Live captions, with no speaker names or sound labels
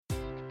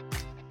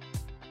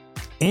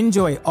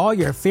Enjoy all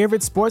your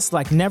favorite sports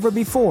like never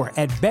before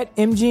at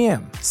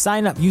BetMGM.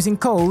 Sign up using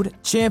code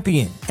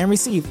CHAMPION and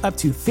receive up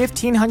to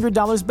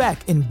 $1,500 back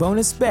in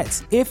bonus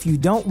bets if you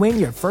don't win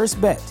your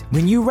first bet.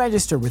 When you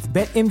register with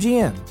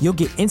BetMGM, you'll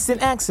get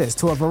instant access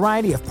to a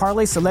variety of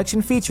parlay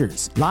selection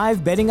features,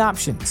 live betting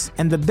options,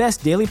 and the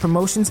best daily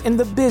promotions in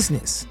the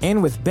business.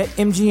 And with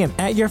BetMGM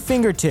at your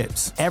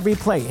fingertips, every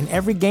play and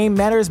every game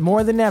matters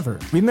more than ever.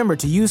 Remember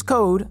to use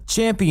code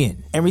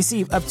CHAMPION and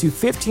receive up to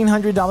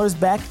 $1,500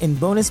 back in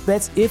bonus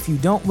bets if you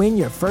don't win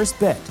your first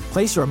bet.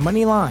 Place your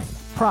money line,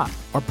 prop,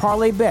 or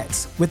parlay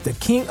bets with the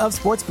king of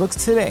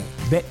sportsbooks today.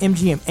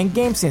 BetMGM and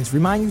GameSense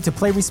remind you to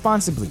play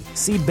responsibly.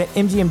 See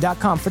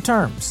BetMGM.com for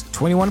terms.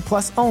 21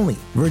 plus only.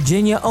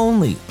 Virginia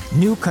only.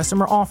 New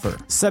customer offer.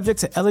 Subject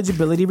to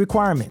eligibility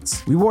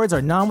requirements. Rewards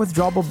are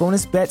non-withdrawable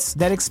bonus bets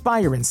that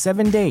expire in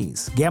 7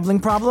 days. Gambling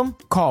problem?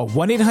 Call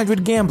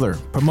 1-800-GAMBLER.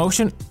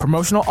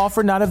 Promotional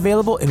offer not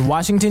available in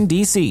Washington,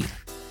 D.C.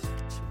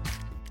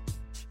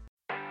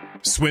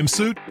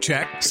 Swimsuit?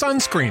 Check.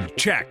 Sunscreen?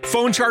 Check.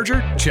 Phone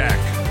charger? Check.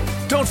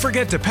 Don't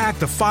forget to pack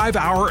the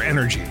 5-Hour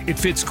Energy. It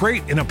fits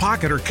great in a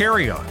pocket or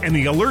carry-on, and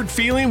the alert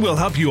feeling will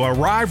help you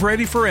arrive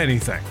ready for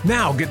anything.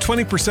 Now get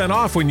 20%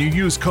 off when you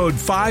use code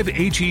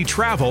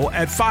 5HETRAVEL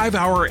at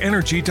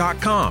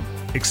 5hourenergy.com.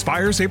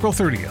 Expires April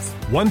 30th.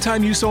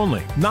 One-time use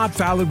only. Not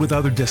valid with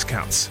other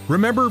discounts.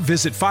 Remember,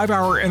 visit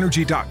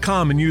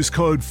 5hourenergy.com and use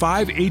code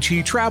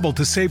 5HETRAVEL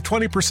to save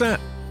 20%.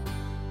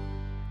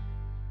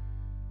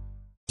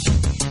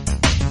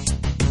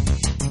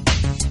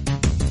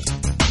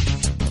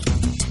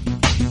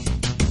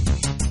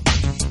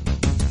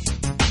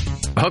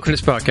 Welcome to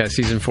this podcast,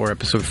 Season 4,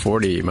 Episode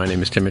 40. My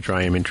name is Tim Mitchell.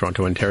 I am in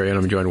Toronto, Ontario, and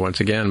I'm joined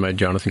once again by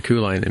Jonathan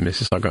Kuline in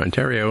Mississauga,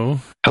 Ontario.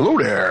 Hello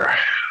there.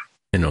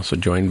 And also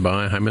joined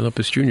by Jaime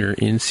Lopez Jr.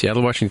 in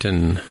Seattle,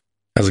 Washington.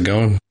 How's it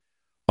going?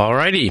 All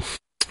righty.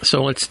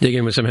 So let's dig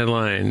in with some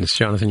headlines.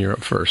 Jonathan, you're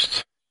up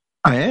first.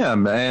 I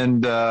am.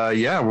 And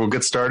we'll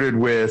get started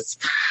with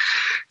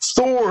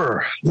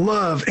Thor,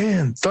 Love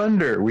and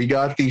Thunder. We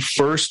got the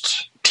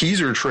first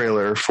teaser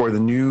trailer for the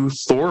new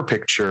Thor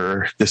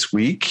picture this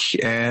week,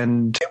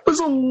 and it was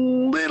a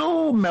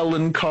little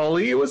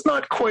melancholy. It was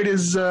not quite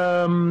as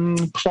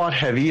plot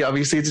heavy.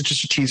 Obviously, it's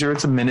just a teaser.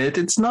 It's a minute.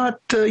 It's not,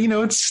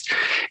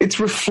 it's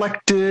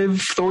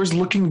reflective. Thor's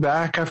looking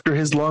back after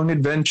his long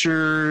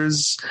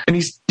adventures, and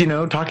he's,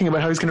 talking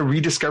about how he's going to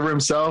rediscover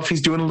himself.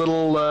 He's doing a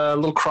little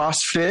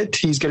CrossFit.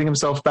 He's getting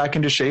himself back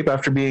into shape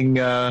after being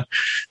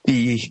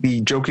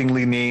the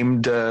jokingly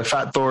named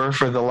Fat Thor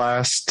for the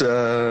last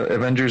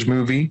Avengers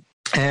movie.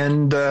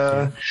 And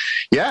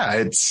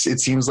it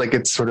seems like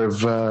it's sort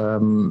of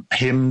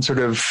him sort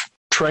of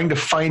trying to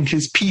find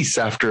his peace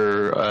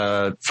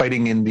after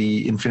fighting in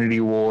the Infinity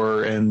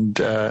War and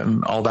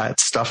all that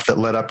stuff that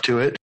led up to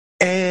it.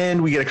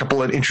 And we get a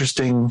couple of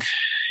interesting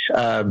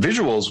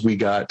visuals. We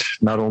got,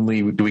 not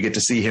only do we get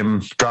to see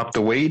him drop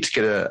the weight,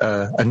 get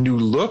a new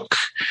look,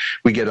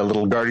 we get a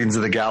little Guardians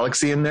of the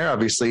Galaxy in there.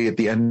 Obviously, at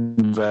the end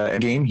of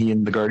Endgame, he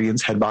and the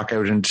Guardians head back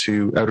out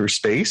into outer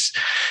space,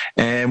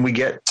 and we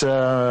get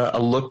a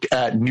look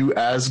at New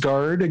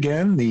Asgard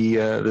again,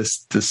 the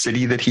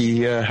city that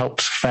he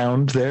helped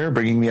found there,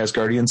 bringing the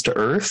Asgardians to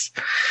Earth.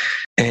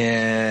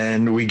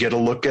 And we get a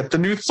look at the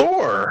new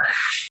Thor,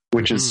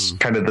 which is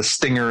kind of the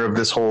stinger of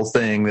this whole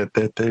thing,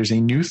 that there's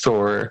a new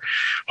Thor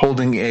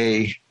holding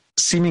a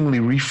seemingly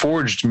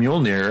reforged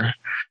Mjolnir.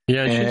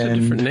 Yeah, it's a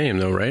different name,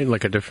 though, right?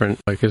 Like a different,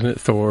 isn't it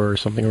Thor or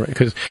something, right?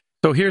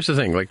 So here's the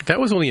thing, that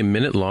was only a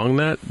minute long,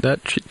 that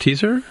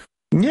teaser?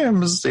 Yeah, it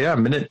was,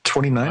 minute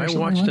 29. I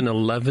watched an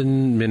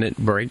 11-minute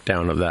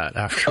breakdown of that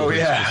after. Oh,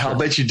 yeah, I'll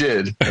bet you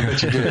did.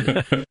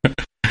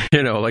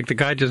 The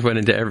guy just went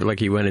into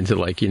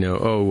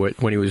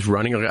when he was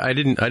running. I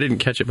didn't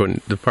catch it,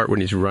 but the part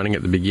when he's running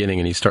at the beginning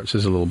and he starts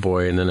as a little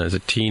boy and then as a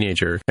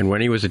teenager. And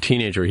when he was a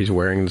teenager, he's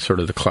wearing sort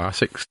of the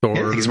classic Thor.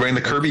 Yeah, he's wearing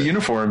the Kirby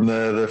uniform,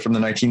 from the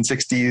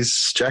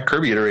 1960s Jack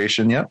Kirby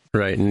iteration. Yep.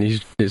 Right, and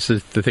it's the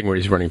thing where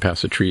he's running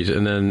past the trees,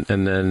 and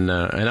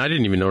I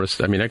didn't even notice.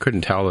 I mean, I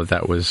couldn't tell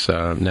that was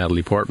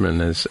Natalie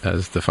Portman as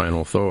the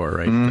final Thor,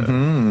 right?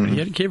 Mm-hmm.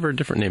 He gave her a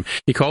different name.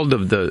 He called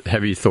the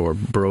heavy Thor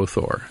Bro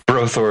Thor.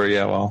 Bro Thor,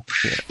 yeah. Well.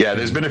 Yeah,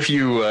 there's been a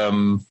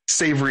few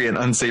savory and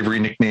unsavory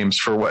nicknames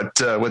for what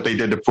they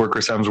did to poor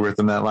Chris Hemsworth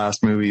in that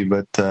last movie.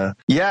 But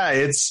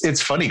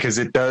it's funny because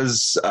it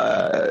does.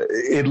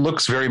 It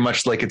looks very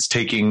much like it's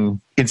taking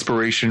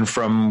inspiration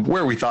from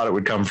where we thought it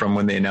would come from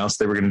when they announced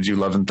they were going to do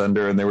Love and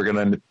Thunder and they were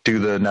going to do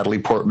the Natalie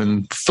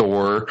Portman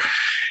Thor.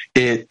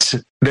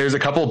 There's a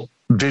couple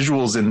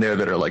visuals in there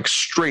that are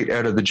straight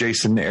out of the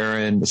Jason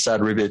Aaron, the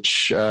Sad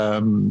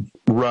Ribic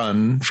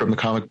run from the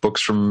comic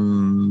books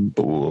from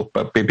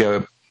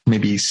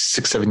maybe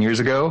 6-7 years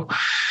ago.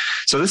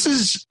 So this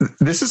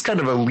is kind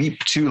of a leap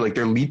too.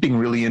 They're leaping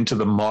really into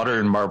the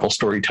modern Marvel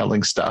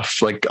storytelling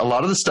stuff. A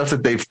lot of the stuff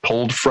that they've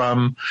pulled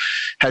from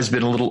has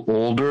been a little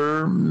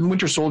older.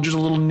 Winter Soldier's a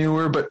little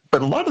newer, but a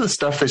lot of the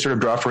stuff they sort of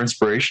draw for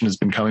inspiration has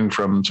been coming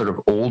from sort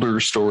of older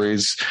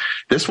stories.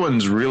 This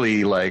one's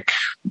really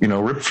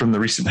ripped from the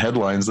recent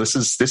headlines. This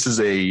is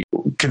a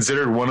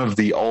considered one of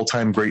the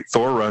all-time great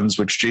Thor runs,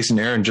 which Jason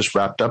Aaron just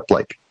wrapped up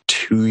like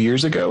 2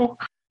 years ago.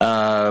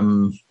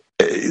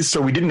 So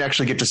we didn't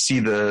actually get to see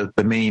the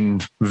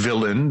main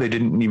villain. They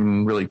didn't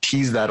even really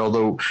tease that,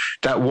 although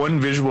that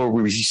one visual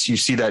where you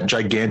see that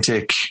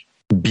gigantic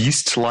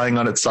beast lying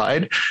on its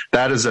side,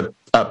 that is a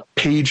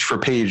page for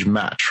page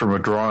match from a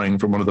drawing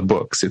from one of the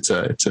books. It's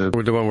a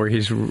the one where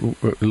he's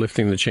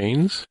lifting the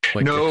chains.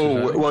 Like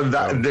no, well,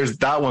 there's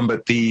that one,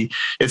 but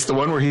it's the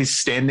one where he's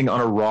standing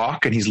on a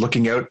rock and he's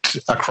looking out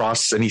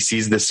across and he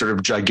sees this sort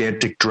of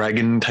gigantic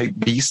dragon type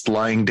beast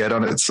lying dead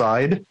on its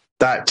side.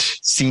 That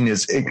scene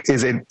is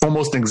an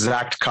almost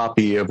exact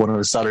copy of one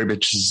of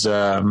Sarajevich's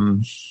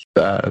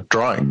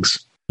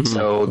drawings.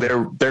 So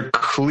they're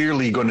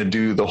clearly going to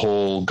do the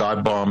whole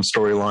God Bomb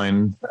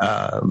storyline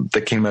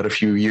that came out a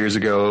few years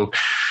ago,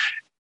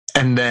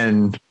 and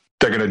then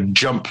they're going to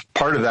jump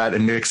part of that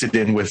and mix it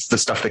in with the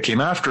stuff that came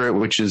after it,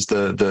 which is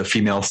the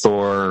female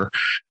Thor,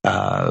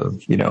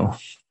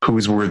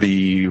 who's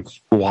worthy,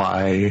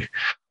 why,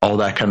 all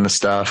that kind of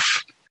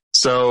stuff.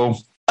 So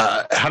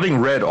having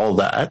read all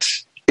that,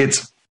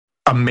 it's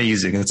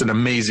amazing. It's an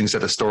amazing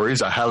set of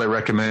stories. I highly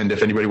recommend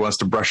if anybody wants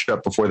to brush it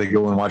up before they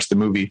go and watch the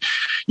movie,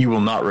 you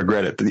will not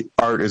regret it. The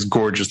art is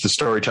gorgeous. The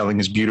storytelling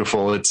is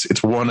beautiful.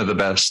 It's one of the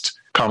best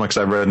comics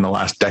I've read in the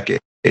last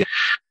decade.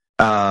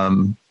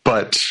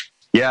 But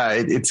yeah,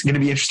 it's going to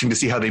be interesting to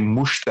see how they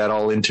mush that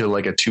all into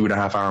like a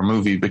 2.5 hour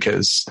movie,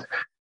 because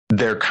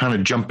they're kind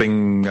of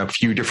jumping a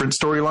few different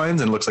storylines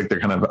and it looks like they're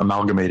kind of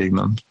amalgamating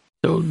them.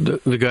 So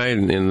the guy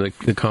in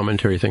the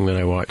commentary thing that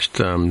I watched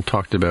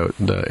talked about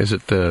is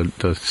it the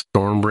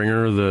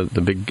Stormbringer, the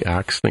big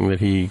axe thing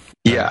that he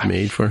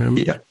made for him?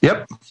 Yeah.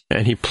 Yep.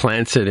 And he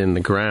plants it in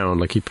the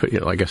ground, like he put,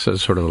 I guess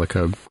as sort of like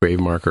a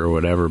grave marker or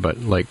whatever. But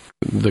like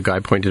the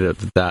guy pointed out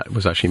that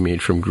was actually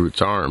made from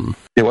Groot's arm.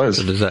 It was.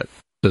 So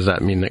does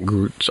that mean that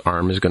Groot's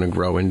arm is going to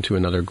grow into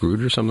another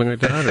Groot or something like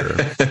that?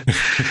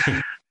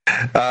 Or?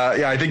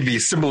 I think the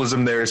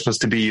symbolism there is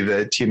supposed to be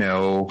that,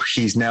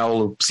 he's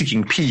now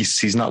seeking peace.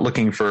 He's not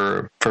looking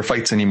for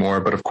fights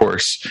anymore. But of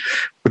course,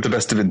 with the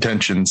best of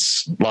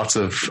intentions, lots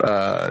of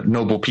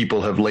noble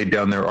people have laid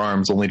down their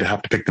arms only to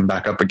have to pick them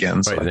back up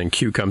again. So. Right, and then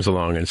Q comes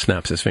along and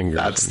snaps his fingers.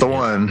 That's the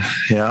one.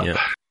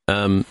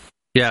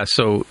 Yeah.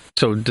 So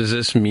does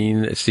this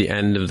mean it's the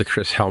end of the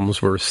Chris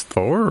Hemsworth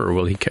Thor,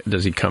 or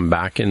does he come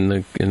back in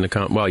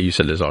the well, you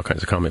said there's all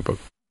kinds of comic book.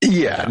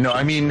 Yeah, no,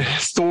 I mean,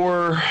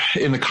 Thor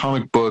in the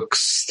comic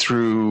books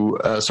through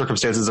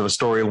circumstances of a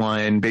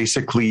storyline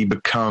basically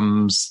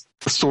becomes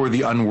Thor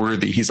the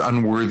unworthy. He's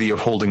unworthy of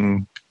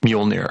holding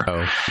Mjolnir.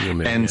 Oh,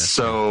 Mjolnir, and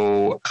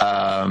so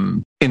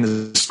in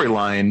the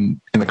storyline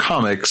in the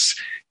comics,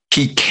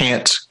 he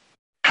can't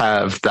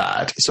have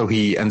that. So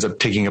he ends up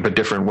taking up a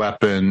different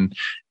weapon.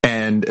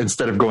 And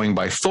instead of going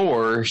by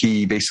Thor,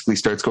 he basically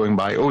starts going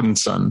by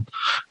Odin's son.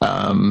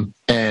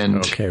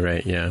 Okay,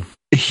 right, yeah.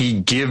 He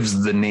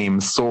gives the name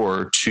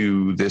Thor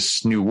to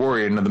this new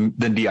warrior. And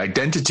the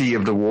identity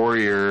of the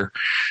warrior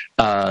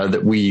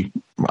that we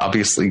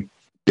obviously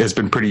has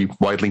been pretty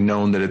widely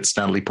known that it's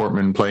Natalie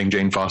Portman playing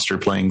Jane Foster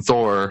playing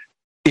Thor.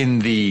 In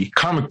the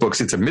comic books,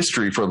 it's a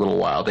mystery for a little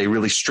while. They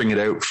really string it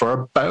out for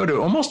about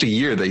almost a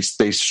year. They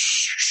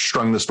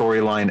strung the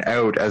storyline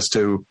out as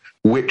to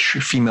which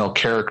female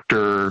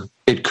character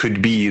it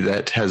could be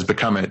that has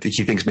become it.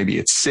 He thinks maybe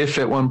it's Sif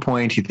at one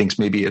point. He thinks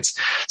maybe it's,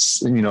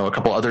 a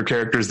couple other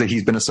characters that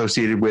he's been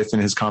associated with in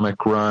his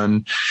comic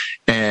run.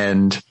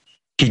 And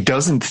he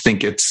doesn't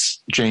think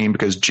it's Jane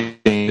because Jane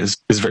is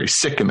very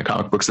sick in the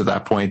comic books at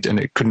that point, and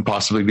it couldn't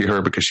possibly be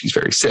her because she's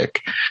very sick.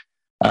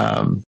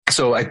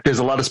 So there's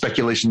a lot of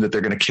speculation that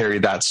they're going to carry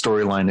that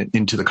storyline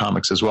into the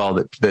comics as well.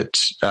 That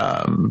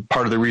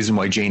part of the reason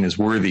why Jane is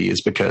worthy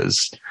is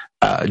because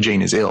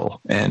Jane is ill,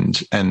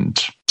 and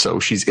so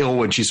she's ill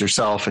when she's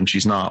herself, and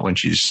she's not when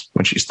she's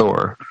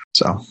Thor.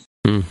 So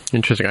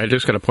interesting. I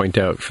just got to point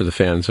out for the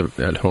fans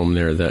at home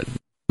there that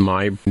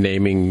my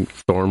naming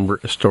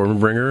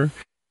Stormbringer,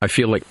 I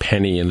feel like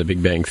Penny in The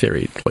Big Bang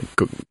Theory,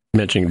 like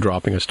mentioning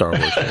dropping a Star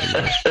Wars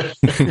name.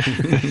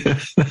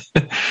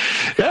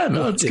 Yeah,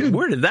 no, it's good.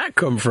 Where did that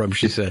come from?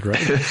 She said,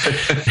 right?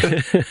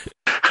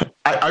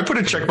 I put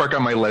a check mark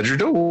on my ledger.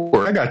 Don't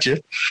worry, I got you.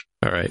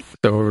 All right.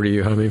 So over to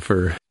you, Jaime,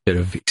 for a bit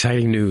of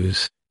exciting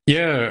news.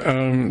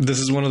 Yeah, this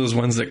is one of those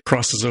ones that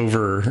crosses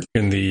over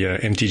in the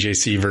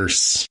MTJC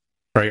verse,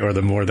 right? Or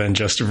the More Than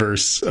Just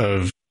verse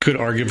of could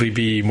arguably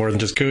be more than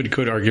just could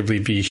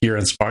arguably be here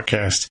on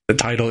Spotcast. The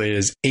title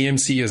is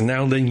AMC is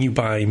now letting you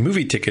buy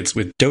movie tickets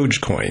with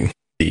Dogecoin,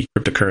 the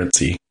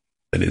cryptocurrency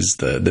that is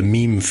the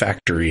meme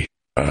factory.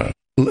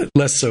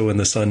 Less so in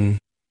the sun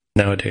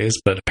nowadays,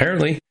 but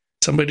apparently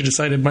somebody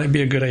decided it might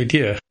be a good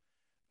idea.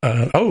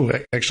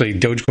 Actually,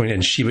 Dogecoin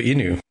and Shiba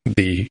Inu,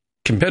 the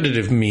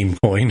competitive meme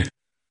coin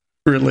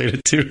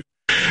related to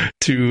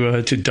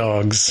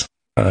dogs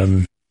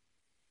and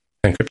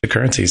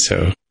cryptocurrency.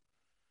 So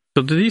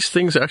do these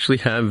things actually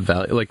have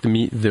value? Like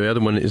the other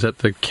one, is that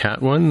the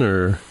cat one,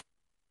 or?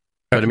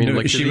 But I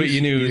mean, Shiba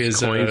Inu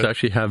is coins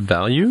actually have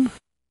value.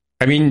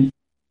 I mean,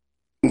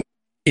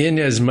 in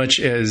as much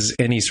as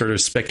any sort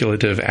of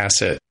speculative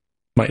asset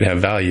might have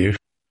value.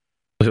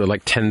 Was it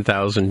like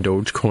 10,000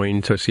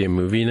 Dogecoin to see a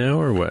movie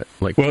now, or what?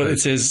 It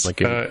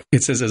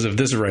says as of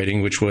this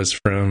writing, which was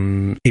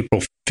from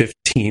April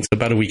 15th,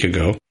 about a week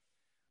ago,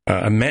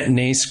 a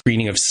matinee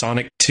screening of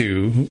Sonic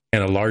 2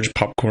 and a large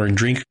popcorn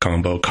drink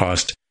combo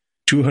cost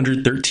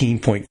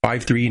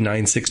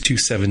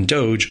 213.539627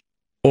 Doge,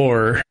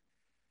 or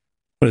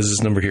what is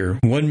this number here?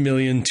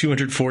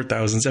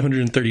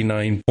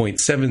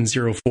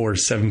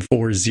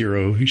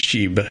 1,204,739.704740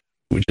 SHIB,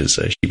 which is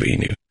Shiba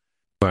Inu.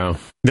 Wow,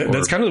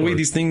 that's kind of the way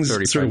these things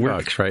sort of work,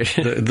 bucks, right?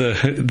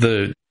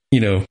 the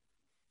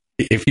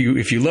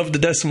if you love the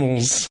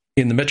decimals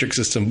in the metric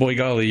system, boy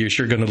golly, you're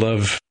sure going to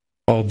love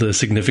all the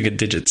significant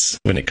digits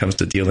when it comes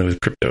to dealing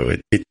with crypto.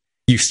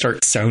 You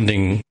start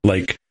sounding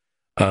like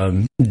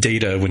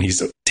Data when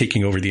he's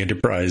taking over the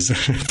Enterprise,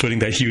 putting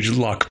that huge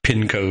lock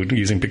pin code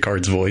using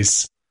Picard's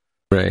voice.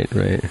 Right.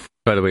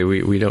 By the way,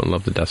 we don't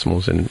love the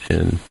decimals in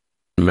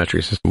the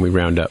metric system. We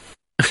round up.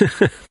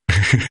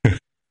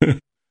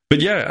 But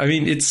yeah, I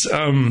mean, it's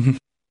kind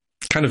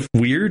of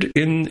weird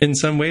in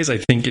some ways. I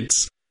think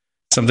it's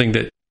something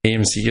that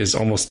AMC is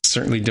almost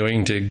certainly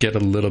doing to get a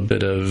little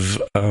bit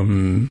of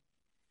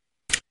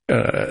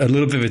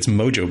its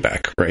mojo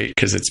back, right?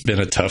 Because it's been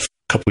a tough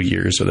couple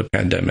years with the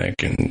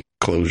pandemic and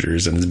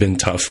closures, and it's been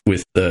tough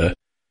with the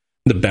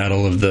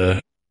battle of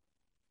the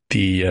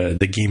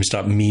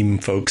GameStop meme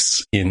folks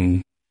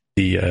in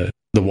the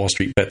Wall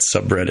Street Bets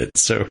subreddit.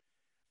 So I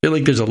feel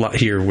like there's a lot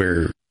here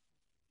where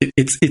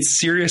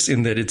it's serious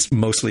in that it's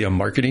mostly a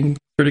marketing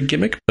sort of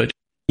gimmick, but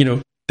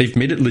they've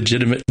made it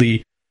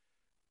legitimately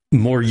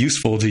more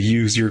useful to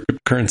use your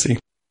currency.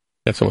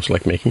 That's almost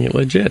like making it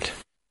legit.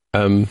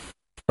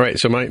 Right.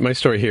 So my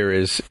story here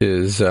is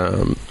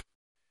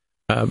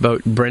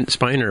about Brent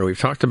Spiner. We've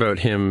talked about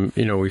him.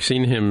 We've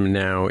seen him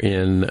now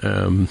in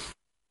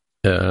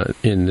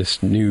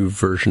this new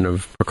version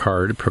of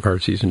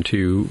Picard Season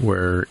 2,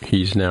 where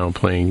he's now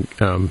playing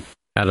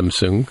Adam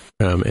Sung,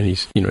 and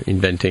he's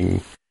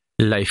inventing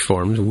life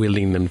forms,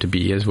 willing them to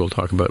be, as we'll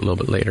talk about a little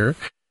bit later.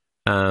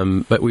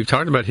 But we've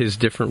talked about his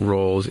different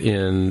roles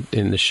in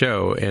the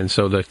show, and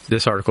so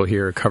this article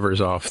here covers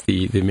off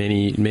the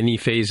many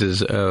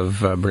phases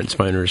of Brent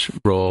Spiner's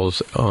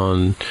roles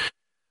on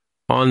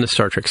the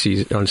Star Trek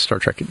series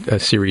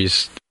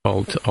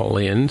all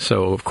in.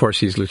 So of course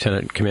he's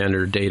Lieutenant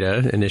Commander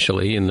Data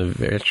initially in the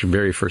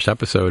very first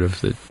episode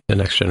of the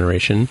Next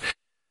Generation,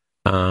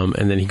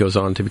 and then he goes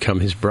on to become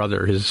his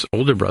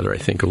older brother, I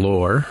think,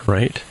 Lore,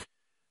 right?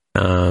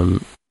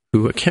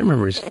 Who I can't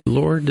remember, is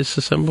Lore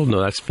disassembled? No,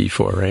 that's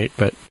B4, right?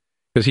 But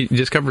because he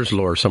discovers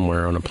Lore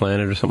somewhere on a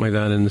planet or something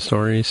like that in the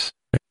stories.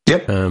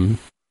 Yep. And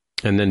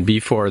then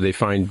B4, they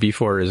find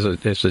B4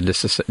 is a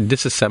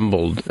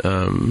disassembled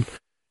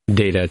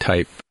Data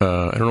type.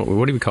 I don't know,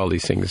 what do we call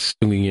these things?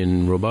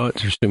 Sumerian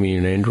robots or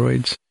Sumerian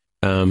androids?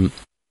 And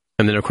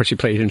then of course he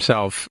played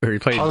himself. Or he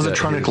played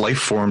positronic life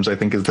forms, I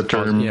think is the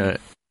term. Yeah.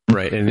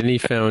 Right, and then he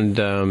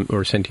found,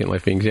 or sentient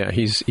life beings. Yeah,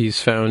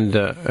 he's found.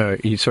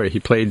 He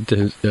played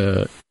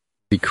the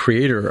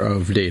creator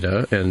of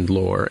Data and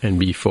Lore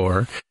and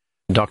B4,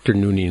 Dr.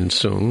 Noonien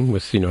Sung,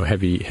 with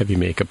heavy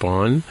makeup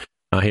on.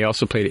 He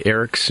also played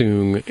Eric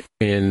Sung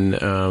in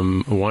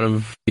one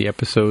of the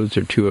episodes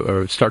or two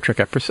of Star Trek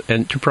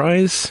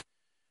Enterprise,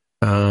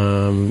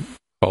 called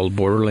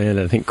Borderland.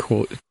 I think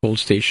Cold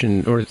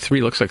Station, or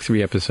looks like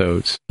three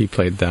episodes. He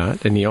played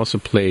that, and he also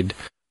played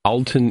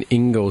Alton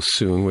Ingo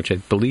Sung, which I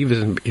believe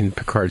is in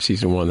Picard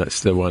Season 1. That's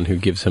the one who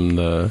gives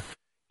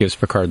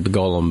Picard the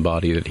golem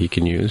body that he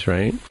can use,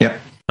 right? Yeah.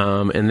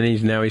 And then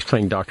he's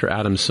playing Dr.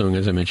 Adam Sung,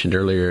 as I mentioned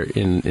earlier,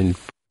 in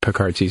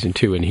Picard Season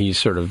 2, and he's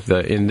sort of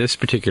in this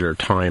particular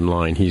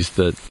timeline, he's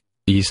the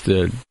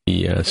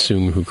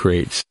Sung who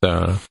creates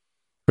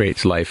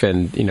life.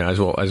 And as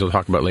we'll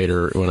talk about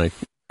later when I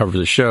cover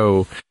the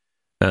show,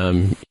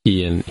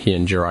 he and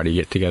Jurati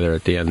get together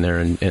at the end there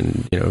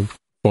and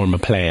form a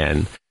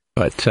plan.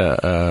 But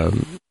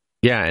and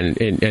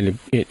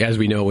as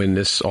we know, in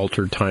this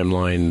altered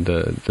timeline,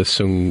 the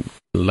Sung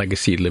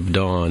legacy lived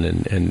on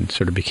and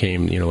sort of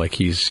became like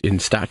he's in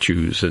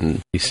statues and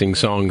he sings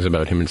songs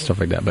about him and stuff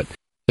like that. But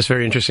it's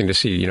very interesting to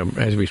see,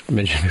 as we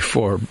mentioned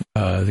before.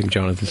 I think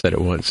Jonathan said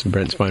it once.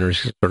 Brent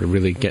Spiner's sort of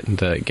really getting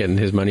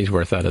his money's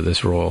worth out of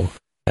this role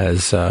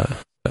as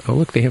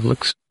look, they have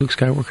Luke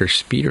Skywalker's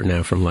speeder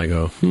now from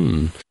Lego.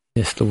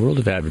 Yes, the world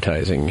of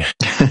advertising.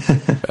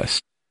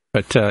 Best.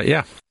 But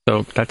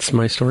so that's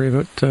my story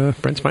about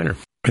Brent Spiner.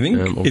 I think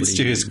it's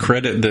to his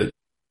credit that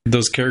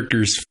those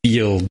characters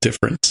feel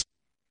different,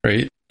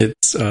 right?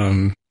 It's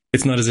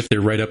not as if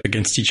they're right up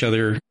against each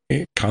other,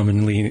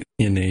 commonly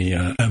in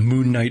a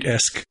Moon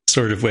Knight-esque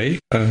sort of way.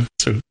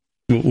 So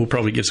we'll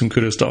probably give some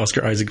kudos to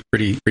Oscar Isaac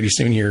pretty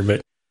soon here,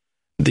 but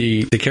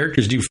the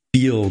characters do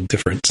feel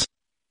different,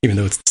 even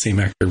though it's the same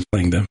actor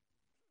playing them.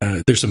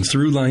 There's some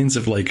through lines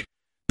of like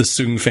the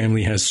Sung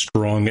family has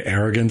strong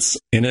arrogance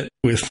in it,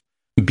 with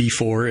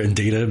B4 and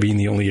Data being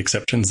the only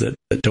exceptions that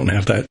don't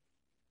have that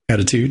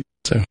attitude.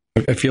 So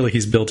I feel like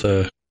he's built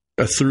a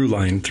a through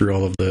line through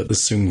all of the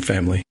Tsung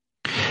family.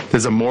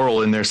 There's a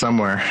moral in there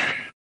somewhere.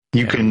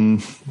 You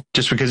can,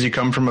 just because you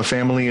come from a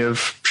family of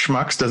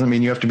schmucks doesn't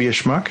mean you have to be a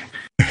schmuck.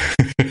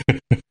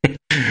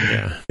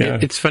 Yeah.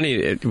 It's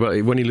funny.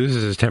 When he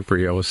loses his temper,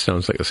 he always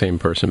sounds like the same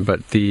person.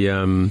 But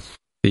there's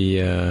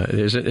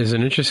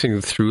an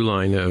interesting through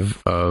line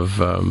of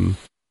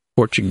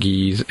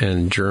Portuguese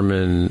and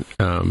German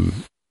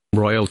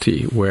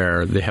royalty,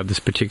 where they have this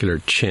particular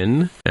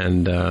chin,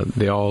 and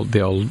all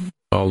the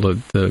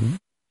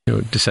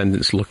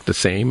descendants look the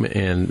same,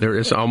 and there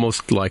is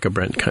almost like a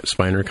Brent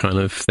Spiner kind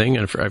of thing.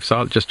 And I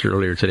saw it just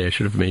earlier today. I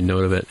should have made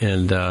note of it.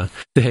 And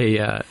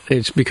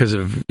it's because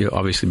of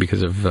obviously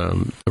because of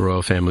the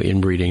royal family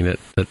inbreeding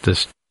that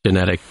this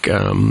genetic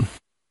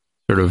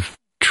sort of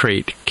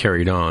trait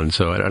carried on.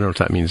 So I don't know if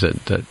that means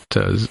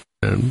that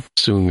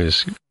Tsung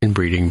is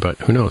inbreeding, but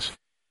who knows?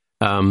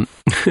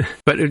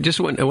 But just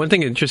one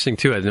thing interesting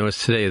too, I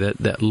noticed today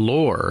that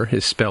Lore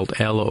is spelled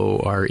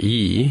Lore,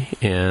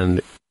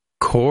 and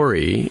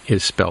Corey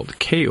is spelled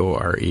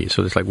Kore.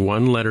 So there's like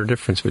one letter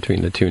difference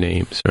between the two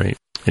names, right?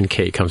 And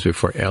K comes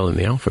before L in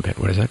the alphabet.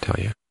 What does that tell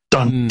you?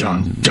 Dun,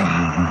 dun,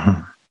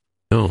 dun.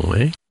 Oh,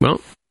 eh?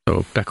 Well,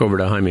 so back over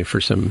to Jaime for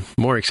some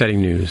more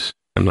exciting news.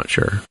 I'm not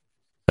sure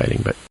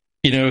exciting, but...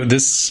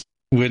 This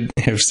would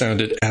have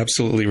sounded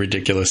absolutely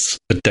ridiculous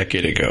a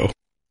decade ago.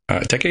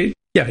 A decade?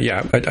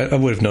 Yeah. I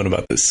would have known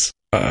about this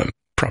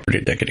property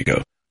a decade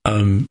ago.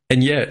 And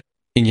yet,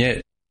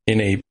 in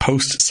a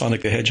post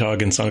Sonic the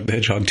Hedgehog and Sonic the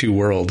Hedgehog 2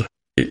 world,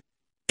 it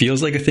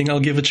feels like a thing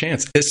I'll give a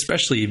chance,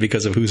 especially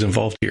because of who's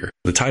involved here.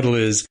 The title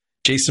is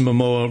Jason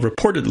Momoa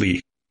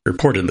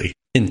reportedly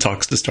in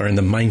talks to star in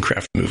the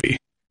Minecraft movie.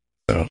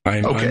 So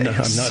I'm not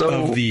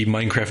of the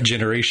Minecraft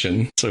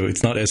generation, so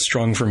it's not as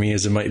strong for me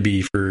as it might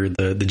be for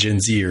the Gen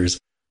Zers.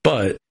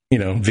 But,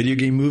 video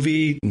game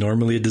movie,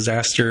 normally a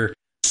disaster.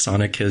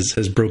 Sonic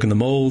has broken the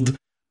mold.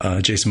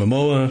 Jason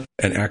Momoa,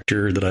 an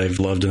actor that I've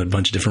loved in a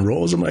bunch of different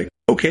roles. I'm like,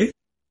 okay,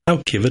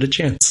 I'll give it a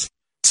chance.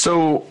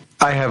 So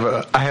I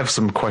have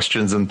some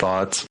questions and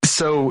thoughts.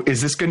 So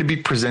is this going to be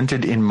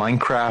presented in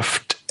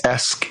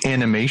Minecraft-esque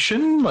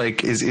animation?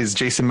 Like, is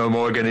Jason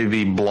Momoa going to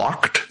be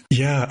blocked?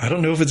 Yeah, I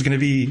don't know if it's going to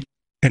be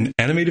an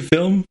animated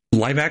film,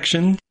 live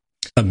action,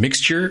 a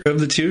mixture of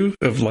the two,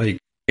 of like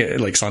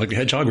Sonic the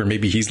Hedgehog, where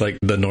maybe he's like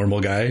the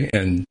normal guy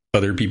and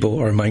other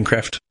people are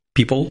Minecraft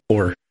people,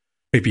 or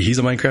maybe he's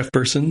a Minecraft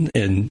person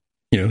and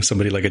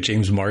somebody like a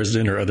James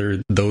Marsden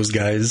or those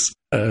guys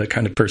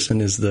kind of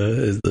person is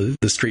the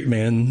straight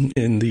man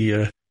in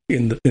the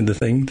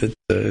thing that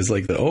is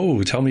like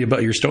tell me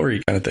about your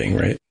story kind of thing,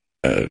 right?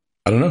 I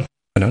don't know.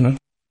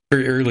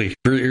 Very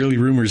early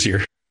rumors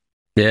here.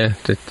 Yeah,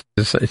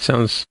 it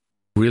sounds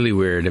really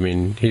weird. I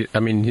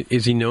mean,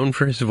 is he known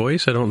for his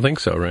voice? I don't think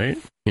so, right?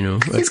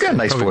 He's got a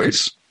nice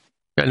voice.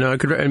 No,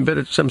 but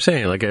it's, I'm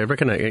saying, like, I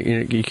recognize,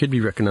 he could be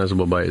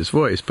recognizable by his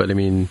voice, but I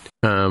mean,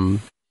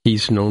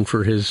 he's known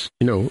for his,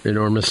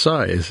 enormous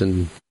size,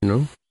 and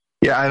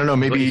Yeah, I don't know.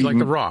 Maybe he's like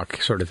The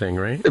Rock sort of thing,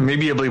 right?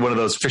 Maybe it'll be one of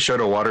those fish out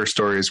of water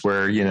stories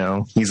where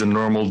he's a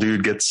normal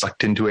dude gets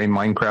sucked into a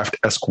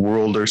Minecraft-esque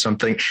world or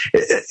something.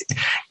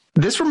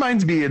 This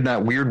reminds me in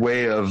that weird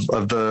way of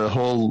the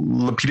whole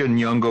Lupita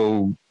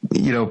Nyong'o,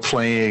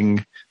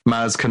 playing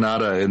Maz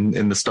Kanata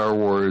in the Star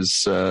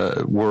Wars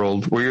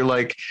world, where you're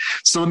like,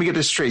 so let me get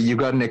this straight. You've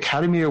got an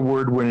Academy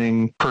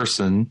Award-winning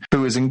person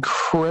who is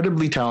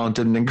incredibly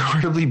talented and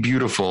incredibly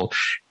beautiful,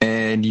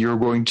 and you're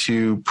going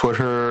to put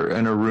her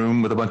in a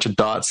room with a bunch of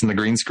dots in the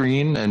green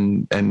screen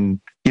and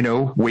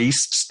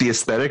waste the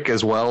aesthetic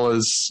as well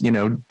as,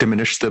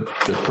 diminish the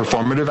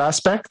performative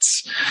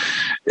aspects.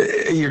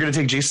 You're going to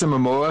take Jason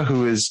Momoa,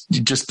 who is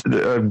just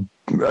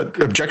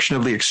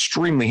objectionably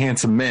extremely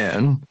handsome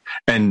man,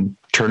 and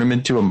turn him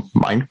into a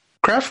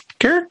Minecraft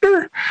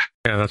character?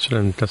 Yeah, that's what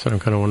I'm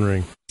kind of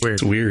wondering.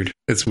 Weird.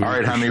 It's weird. All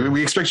right, Jaime,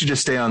 we expect you to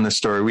stay on this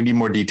story. We need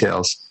more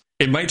details.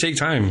 It might take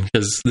time,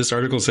 because this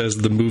article says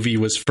the movie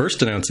was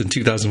first announced in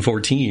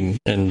 2014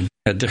 and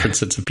had different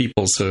sets of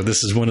people. So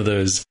this is one of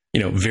those,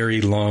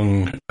 very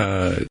long-lived,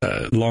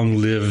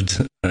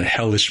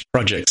 hellish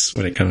projects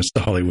when it comes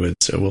to Hollywood.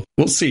 So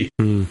we'll see.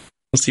 We'll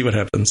see what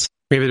happens.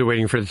 Maybe they're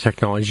waiting for the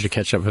technology to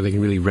catch up, where they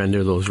can really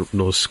render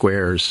those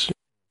squares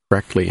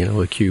correctly,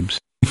 the cubes.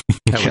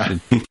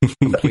 That was a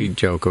complete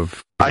joke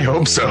of... I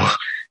hope so.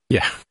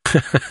 Yeah.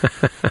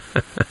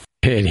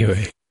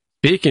 Anyway,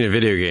 speaking of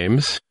video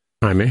games...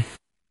 Jaime.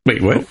 Wait,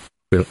 what?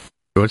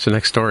 What's the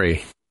next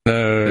story?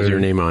 Has your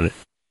name on it?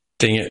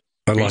 Dang it.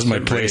 I lost my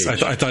place.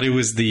 I thought it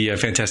was the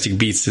Fantastic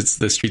Beasts. It's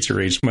the Streets of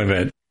Rage. My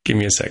bad. Give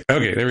me a sec.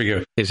 Okay, there we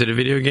go. Is it a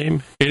video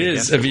game? It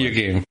is a video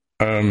game.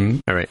 All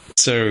right.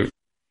 So,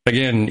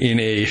 again, in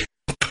a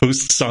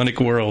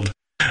post-Sonic world,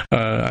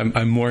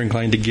 I'm more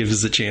inclined to give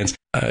this a chance,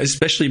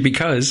 especially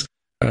because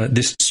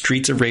this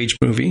Streets of Rage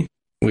movie,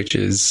 which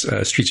is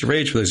Streets of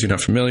Rage, for those who are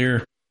not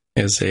familiar,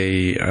 is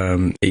a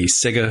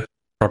Sega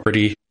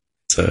property.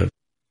 It's a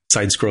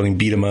side-scrolling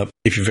beat-em-up.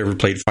 If you've ever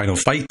played Final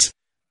Fight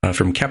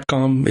from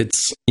Capcom,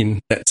 it's in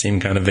that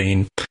same kind of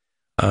vein.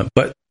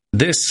 But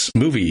this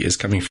movie is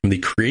coming from the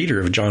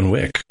creator of John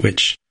Wick,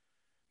 which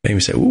made me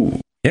say, "Ooh,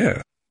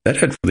 yeah, that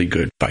had really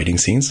good fighting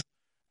scenes.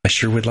 I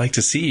sure would like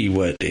to see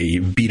what a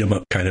beat 'em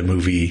up kind of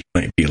movie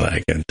might be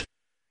like." And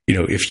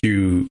if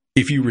you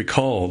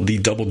recall the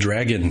Double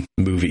Dragon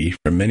movie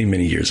from many,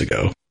 many years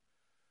ago,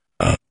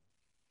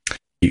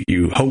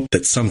 you hope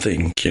that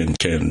something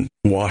can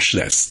wash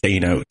that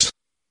stain out.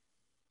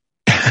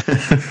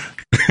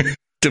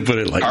 To put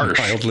it like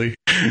mildly.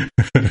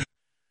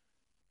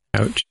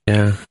 Ouch.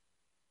 Yeah.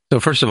 So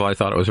first of all, I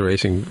thought it was a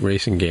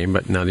racing game,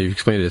 but now that you've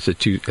explained it,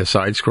 it's a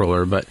side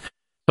scroller. But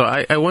so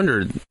I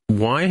wondered,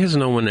 why has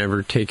no one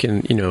ever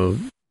taken,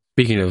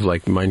 speaking of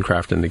like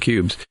Minecraft and the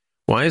cubes,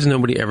 why has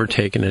nobody ever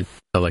taken a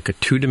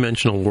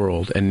 2-dimensional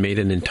world and made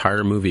an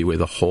entire movie where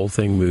the whole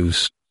thing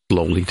moves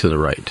slowly to the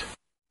right?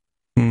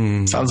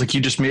 Sounds like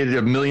you just made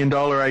it $1 million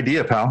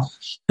idea, pal.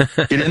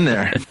 Get in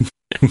there.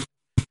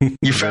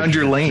 You found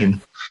your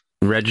lane.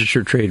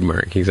 Registered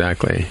trademark,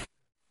 exactly.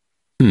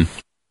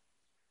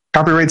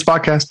 Copyrights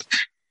podcast.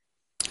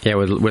 Yeah,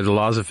 where the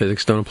laws of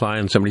physics don't apply,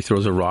 and somebody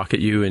throws a rock at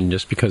you, and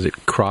just because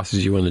it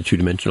crosses you on the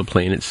 2-dimensional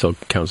plane, it still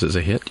counts as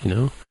a hit,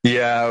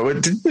 Yeah,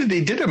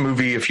 they did a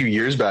movie a few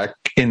years back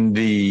in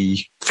the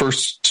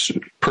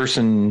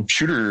first-person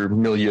shooter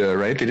milieu,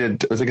 right? They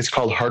did, I think it's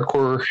called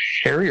Hardcore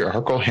Harry or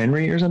Hardcore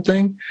Henry or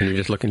something. And you're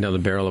just looking down the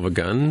barrel of a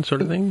gun,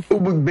 sort of thing?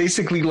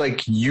 Basically,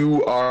 like,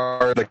 you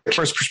are, like, the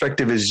first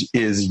perspective is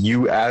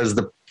you as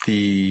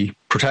the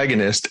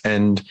protagonist,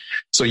 and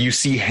so you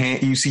see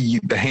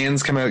the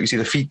hands come out, you see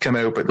the feet come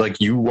out, but like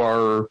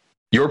your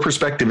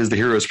perspective is the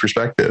hero's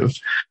perspective.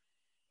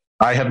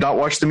 I have not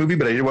watched the movie,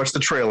 but I did watch the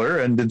trailer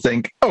and did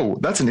think, oh,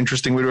 that's an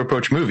interesting way to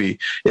approach a movie.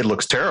 It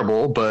looks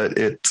terrible, but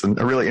it's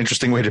a really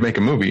interesting way to make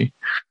a movie.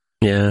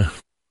 Yeah,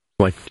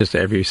 like just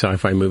every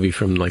sci-fi movie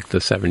from like the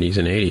 70s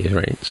and 80s,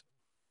 right?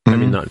 Mm-hmm. I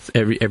mean, not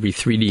every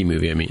 3D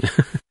movie. I mean,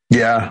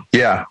 yeah,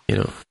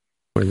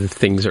 where the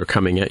things are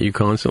coming at you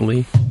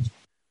constantly.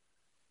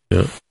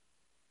 Yeah.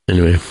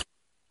 Anyway,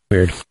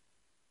 weird.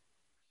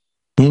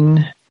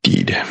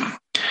 Indeed.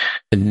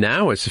 And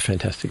now it's a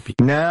Fantastic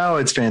Beasts. Now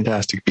it's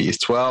Fantastic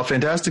Beasts. Well,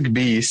 Fantastic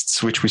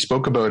Beasts, which we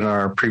spoke about in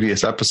our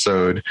previous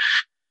episode,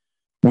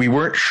 we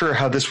weren't sure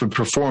how this would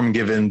perform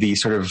given the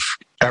sort of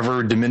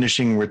ever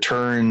diminishing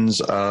returns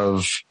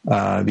of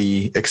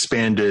the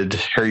expanded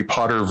Harry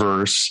Potter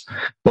verse.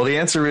 Well, the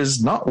answer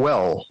is not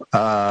well.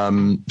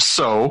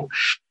 So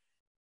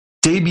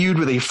debuted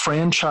with a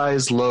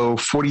franchise low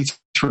 $43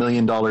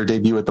 million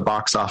debut at the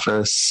box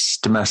office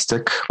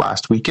domestic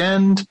last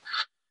weekend.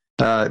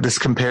 This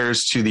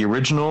compares to the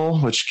original,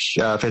 which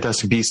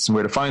Fantastic Beasts and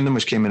Where to Find Them,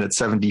 which came in at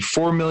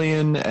 $74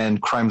 million,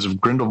 and Crimes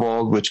of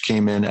Grindelwald, which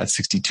came in at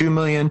 $62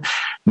 million.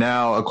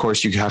 Now, of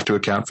course, you have to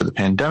account for the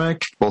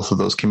pandemic. Both of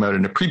those came out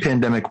in a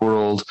pre-pandemic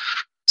world.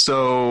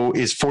 So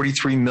is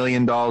 $43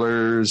 million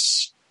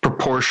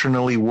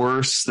proportionally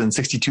worse than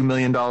 $62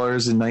 million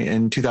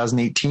in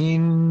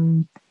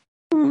 2018?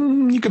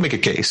 You could make a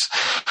case.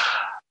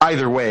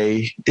 Either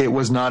way, it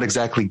was not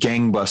exactly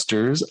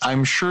gangbusters.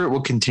 I'm sure it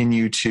will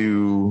continue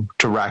to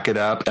rack it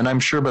up. And I'm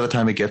sure by the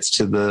time it gets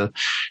to the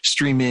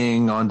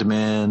streaming, on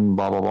demand,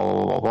 blah, blah, blah,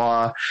 blah, blah,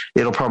 blah,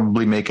 it'll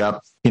probably make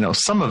up,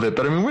 some of it.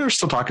 But I mean, we're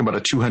still talking about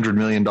a $200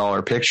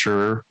 million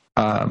picture,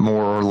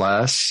 more or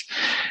less.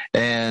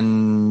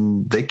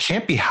 And they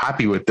can't be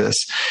happy with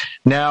this.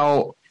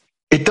 Now,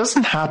 it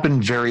doesn't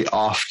happen very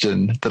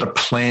often that a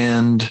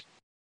planned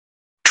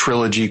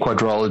trilogy,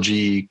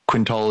 quadrilogy,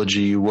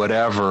 quintology,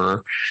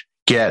 whatever,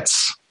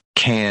 gets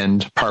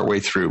canned partway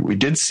through. We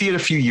did see it a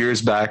few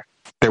years back.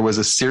 There was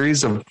a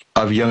series of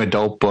young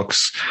adult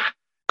books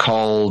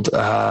called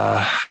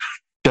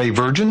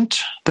Divergent,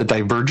 the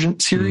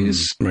Divergent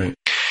series. Right.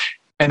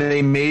 And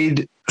they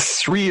made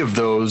 3 of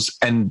those,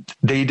 and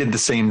they did the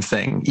same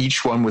thing.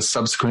 Each one was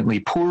subsequently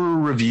poorer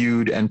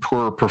reviewed and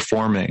poorer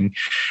performing.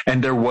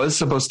 And there was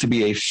supposed to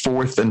be a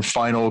 4th and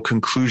final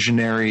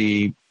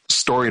conclusionary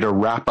story to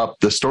wrap up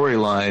the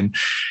storyline,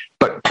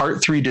 but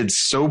part 3 did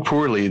so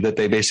poorly that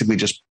they basically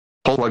just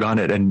pulled the plug on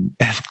it and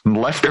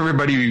left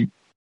everybody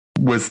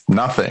with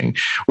nothing,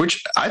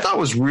 which I thought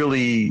was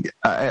really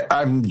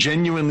I'm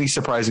genuinely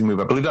surprising move.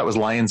 I believe that was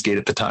Lionsgate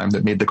at the time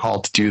that made the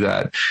call to do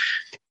that.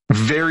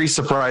 Very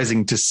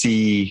surprising to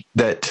see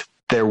that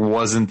there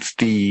wasn't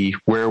the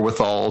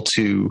wherewithal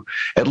to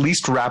at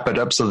least wrap it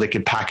up so they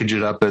could package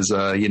it up as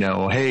a,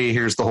 hey,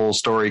 here's the whole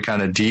story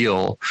kind of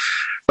deal.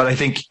 But I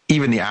think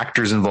even the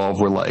actors involved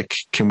were like,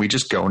 can we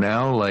just go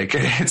now? Like,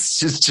 it's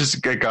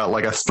just got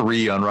like a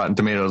 3 on Rotten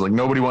Tomatoes. Like,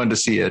 nobody wanted to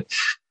see it.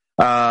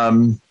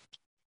 I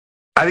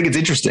think it's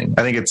interesting.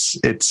 I think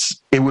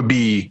it would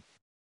be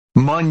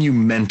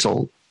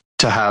monumental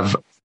to have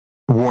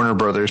Warner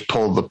Brothers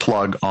pull the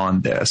plug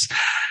on this.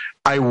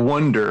 I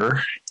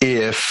wonder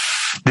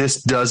if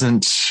this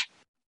doesn't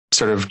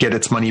sort of get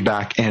its money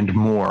back and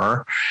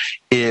more,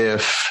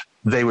 if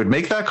they would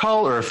make that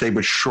call, or if they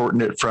would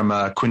shorten it from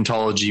a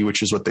quintology,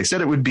 which is what they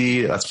said it would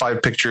be. That's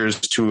 5 pictures,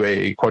 to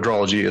a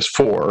quadrilogy is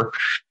 4,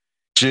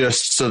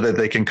 just so that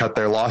they can cut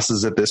their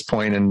losses at this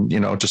point and,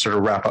 to sort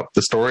of wrap up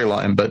the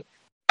storyline. But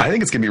I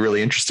think it's going to be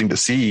really interesting to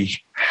see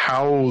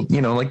how,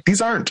 like,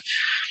 these aren't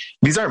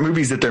these aren't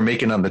movies that they're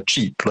making on the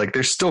cheap. Like,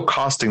 they're still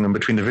costing them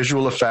between the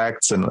visual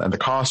effects and the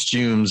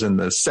costumes and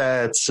the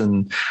sets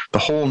and the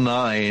whole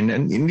nine.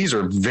 And these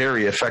are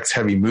very effects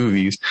heavy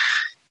movies.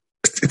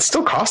 It's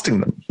still costing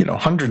them,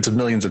 hundreds of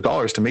millions of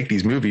dollars to make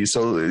these movies.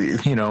 So,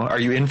 are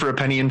you in for a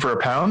penny, in for a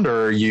pound,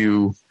 or are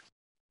you,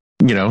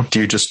 do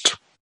you just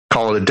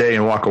call it a day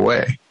and walk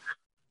away?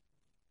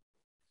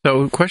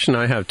 So, a question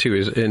I have too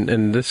is,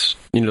 in this,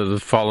 the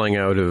falling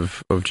out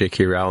of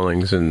J.K.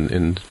 Rowling's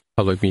in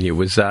public media,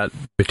 was that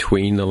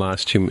between the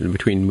last two,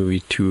 between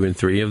movie 2 and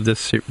 3 of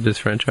this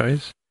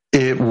franchise?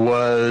 It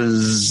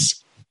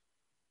was,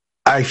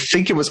 I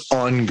think it was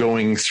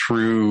ongoing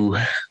through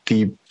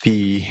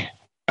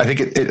I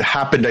think it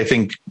happened,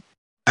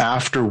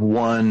 after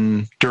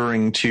 1,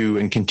 during 2,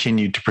 and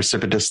continued to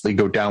precipitously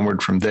go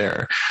downward from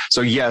there.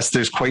 So yes,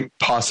 there's quite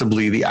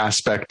possibly the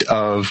aspect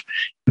of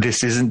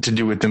this isn't to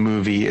do with the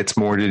movie. It's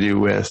more to do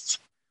with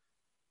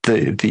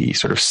the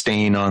sort of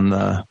stain on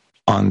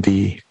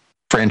the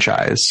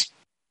franchise.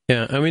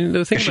 Yeah. I mean,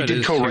 the thing she about did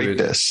it is co-write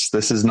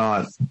this is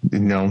not,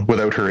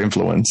 without her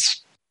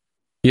influence.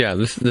 Yeah.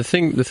 The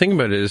thing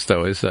about it is,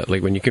 though, is that,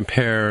 like, when you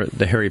compare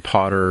the Harry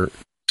Potter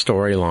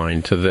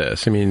storyline to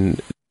this, I mean,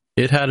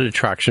 it had an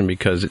attraction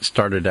because it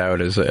started out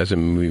as a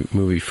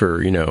movie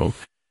for 10,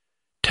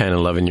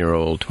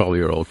 11-year-old,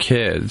 12-year-old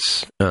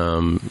kids,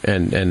 and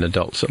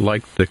adults that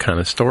liked the kind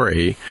of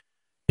story.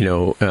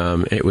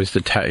 It was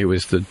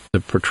the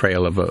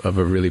portrayal of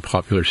a really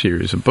popular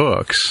series of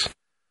books,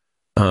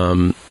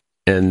 and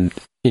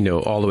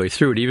all the way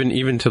through it,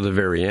 even to the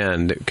very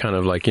end, kind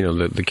of like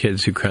the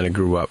kids who kind of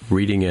grew up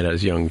reading it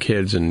as young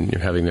kids and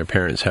having their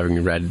parents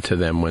having read to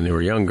them when they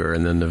were younger,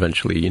 and then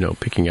eventually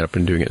picking it up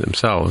and doing it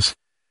themselves.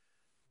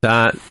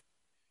 That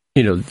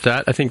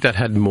I think that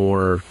had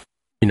more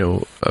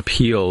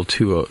appeal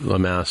to a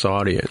mass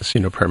audience,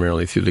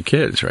 primarily through the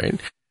kids, right?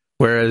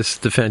 Whereas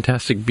the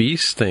Fantastic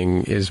Beasts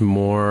thing is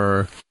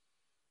more,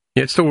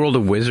 it's the world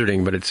of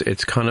wizarding, but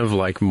it's kind of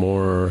like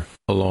more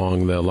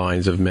along the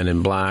lines of Men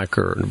in Black,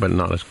 but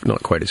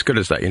not quite as good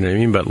as that, you know what I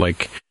mean? But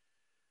like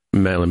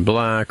Men in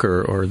Black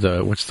or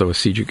the, what's the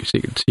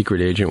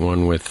secret agent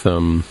one with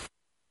the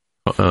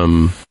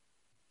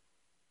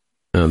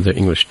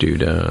English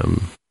dude,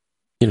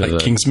 like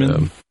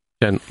Kingsman?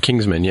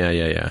 Kingsman,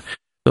 yeah.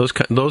 Those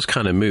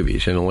kind of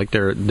movies, like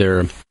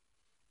they're.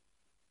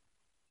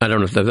 I don't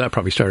know if that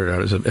probably started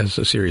out as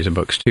a series of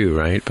books too,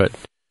 right? But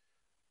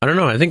I don't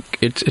know. I think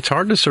it's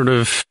hard to sort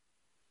of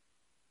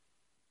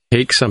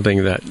take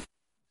something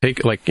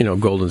like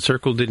Golden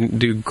Circle didn't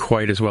do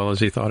quite as well as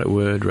they thought it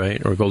would,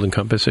 right? Or Golden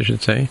Compass, I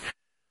should say.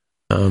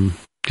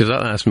 Because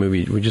that last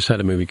movie, we just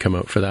had a movie come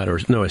out for that,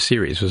 a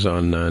series was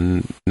on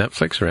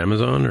Netflix or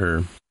Amazon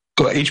or.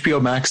 Well,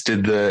 HBO Max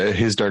did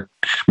His Dark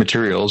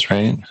Materials,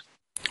 right?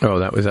 Oh,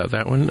 that was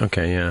that one?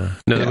 Okay, yeah.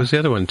 No, there was the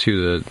other one,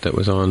 too, that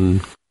was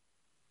on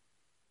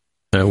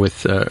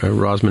with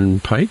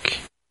Rosamund Pike.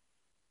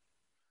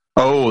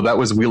 Oh, that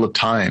was Wheel of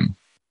Time.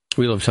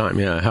 Wheel of Time,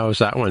 yeah. How was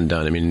that one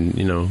done? I mean,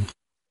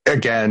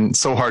 Again,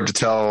 so hard to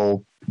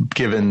tell,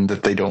 given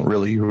that they don't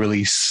really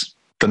release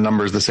the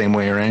numbers the same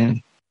way,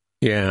 right?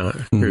 Yeah,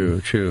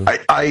 true.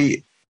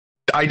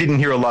 I didn't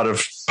hear a lot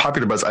of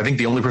popular buzz. I think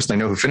the only person I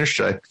know who finished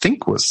it,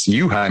 was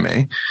you,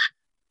 Jaime.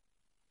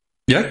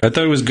 Yeah, I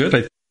thought it was good.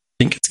 I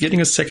think it's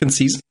getting a second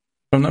season,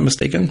 if I'm not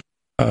mistaken.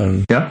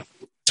 Yeah.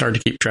 It's hard to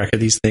keep track of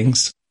these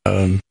things.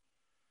 But,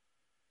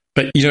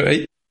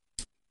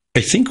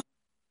 I think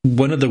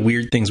one of the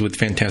weird things with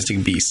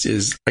Fantastic Beasts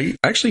is I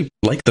actually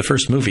like the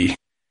first movie.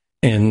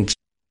 And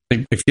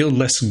I feel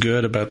less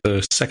good about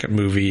the second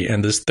movie.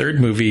 And this third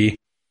movie,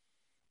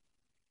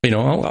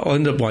 I'll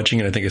end up watching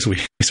it, I think, as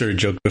we sort of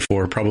joked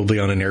before, probably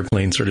on an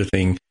airplane sort of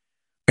thing.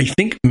 I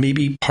think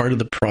maybe part of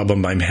the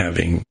problem I'm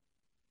having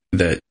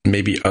that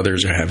maybe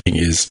others are having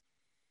is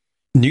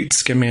Newt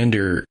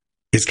Scamander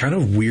is kind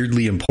of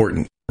weirdly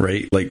important,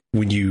 right? Like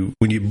when you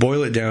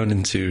boil it down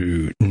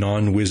into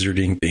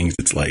non-wizarding things,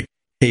 it's like,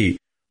 hey,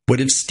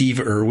 what if Steve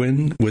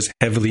Irwin was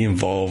heavily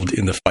involved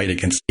in the fight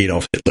against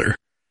Adolf Hitler?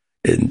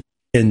 And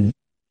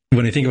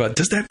when I think about,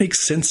 does that make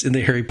sense in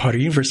the Harry Potter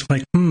universe? I'm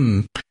like,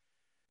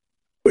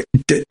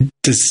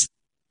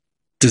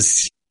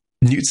 does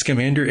Newt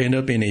Scamander end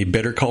up in a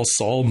Better Call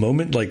Saul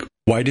moment? Like,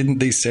 why didn't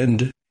they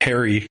send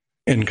Harry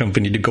and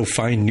company to go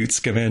find Newt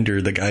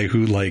Scamander, the guy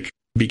who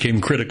became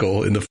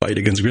critical in the fight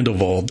against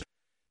Grindelwald,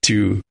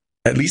 to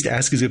at least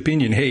ask his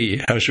opinion?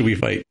 Hey, how should we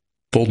fight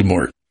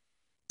Voldemort?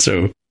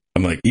 So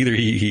I'm like, either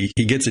he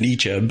gets an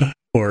Icheb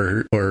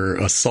or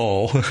a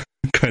Saul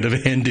kind of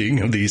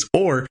ending of these,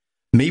 or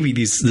maybe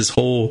this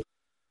whole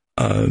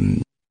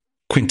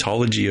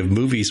quintology of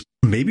movies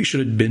maybe should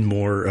have been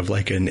more of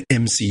like an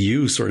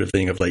MCU sort of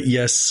thing of like,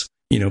 yes,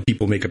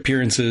 people make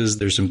appearances,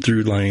 there's some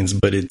through lines,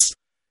 but it's,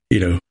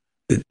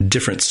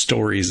 different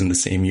stories in the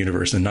same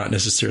universe and not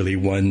necessarily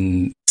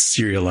one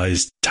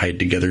serialized, tied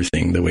together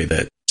thing the way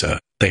that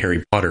the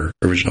Harry Potter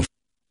original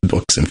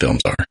books and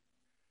films are.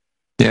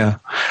 Yeah.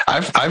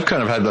 I've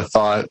kind of had the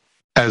thought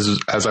as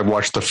I've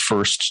watched the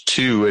first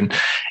two, and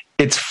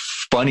it's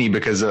funny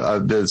because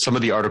some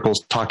of the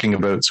articles talking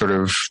about sort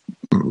of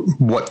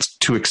what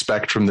to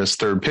expect from this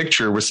third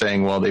picture was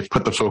saying, well, they've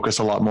put the focus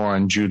a lot more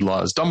on Jude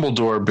Law's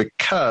Dumbledore,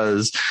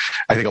 because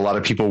I think a lot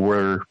of people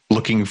were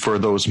looking for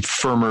those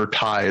firmer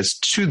ties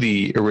to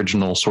the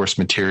original source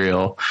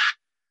material.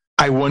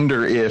 I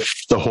wonder if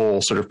the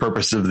whole sort of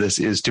purpose of this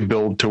is to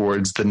build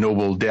towards the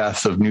noble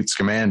death of Newt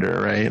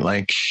Scamander, right?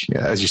 Like,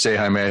 as you say,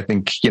 Jaime, I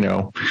think,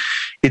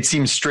 it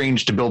seems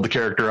strange to build the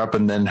character up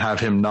and then have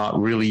him not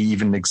really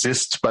even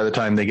exist by the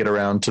time they get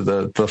around to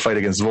the fight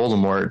against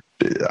Voldemort.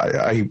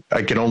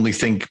 I can only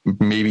think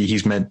maybe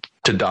he's meant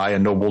to die a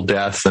noble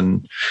death,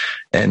 and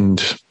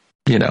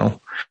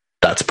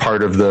that's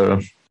part of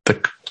the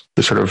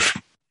sort of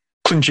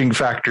clinching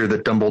factor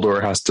that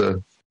Dumbledore has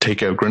to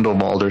take out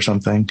Grindelwald or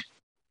something.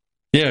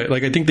 Yeah,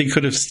 like I think they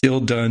could have still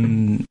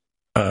done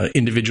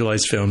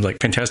individualized films. Like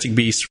Fantastic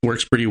Beasts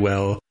works pretty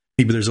well.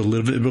 Maybe there's a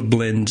little bit of a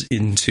blend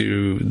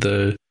into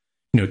the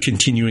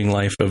continuing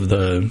life of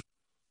the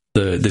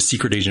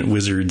secret agent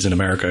wizards in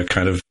America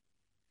kind of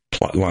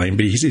plot line.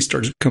 But he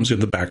comes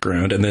with the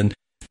background, and then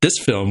this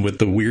film with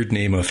the weird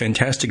name of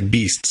Fantastic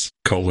Beasts: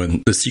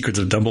 The Secrets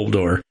of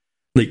Dumbledore.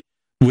 Like,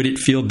 would it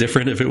feel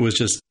different if it was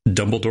just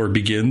Dumbledore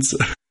Begins?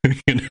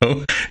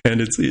 And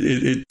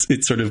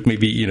it's sort of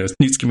maybe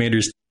Newt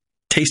Scamander's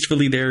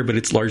tastefully there, but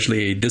it's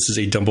largely this is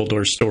a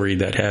Dumbledore story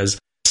that has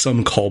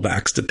some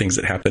callbacks to things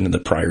that happened in the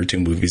prior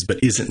two movies, but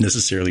isn't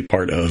necessarily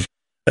part of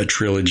a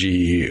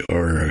trilogy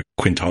or a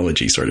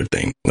quintology sort of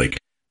thing. Like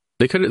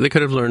they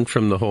could have learned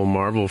from the whole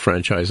Marvel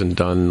franchise and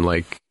done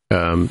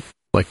done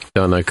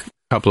a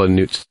couple of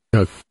Newt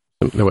I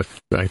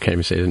can't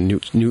even say the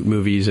Newt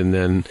movies, and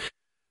then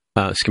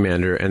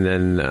Scamander, and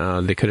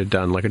then they could have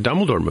done like a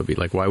Dumbledore movie.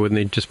 Like, why wouldn't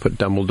they just put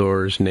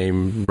Dumbledore's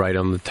name right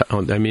on the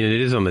I mean,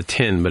 it is on the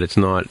tin, but it's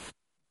not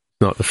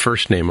the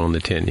first name on the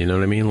tin. You know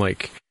what I mean?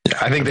 Like,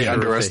 I think they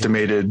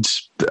overestimated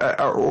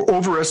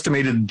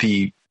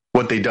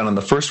what they'd done on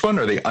the first one,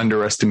 or they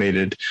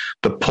underestimated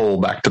the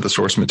pull back to the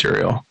source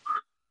material.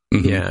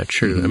 Mm-hmm. Yeah,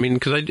 true. Mm-hmm. I mean,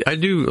 because I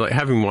do, like,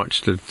 having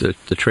watched the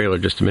trailer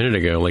just a minute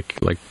ago, like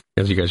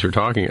as you guys were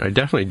talking, I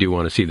definitely do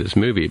want to see this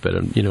movie, but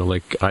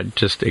I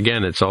just,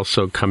 again, it's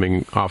also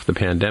coming off the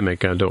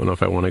pandemic. I don't know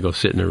if I want to go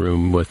sit in a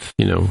room with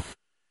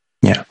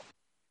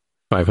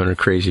 500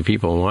 crazy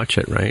people and watch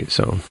it, right?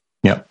 So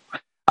yeah.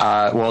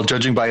 Well,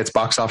 judging by its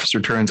box office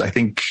returns, I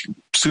think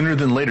sooner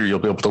than later you'll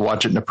be able to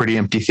watch it in a pretty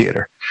empty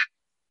theater.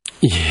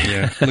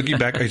 Yeah. Looking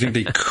back, I think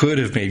they could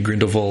have made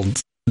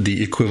Grindelwald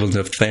the equivalent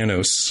of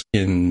Thanos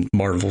in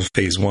Marvel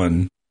Phase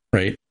 1,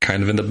 right?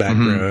 Kind of in the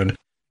background,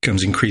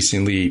 becomes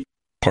increasingly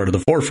part of the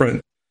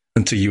forefront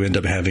until you end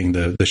up having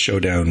the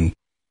showdown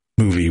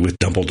movie with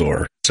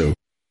Dumbledore. So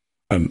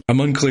I'm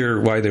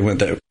unclear why they went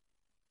the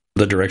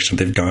direction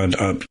they've gone.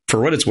 For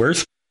what it's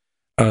worth,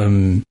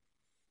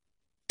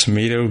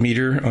 Tomato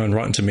meter on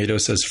Rotten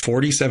Tomatoes says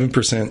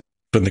 47%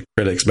 from the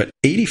critics, but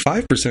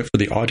 85% for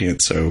the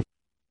audience. So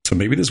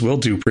maybe this will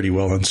do pretty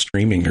well on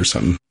streaming or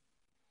something.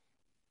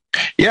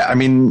 Yeah, I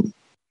mean,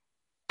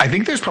 I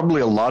think there's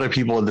probably a lot of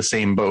people in the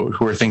same boat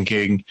who are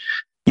thinking,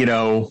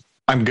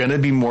 I'm going to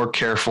be more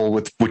careful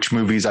with which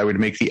movies I would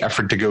make the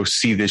effort to go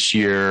see this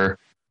year.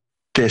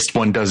 This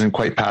one doesn't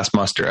quite pass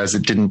muster, as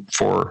it didn't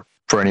for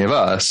any of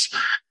us.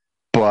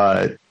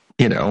 But,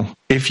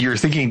 if you're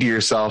thinking to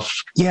yourself,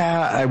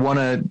 yeah, I want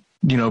to,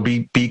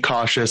 be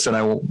cautious, and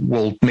I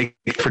will make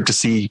the effort to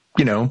see,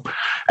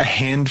 a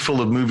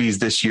handful of movies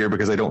this year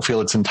because I don't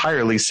feel it's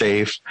entirely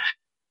safe.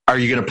 Are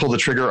you going to pull the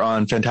trigger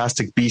on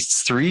Fantastic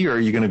Beasts 3, or are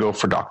you going to go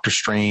for Doctor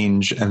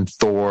Strange and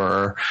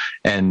Thor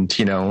and,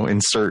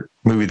 insert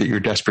movie that you're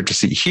desperate to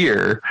see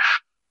here?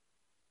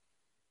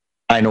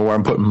 I know where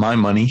I'm putting my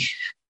money.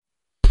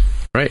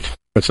 Right.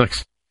 What's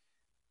next?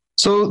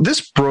 So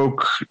this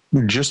broke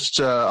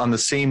just on the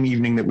same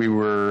evening that we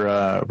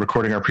were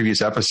recording our previous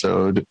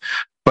episode,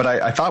 but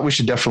I thought we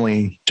should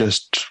definitely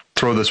just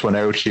throw this one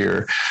out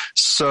here.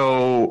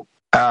 So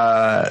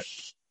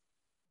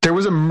there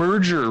was a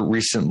merger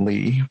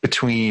recently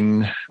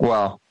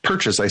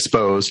purchase, I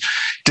suppose.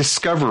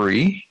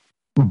 Discovery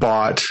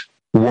bought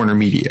Warner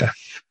Media,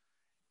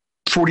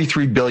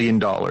 $43 billion,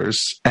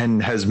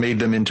 and has made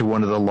them into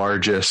one of the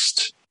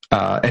largest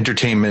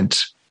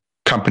entertainment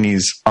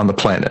companies on the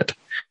planet.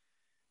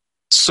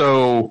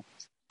 So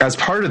as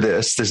part of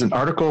this, there's an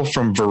article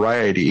from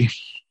Variety,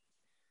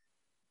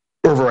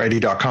 or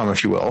Variety.com,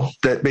 if you will,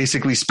 that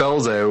basically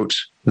spells out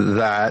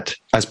that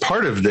as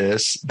part of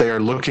this, they are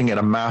looking at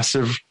a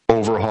massive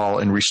overhaul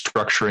and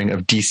restructuring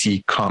of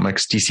DC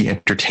Comics, DC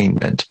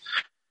Entertainment,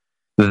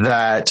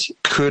 that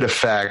could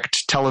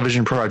affect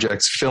television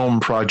projects, film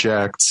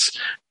projects,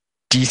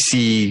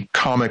 DC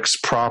Comics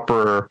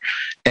proper,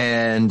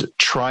 and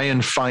try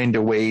and find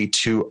a way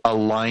to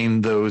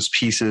align those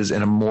pieces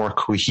in a more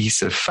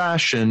cohesive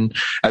fashion,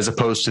 as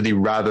opposed to the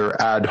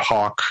rather ad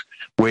hoc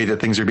way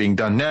that things are being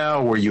done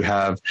now, where you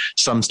have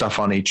some stuff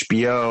on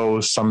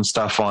HBO, some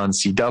stuff on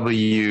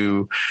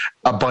CW,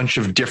 a bunch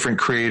of different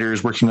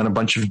creators working on a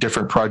bunch of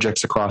different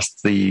projects across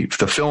the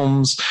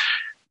films,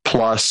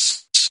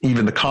 plus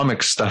even the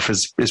comic stuff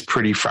is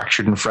pretty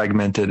fractured and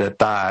fragmented at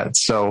that.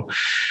 So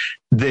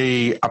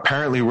they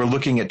apparently were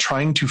looking at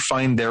trying to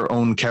find their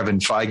own Kevin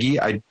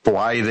Feige.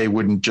 Why they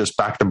wouldn't just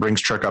back the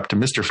Brinks truck up to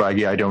Mr.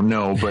 Feige, I don't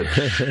know. But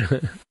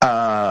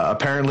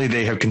apparently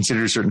they have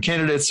considered certain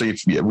candidates. So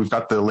we've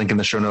got the link in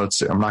the show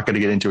notes. I'm not going to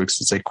get into it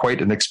because it's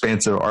quite an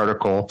expansive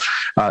article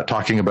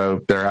talking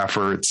about their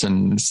efforts.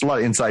 And it's a lot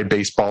of inside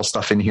baseball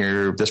stuff in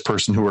here. This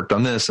person who worked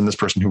on this and this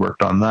person who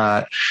worked on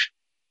that.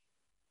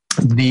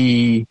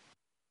 The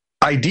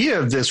idea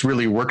of this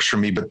really works for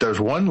me, but there's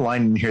one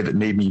line in here that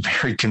made me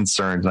very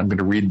concerned. I'm going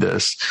to read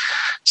this.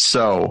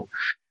 So,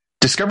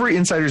 Discovery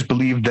insiders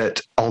believe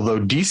that although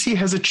DC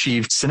has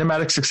achieved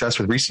cinematic success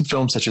with recent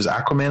films such as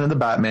Aquaman and the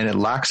Batman, it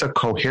lacks a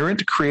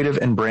coherent creative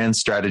and brand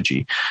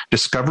strategy.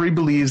 Discovery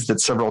believes that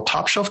several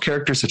top-shelf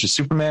characters such as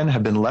Superman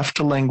have been left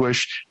to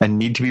languish and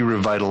need to be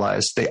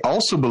revitalized. They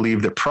also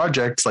believe that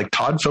projects like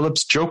Todd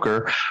Phillips'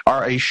 Joker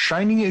are a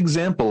shining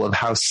example of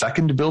how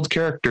second-build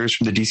characters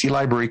from the DC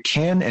library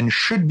can and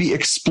should be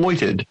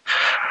exploited.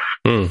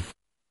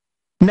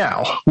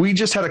 Now, we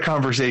just had a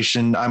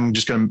conversation. I'm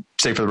just going to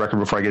say for the record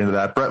before I get into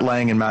that, Brett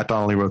Lang and Matt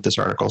Donnelly wrote this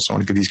article, so I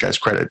want to give these guys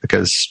credit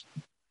because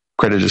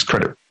credit is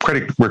credit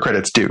where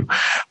credit's due.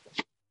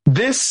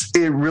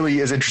 It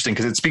really is interesting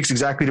because it speaks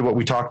exactly to what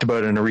we talked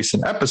about in a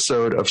recent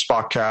episode of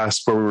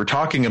Spockcast, where we were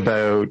talking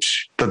about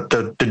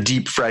the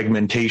deep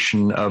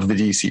fragmentation of the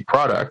DC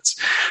products.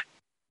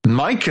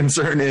 My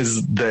concern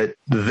is that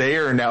they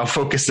are now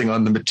focusing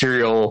on the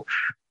material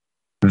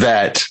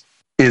that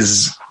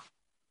is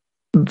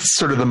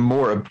sort of the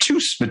more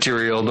obtuse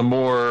material, the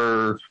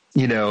more,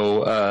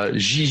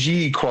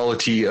 GG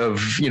quality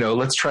of,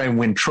 let's try and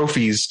win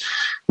trophies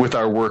with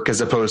our work as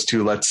opposed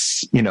to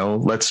let's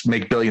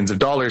make billions of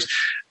dollars.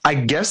 I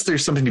guess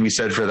there's something to be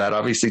said for that.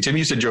 Obviously, Tim,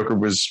 you said Joker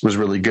was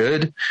really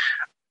good,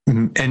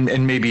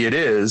 and maybe it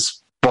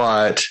is,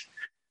 but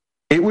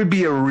it would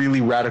be a really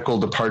radical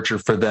departure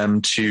for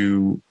them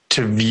to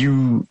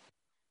view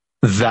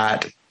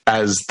that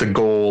as the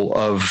goal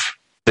of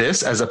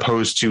this, as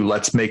opposed to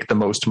let's make the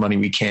most money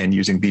we can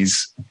using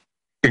these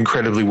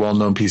incredibly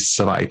well-known pieces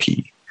of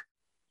IP.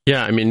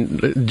 Yeah, I mean,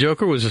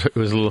 Joker was a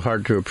little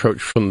hard to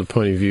approach from the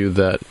point of view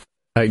that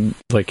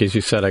as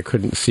you said, I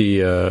couldn't see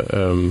a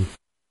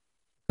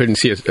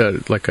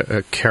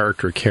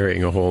character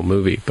carrying a whole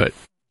movie, but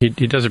he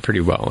does it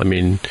pretty well. I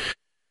mean,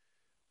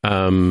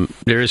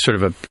 there is sort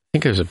of I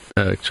think there's a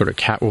sort of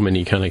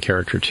Catwoman-y kind of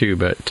character too,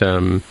 but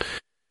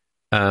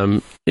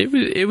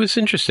it was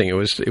interesting. It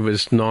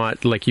was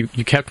not like you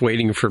kept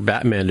waiting for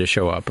Batman to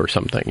show up or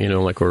something,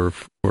 or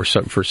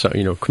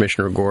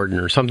Commissioner Gordon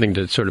or something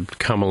to sort of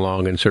come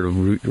along and sort of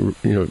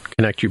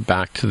connect you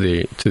back to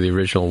the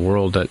original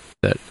world that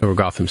or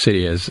Gotham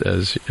City as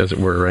it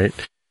were, right?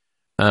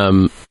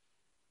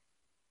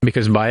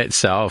 Because by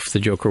itself, the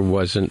Joker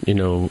wasn't,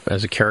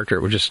 as a character,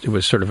 it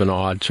was sort of an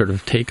odd sort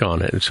of take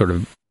on it. And sort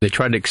of they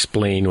tried to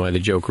explain why the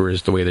Joker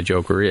is the way the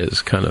Joker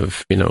is, kind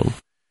of,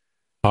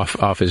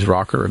 off his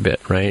rocker a bit,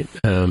 right?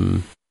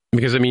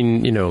 Because I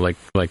mean, like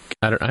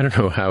I don't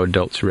know how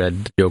adults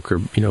read the Joker,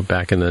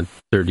 back in the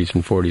 30s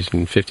and 40s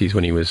and 50s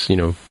when he was,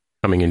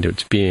 coming into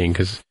its being,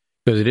 because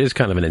it is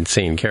kind of an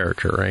insane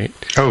character, right?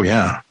 Oh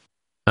yeah.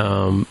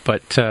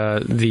 But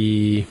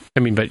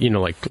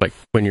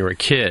when you're a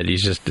kid,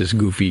 he's just this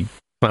goofy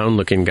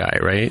clown-looking guy,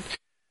 right?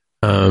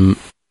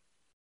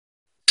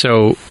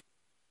 So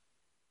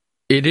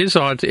it is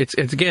odd. It's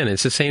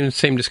the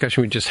same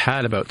discussion we just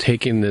had about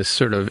taking this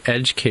sort of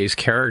edge case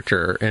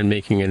character and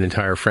making an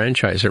entire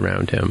franchise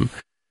around him.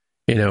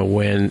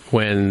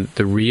 When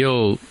the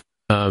real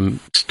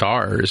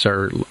stars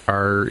are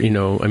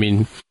I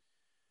mean,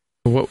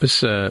 what was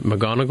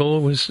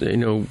McGonagall was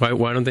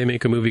why don't they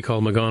make a movie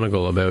called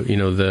McGonagall about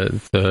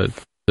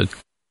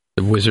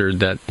the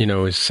wizard that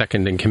is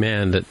second in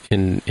command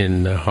in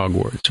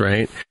Hogwarts,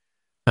 right?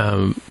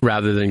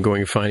 Rather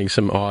than finding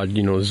some odd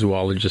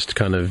zoologist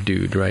kind of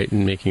dude, right,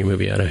 and making a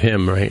movie out of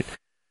him, right?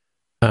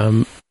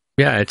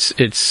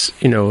 It's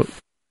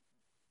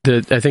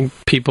I think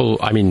people,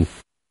 I mean,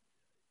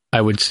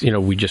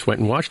 we just went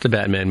and watched the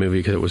Batman movie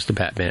because it was the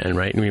Batman,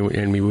 right?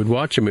 And we would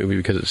watch a movie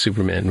because it's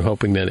Superman,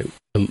 hoping that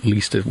at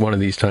least one of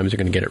these times they're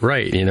going to get it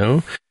right,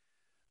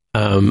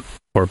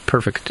 or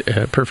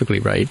perfectly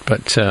right.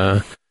 But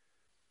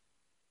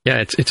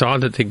it's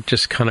odd that they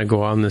just kind of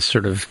go on this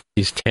sort of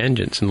these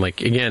tangents, and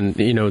like again,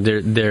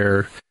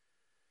 they're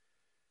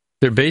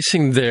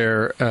basing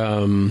their.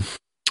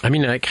 I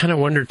mean, I kind of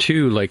wonder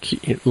too, like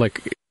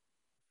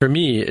for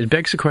me, it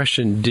begs the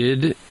question: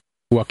 did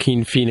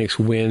Joaquin Phoenix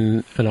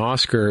win an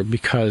Oscar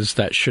because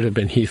that should have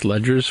been Heath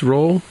Ledger's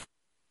role?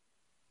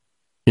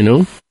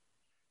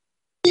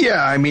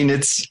 Yeah, I mean,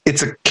 it's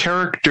a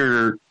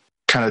character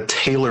kind of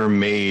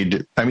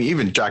tailor-made. I mean,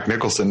 even Jack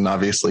Nicholson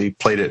obviously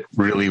played it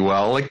really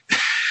well. Like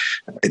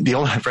the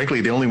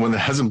only one that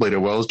hasn't played it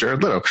well is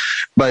Jared Leto.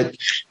 But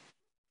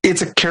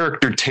it's a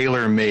character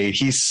tailor-made.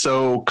 He's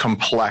so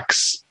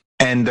complex,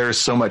 and there's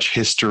so much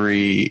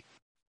history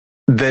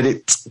that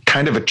it's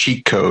kind of a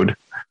cheat code.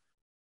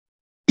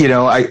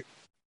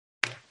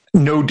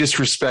 no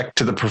disrespect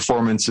to the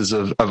performances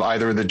of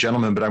either of the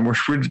gentlemen, but we're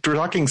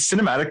talking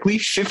cinematically.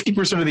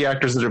 50% of the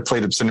actors that have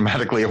played it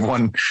cinematically have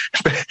won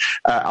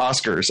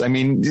Oscars. I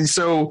mean,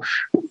 so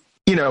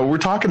we're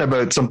talking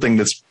about something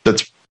that's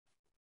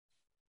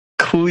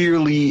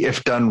clearly,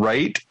 if done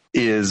right,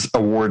 is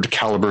award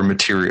caliber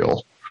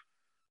material.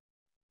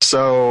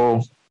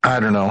 So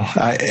I don't know.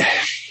 I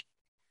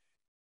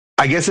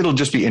guess it'll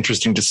just be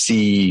interesting to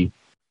see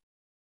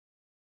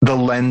the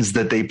lens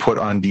that they put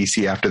on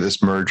DC after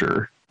this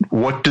merger.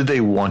 What do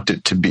they want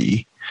it to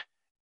be?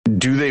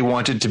 Do they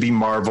want it to be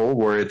Marvel,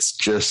 where it's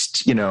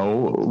just,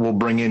 we'll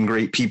bring in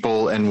great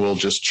people and we'll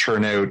just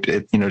churn out,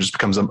 it just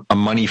becomes a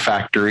money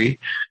factory?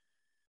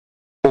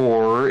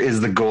 Or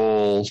is the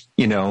goal,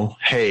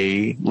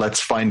 hey,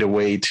 let's find a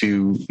way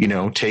to,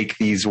 take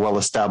these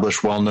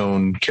well-established,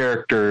 well-known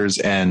characters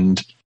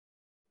and,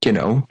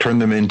 turn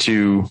them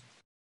into,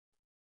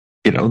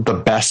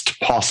 the best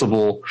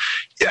possible.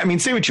 I mean,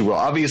 say what you will.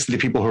 Obviously,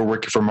 the people who are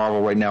working for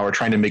Marvel right now are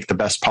trying to make the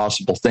best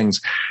possible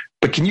things.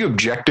 But can you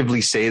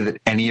objectively say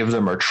that any of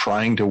them are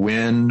trying to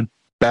win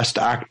Best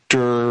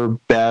Actor,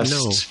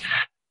 Best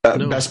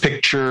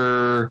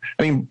Picture?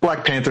 I mean,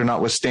 Black Panther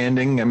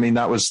notwithstanding, I mean,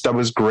 that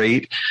was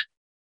great.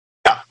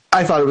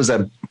 I thought it was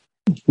a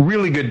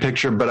really good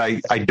picture, but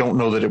I don't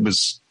know that it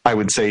was, I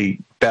would say,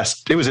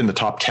 best. It was in the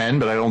top 10,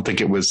 but I don't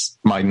think it was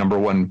my number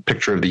one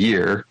picture of the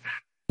year.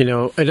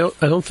 I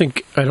don't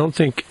think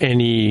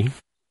any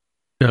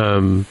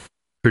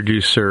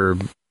producer,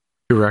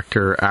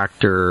 director,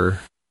 actor,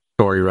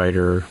 story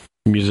writer,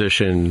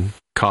 musician,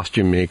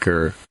 costume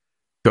maker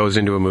goes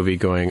into a movie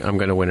going, I'm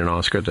going to win an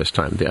Oscar this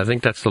time. I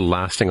think that's the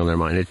last thing on their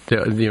mind.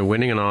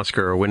 Winning an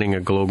Oscar or winning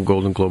a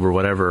Golden Globe or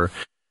whatever,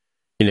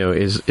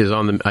 is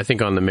on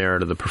the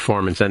merit of the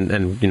performance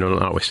and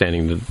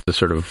notwithstanding the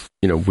sort of,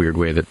 weird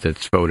way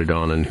that's voted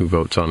on and who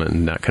votes on it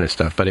and that kind of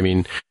stuff. But I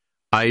mean,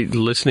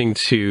 listening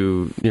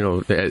to,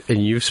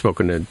 and you've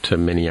spoken to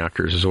many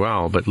actors as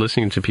well, but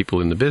listening to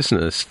people in the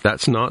business,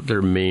 that's not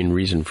their main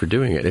reason for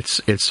doing it.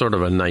 It's sort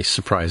of a nice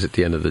surprise at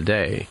the end of the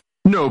day.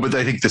 No, but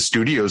I think the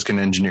studios can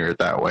engineer it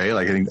that way.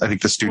 Like I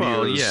think the studios.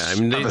 Well, yeah. I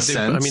mean, they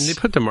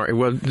put the market.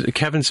 Well,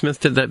 Kevin Smith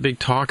did that big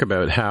talk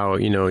about how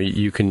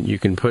you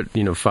can put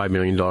 $5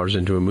 million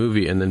into a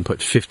movie and then put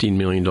 $15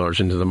 million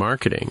into the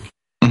marketing.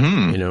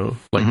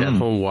 Mm-hmm. That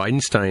whole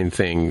Weinstein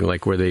thing,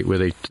 like where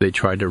they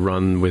tried to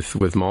run with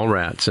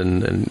Mallrats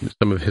and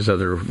some of his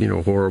other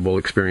horrible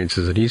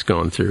experiences that he's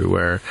gone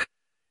through.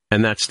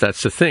 And that's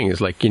the thing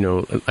is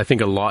I think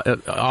a lot.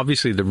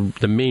 Obviously,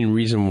 the main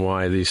reason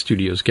why these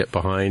studios get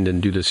behind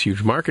and do this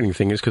huge marketing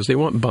thing is because they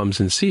want bums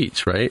in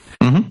seats, right?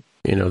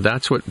 Mm-hmm.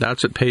 That's what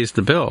pays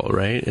the bill,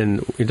 right?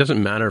 And it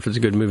doesn't matter if it's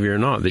a good movie or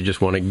not. They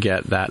just want to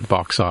get that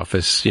box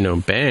office,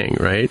 bang,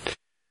 right?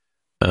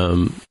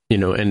 And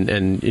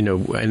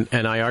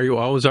I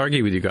always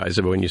argue with you guys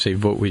about when you say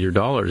vote with your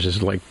dollars.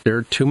 Is like there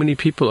are too many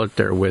people out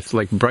there with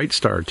like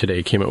Brightstar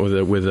today came out with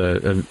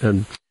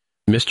a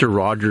Mr.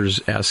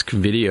 Rogers-esque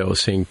video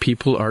saying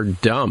people are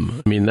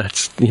dumb. I mean,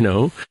 that's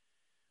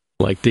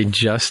like the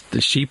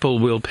sheeple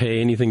will pay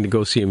anything to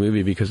go see a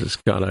movie because it's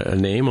got a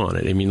name on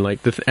it. I mean, like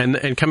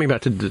and coming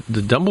back to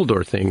the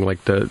Dumbledore thing,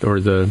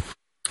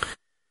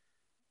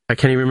 I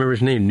can't even remember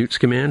his name, Newt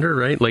Scamander,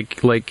 right?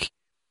 Like.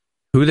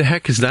 Who the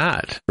heck is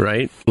that,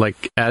 right?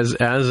 Like, as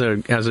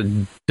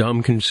a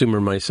dumb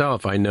consumer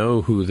myself, I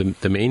know who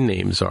the main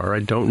names are. I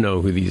don't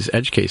know who these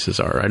edge cases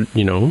are. I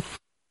can't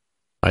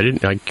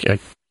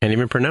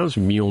even pronounce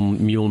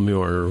Mjolnir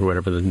or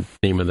whatever the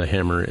name of the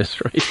hammer is,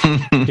 right?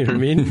 You know what I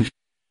mean?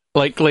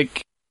 Like,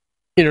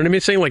 you know what I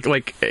mean? Saying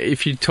like,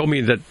 if you told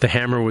me that the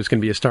hammer was going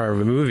to be a star of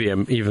a movie,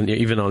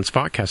 even on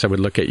Spotcast, I would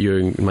look at you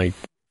and my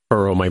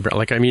furrow my brow.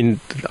 Like, I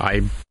mean,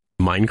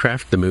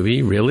 Minecraft the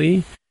movie,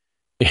 really?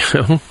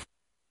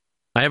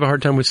 I have a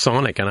hard time with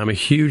Sonic, and I'm a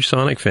huge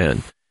Sonic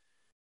fan.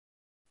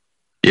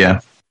 Yeah.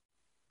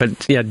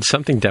 But yeah,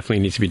 something definitely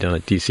needs to be done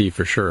at DC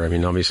for sure. I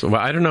mean, obviously,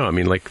 well, I don't know. I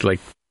mean,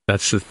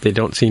 they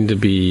don't seem to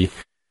be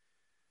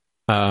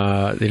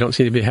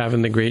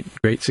having the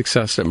great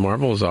success that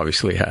Marvel's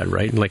obviously had,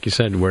 right? And like you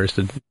said,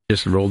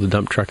 just roll the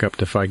dump truck up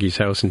to Feige's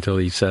house until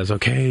he says,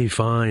 "Okay,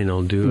 fine,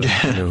 I'll do it."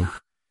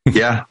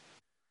 Yeah.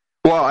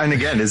 Well, and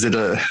again, is it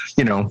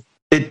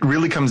it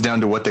really comes down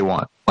to what they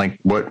want. Like,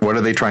 what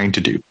are they trying to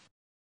do?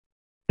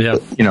 Yeah.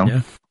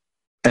 Yeah.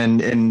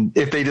 And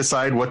if they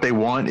decide what they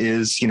want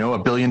is,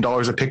 $1 billion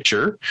a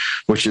picture,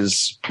 which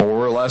is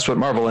more or less what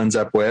Marvel ends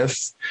up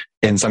with,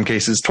 in some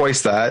cases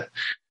twice that,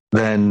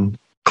 then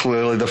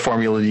clearly the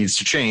formula needs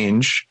to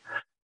change.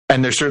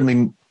 And there's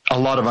certainly a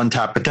lot of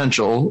untapped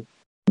potential.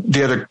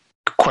 The other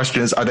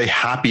question is, are they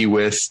happy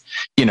with,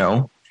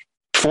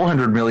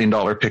 $400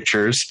 million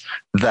pictures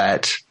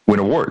that win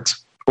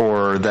awards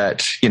or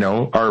that,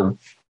 are,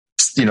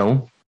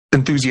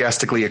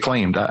 enthusiastically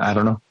acclaimed? I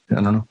don't know.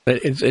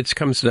 It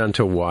comes down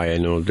to why. I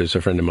know there's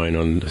a friend of mine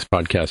on this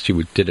podcast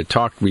who did a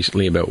talk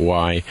recently about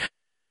why,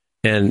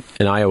 and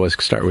I always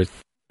say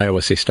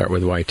start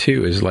with why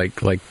too. Is like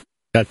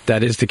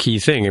that is the key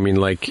thing. I mean,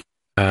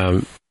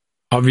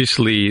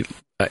 obviously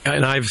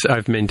and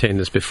I've maintained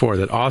this before,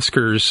 that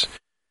Oscars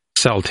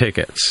sell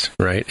tickets,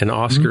 right? And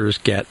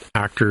Oscars get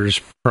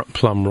actors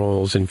plum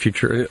roles in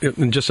future,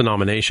 just a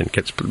nomination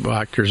gets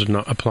actors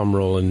a plum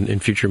role in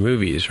future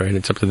movies, right?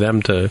 It's up to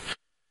them to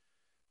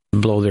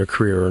blow their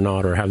career or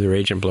not, or have their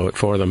agent blow it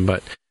for them.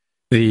 But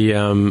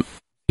I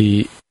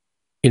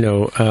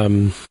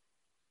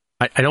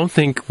don't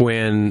think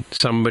when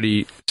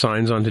somebody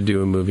signs on to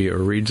do a movie or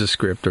reads a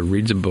script or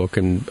reads a book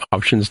and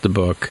options the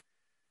book,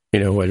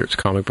 whether it's a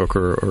comic book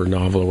or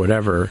novel or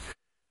whatever,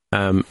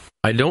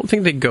 I don't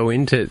think they go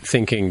into it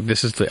thinking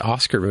this is the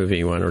Oscar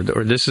movie one,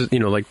 or this is,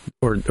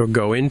 or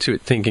go into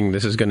it thinking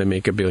this is going to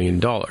make $1 billion.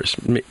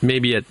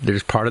 Maybe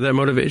there's part of that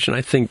motivation.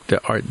 I think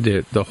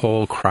the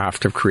whole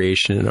craft of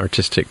creation and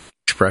artistic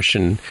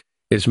expression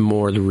is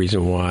more the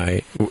reason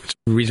why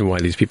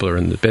these people are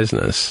in the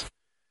business.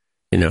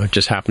 It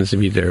just happens to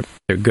be they're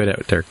good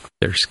at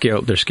they're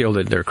skilled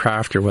at their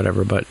craft or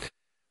whatever. But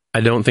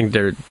I don't think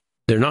they're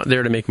not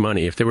there to make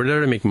money. If they were there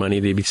to make money,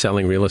 they'd be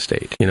selling real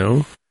estate.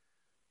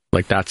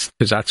 Like that's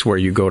where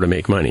you go to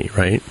make money,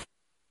 right?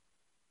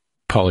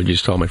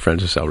 Apologies to all my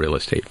friends who sell real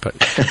estate, but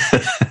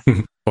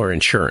or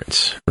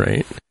insurance,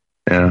 right?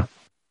 Yeah.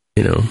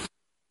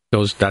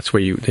 That's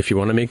where if you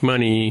want to make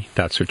money,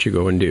 that's what you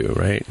go and do,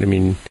 right? I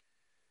mean,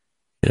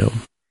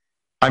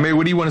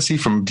 what do you want to see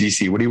from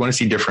DC? What do you want to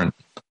see different?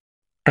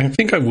 I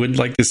think I would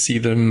like to see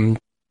them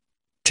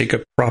take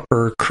a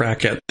proper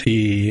crack at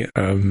the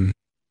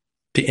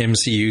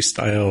MCU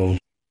style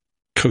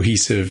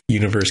cohesive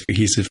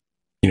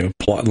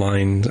plot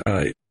line,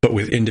 but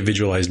with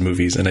individualized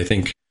movies. And I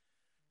think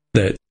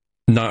that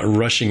not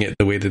rushing it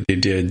the way that they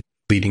did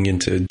leading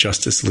into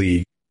Justice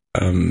League,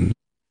 and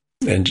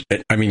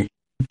I mean,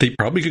 they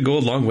probably could go a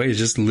long way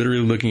just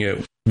literally looking at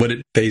what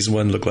did phase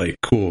 1 look like.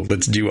 Cool,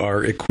 let's do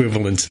our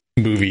equivalent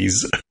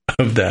movies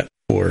of that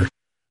for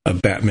a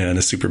Batman,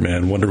 a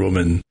Superman, Wonder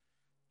Woman,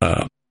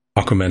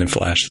 Aquaman and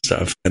Flash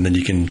stuff, and then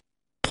you can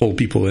pull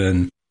people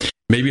in.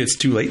 Maybe it's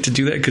too late to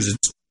do that because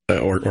it's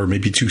or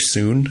maybe too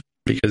soon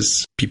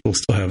because people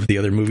still have the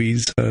other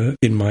movies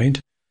in mind.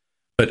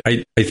 But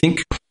I think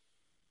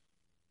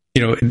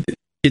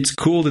it's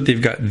cool that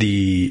they've got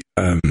the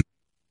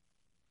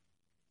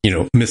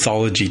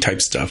mythology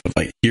type stuff of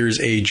like, here's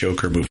a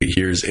Joker movie,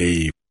 here's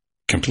a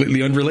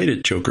completely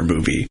unrelated Joker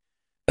movie.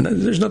 And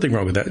there's nothing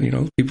wrong with that.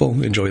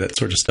 People enjoy that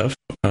sort of stuff.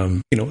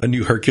 A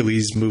new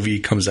Hercules movie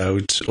comes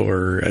out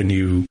or a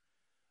new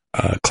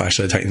Clash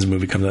of the Titans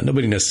movie comes out.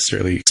 Nobody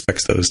necessarily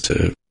expects those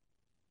to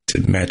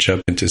match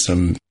up into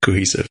some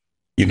cohesive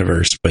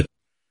universe. But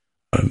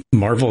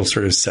Marvel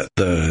sort of set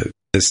the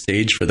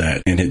stage for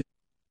that. And it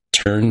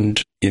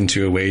turned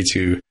into a way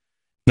to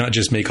not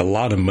just make a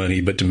lot of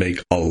money, but to make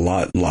a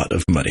lot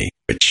of money.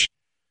 Which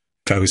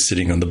if I was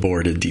sitting on the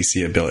board at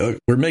DC, I'd be like,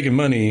 we're making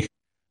money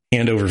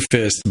hand over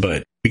fist,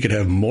 but we could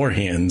have more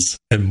hands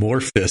and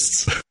more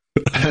fists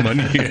of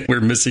money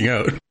we're missing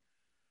out.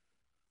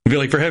 We'd be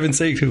like, for heaven's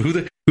sake, who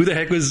the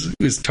heck was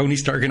Tony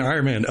Stark and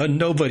Iron Man?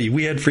 Nobody.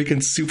 We had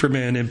freaking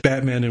Superman and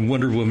Batman and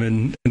Wonder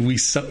Woman, and we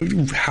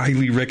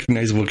highly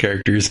recognizable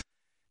characters.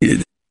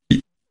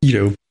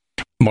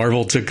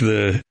 Marvel took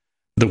the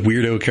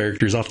weirdo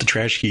characters off the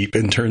trash heap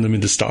and turned them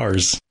into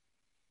stars.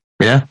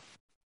 Yeah.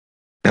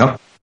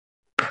 Yep.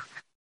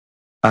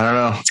 I don't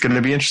know. It's going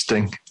to be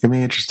interesting. It's going to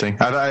be interesting.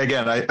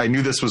 I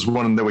knew this was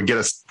one that would get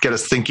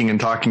us thinking and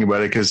talking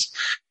about it because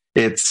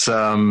it's.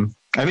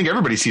 I think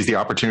everybody sees the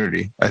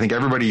opportunity. I think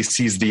everybody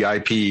sees the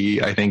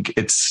IP. I think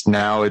it's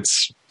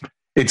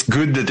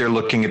good that they're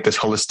looking at this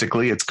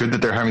holistically. It's good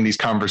that they're having these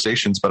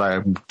conversations.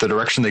 But the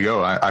direction they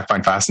go, I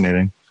find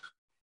fascinating.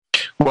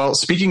 Well,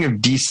 speaking of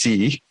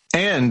DC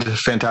and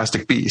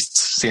Fantastic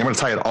Beasts, see, I'm going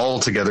to tie it all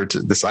together to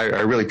this. I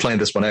really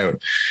planned this one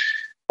out.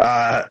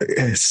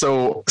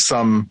 So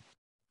some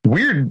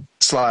weird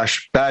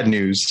 / bad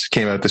news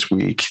came out this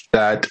week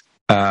that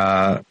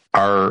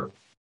our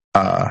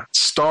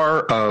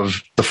star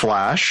of The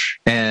Flash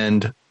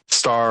and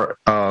star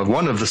of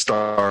one of the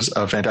stars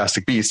of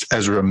Fantastic Beasts,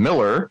 Ezra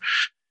Miller,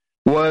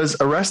 was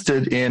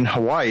arrested in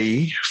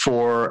Hawaii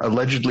for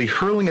allegedly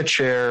hurling a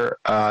chair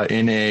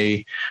in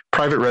a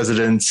private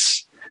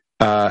residence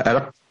at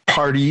a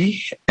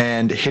party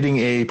and hitting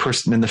a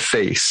person in the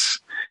face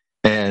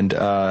and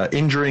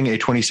injuring a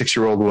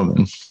 26-year-old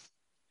woman.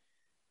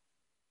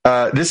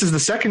 This is the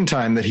second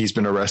time that he's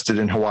been arrested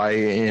in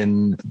Hawaii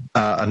in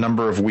a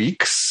number of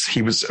weeks.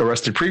 He was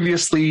arrested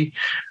previously.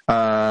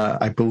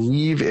 I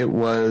believe it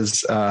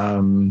was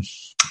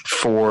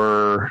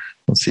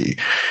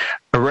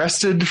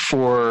arrested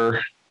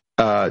for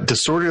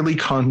disorderly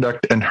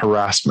conduct and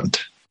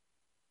harassment.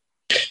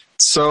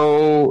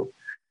 So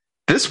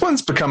this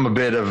one's become a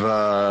bit of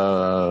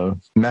a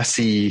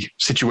messy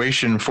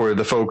situation for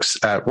the folks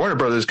at Warner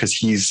Brothers because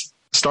he's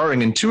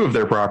starring in 2 of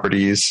their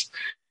properties.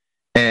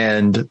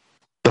 And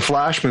the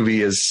Flash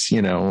movie is,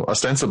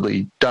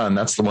 ostensibly done.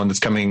 That's the one that's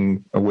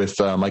coming with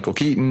Michael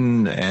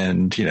Keaton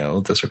and,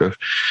 the sort of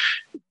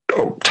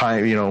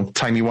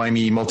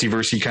timey-wimey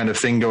multiversey kind of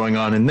thing going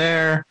on in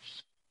there.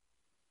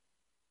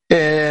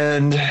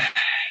 And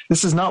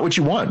this is not what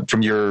you want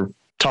from your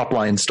top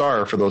line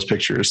star for those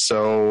pictures.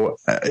 So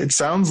it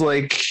sounds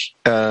like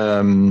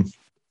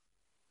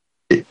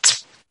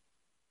it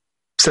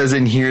says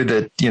in here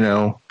that, you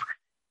know,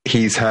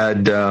 he's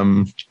had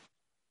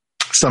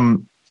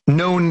some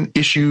known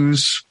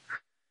issues.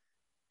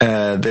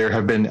 There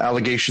have been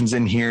allegations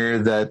in here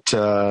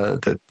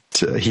that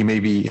he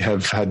maybe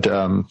have had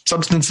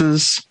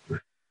substances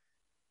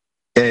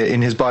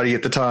in his body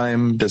at the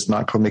time. Does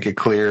not make it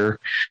clear.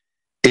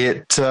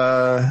 It's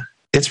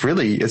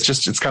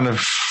kind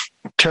of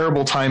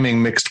terrible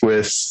timing mixed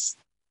with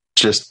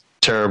just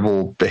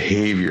terrible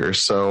behavior.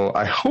 So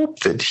I hope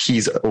that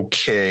he's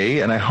okay,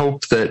 and I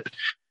hope that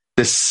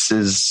this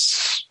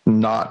is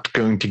not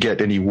going to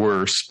get any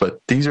worse. But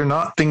these are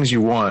not things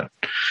you want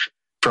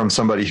from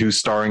somebody who's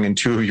starring in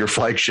two of your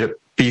flagship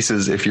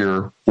pieces if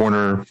you're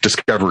Warner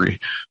Discovery.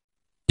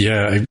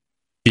 Yeah, I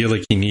feel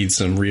like he needs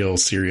some real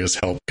serious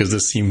help, because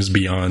this seems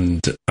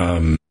beyond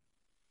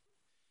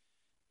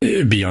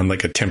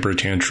like a temper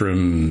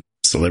tantrum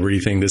celebrity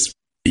thing. This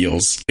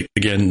feels like,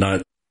 again,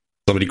 not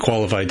somebody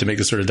qualified to make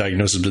this sort of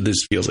diagnosis, but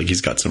this feels like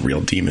he's got some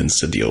real demons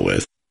to deal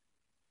with.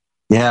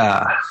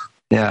 Yeah.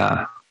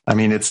 I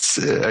mean, it's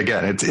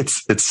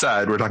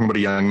sad. We're talking about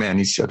a young man.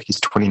 He's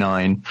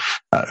 29,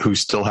 who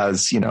still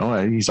has,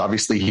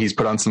 he's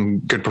put on some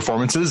good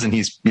performances, and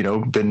he's,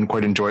 been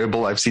quite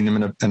enjoyable. I've seen him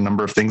in a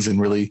number of things,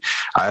 and really,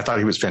 I thought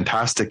he was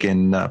fantastic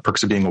in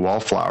Perks of Being a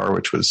Wallflower,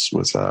 which was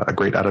a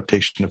great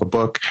adaptation of a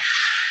book.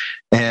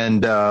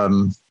 And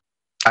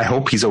I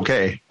hope he's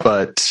okay,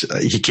 but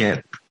he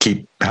can't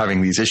keep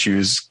having these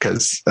issues,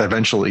 because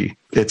eventually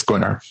it's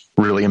going to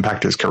really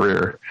impact his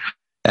career.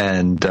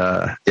 And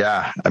I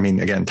mean,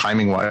 again,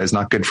 timing wise,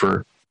 not good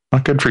for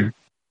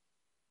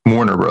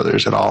Warner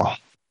Brothers at all.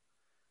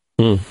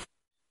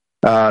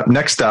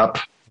 Next up,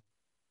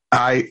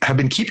 I have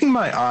been keeping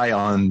my eye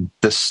on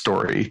this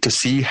story to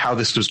see how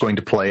this was going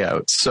to play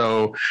out.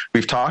 So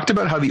we've talked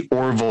about how the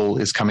Orville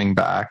is coming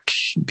back.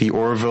 The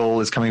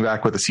Orville is coming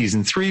back with a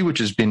season 3, which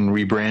has been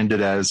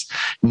rebranded as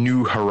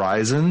New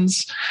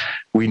Horizons.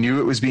 We knew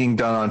it was being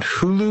done on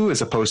Hulu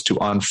as opposed to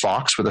on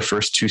Fox, where the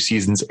first 2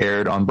 seasons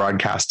aired on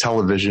broadcast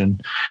television.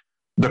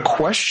 The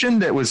question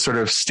that was sort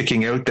of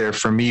sticking out there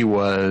for me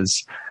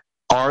was,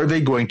 are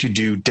they going to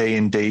do day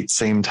and date,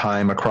 same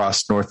time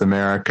across North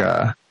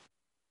America?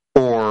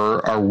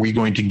 Or are we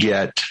going to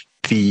get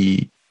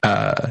the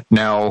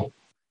now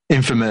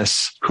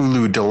infamous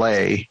Hulu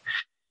delay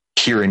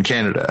here in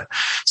Canada?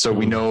 So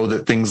we know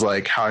that things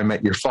like How I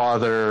Met Your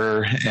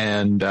Father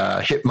and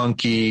Hit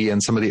Monkey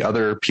and some of the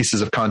other pieces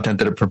of content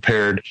that are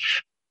prepared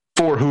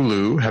for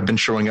Hulu have been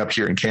showing up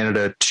here in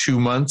Canada 2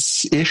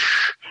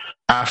 months-ish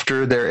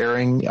after they're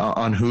airing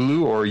on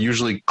Hulu, or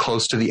usually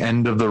close to the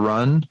end of the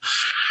run.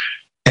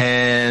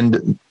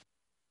 And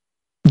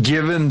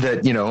given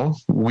that,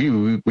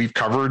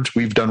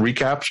 we've done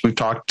recaps, we've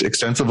talked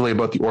extensively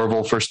about the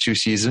Orville first 2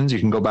 seasons. You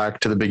can go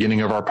back to the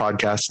beginning of our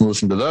podcast and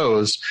listen to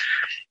those.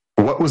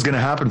 What was going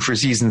to happen for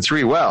season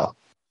 3? Well,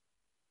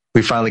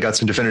 we finally got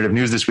some definitive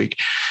news this week.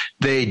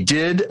 They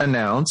did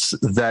announce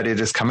that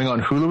it is coming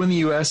on Hulu in the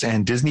US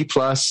and Disney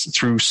Plus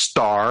through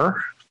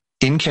Star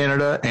in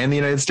Canada and the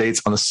United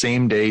States on the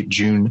same day,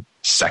 June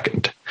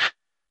 2nd.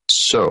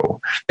 So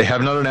they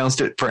have not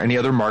announced it for any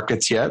other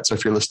markets yet. So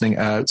if you're listening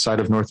outside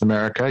of North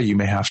America, you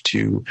may have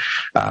to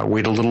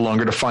wait a little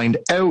longer to find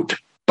out.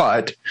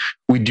 But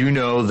we do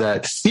know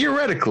that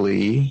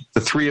theoretically,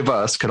 the 3 of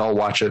us could all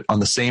watch it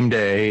on the same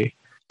day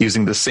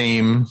using the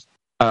same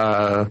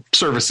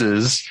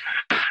services.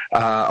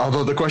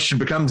 Although the question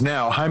becomes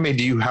now, Jaime,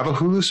 do you have a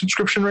Hulu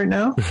subscription right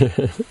now?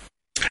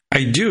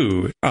 I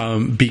do,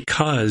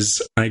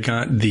 because I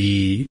got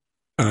the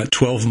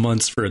 12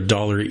 months for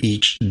 $1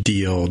 each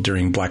deal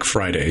during Black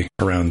Friday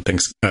around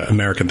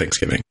American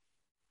Thanksgiving.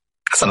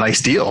 That's a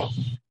nice deal.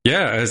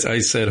 Yeah, as I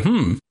said,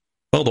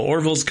 well, the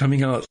Orville's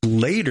coming out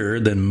later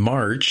than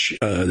March.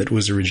 That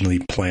was originally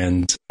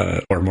planned,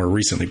 or more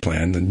recently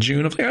planned in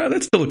June. I'm like,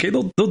 that's still okay.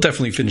 They'll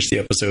definitely finish the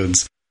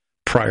episodes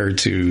prior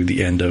to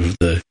the end of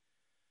the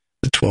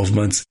 12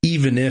 months,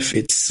 even if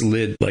it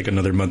slid like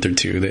another month or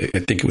two. I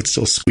think it would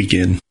still squeak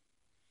in.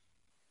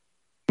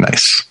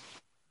 Nice.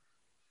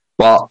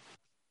 Well,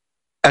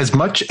 as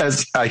much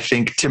as I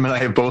think Tim and I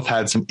have both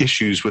had some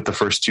issues with the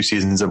first 2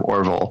 seasons of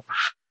Orville,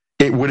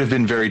 it would have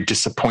been very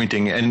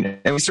disappointing. And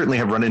we certainly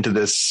have run into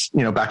this,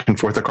 back and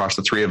forth across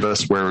the 3 of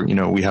us where,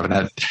 we haven't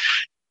had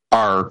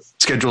our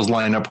schedules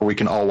line up where we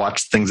can all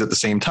watch things at the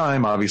same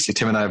time. Obviously,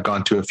 Tim and I have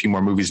gone to a few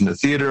more movies in the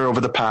theater over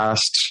the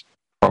past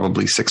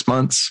probably 6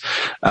 months.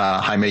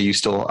 Jaime, you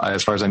still,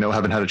 as far as I know,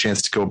 haven't had a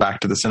chance to go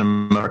back to the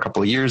cinema a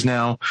couple of years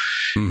now.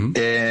 Mm-hmm.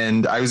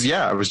 And I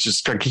was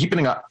just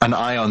keeping an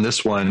eye on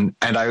this one.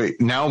 And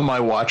now my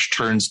watch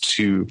turns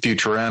to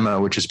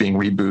Futurama, which is being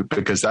rebooted,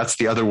 because that's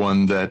the other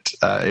one that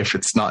if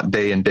it's not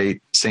day and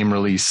date, same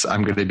release,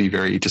 I'm going to be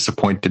very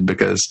disappointed,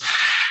 because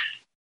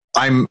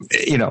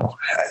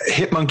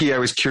Hit Monkey, I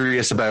was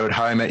curious about.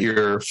 How I Met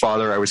Your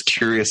Father, I was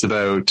curious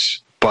about,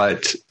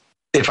 but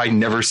if I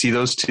never see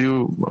those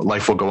 2,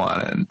 life will go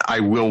on, and I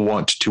will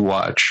want to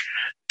watch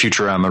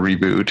Futurama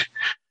reboot.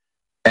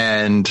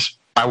 And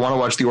I want to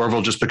watch the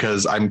Orville just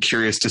because I'm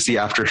curious to see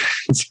after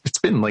it's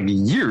been like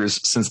years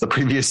since the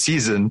previous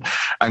season.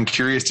 I'm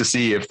curious to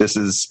see if this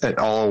is at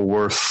all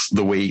worth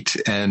the wait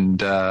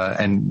and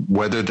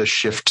whether the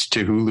shift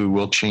to Hulu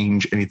will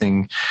change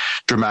anything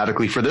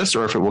dramatically for this,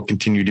 or if it will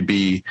continue to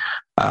be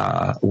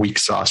a weak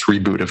sauce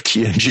reboot of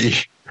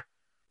TNG.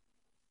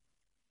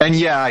 And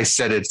yeah, I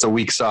said it's a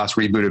weak sauce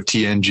reboot of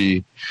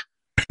TNG.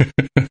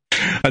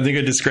 I think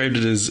I described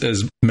it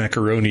as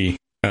macaroni.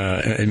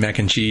 And mac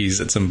and cheese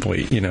at some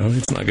point,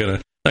 it's not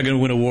gonna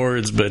win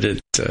awards, but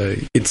it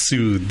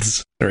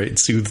soothes, right? It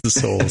soothes the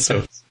soul.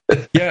 So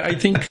yeah, I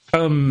think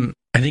it'll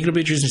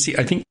be interesting to see.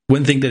 I think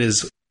one thing that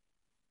is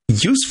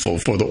useful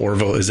for the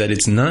Orville is that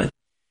it's not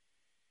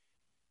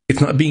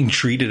being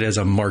treated as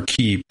a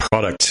marquee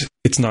product.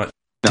 It's not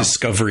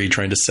Discovery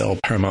trying to sell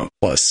Paramount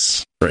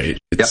Plus, right?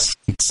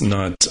 It's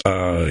not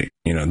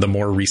the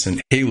more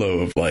recent halo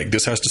of like,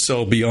 this has to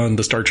sell beyond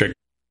the Star Trek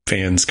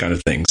fans kind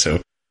of thing.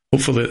 So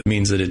hopefully it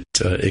means that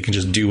it can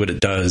just do what it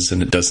does,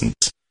 and it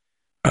doesn't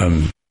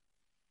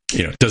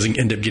doesn't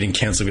end up getting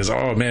canceled because,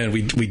 oh man,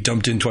 we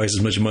dumped in twice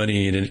as much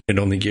money and it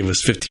only gave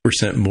us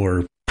 50%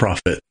 more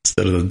profit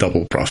instead of the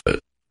double profit.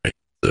 Right?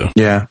 So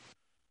yeah.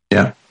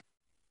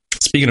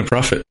 Speaking of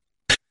profit,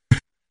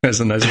 that's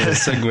a nice little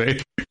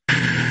segue.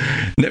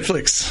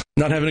 Netflix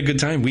not having a good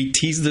time. We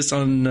teased this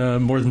on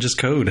More Than Just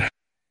Code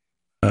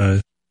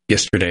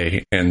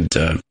yesterday, and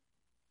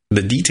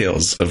the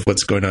details of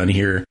what's going on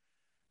here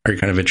are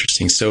kind of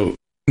interesting. So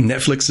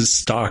Netflix's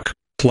stock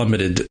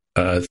plummeted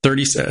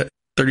 37%.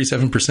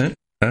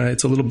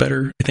 It's a little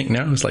better, I think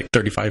now. It's like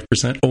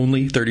 35%,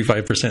 only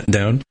 35%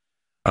 down.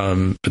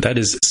 But that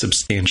is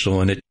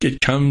substantial. And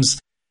it comes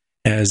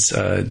as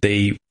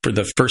they, for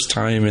the first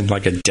time in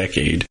like a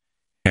decade,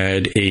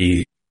 had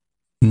a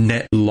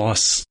net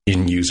loss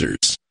in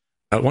users.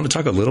 I want to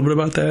talk a little bit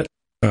about that.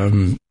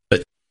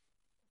 But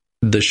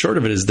the short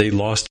of it is they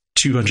lost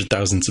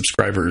 200,000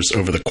 subscribers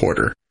over the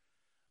quarter.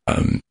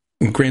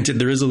 Granted,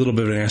 there is a little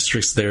bit of an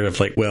asterisk there of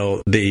like,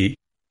 well, they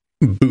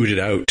booted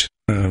out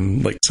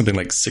like something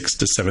like 600,000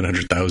 to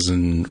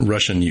 700,000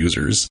 Russian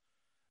users.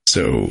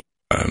 So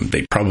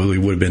they probably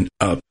would have been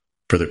up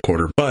for the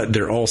quarter. But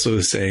they're also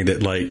saying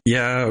that like,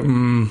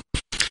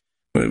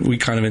 we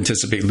kind of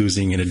anticipate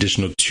losing an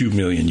additional 2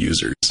 million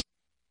users.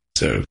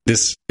 So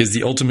this is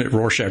the ultimate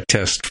Rorschach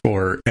test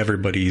for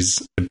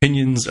everybody's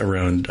opinions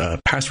around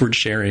password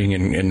sharing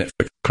and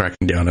Netflix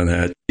cracking down on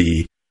that.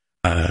 The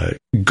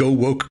go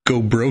woke,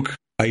 go broke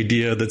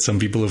idea that some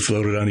people have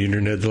floated on the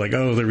internet. They're like,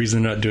 oh, the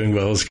reason they're not doing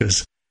well is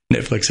because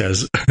Netflix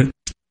has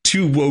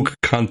too woke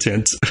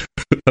content,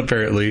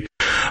 apparently.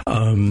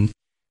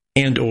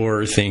 And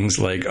or things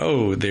like,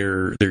 oh,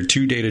 they're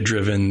too data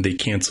driven. They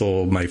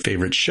cancel my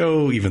favorite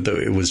show, even though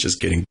it was just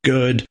getting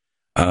good.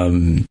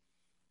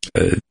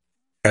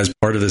 As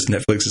part of this,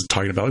 Netflix is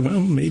talking about, well,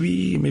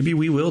 maybe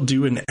we will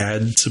do an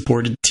ad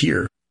supported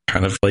tier,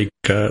 kind of like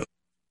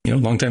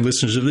longtime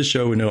listeners of this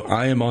show would know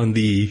I am on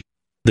the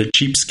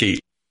cheapskate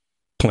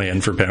plan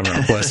for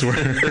Paramount Plus, where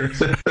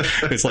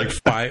it's like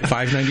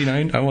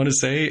 $5.99, I want to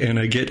say, and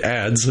I get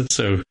ads.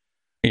 So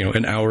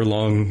an hour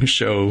long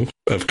show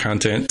of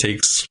content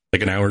takes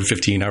like an hour and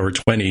 15, hour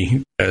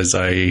 20 as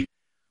I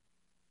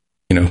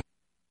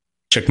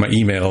check my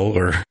email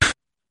or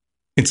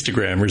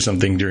Instagram or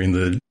something during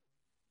the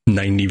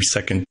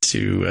 90-second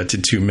to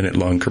 2 minute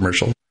long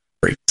commercial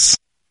breaks.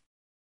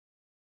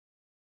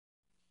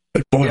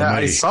 But boy, yeah,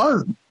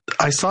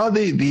 I saw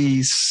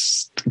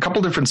these a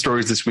couple different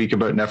stories this week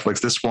about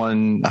Netflix. This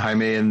one,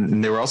 Jaime,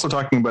 and they were also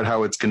talking about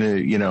how it's going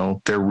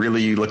to, they're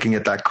really looking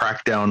at that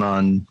crackdown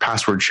on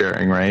password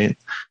sharing, right?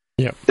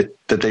 Yeah.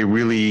 That they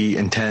really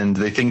intend.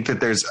 They think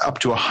that there's up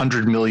to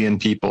 100 million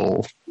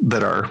people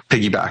that are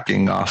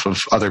piggybacking off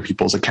of other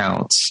people's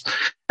accounts,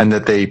 and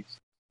that they.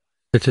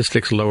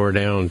 Statistics lower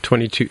down.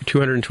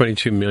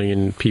 222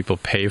 million people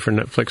pay for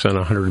Netflix, and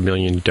 100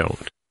 million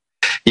don't.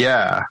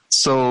 Yeah.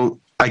 So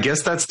I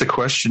guess that's the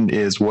question: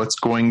 is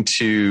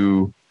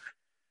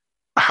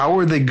how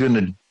are they going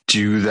to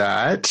do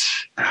that?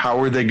 How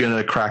are they going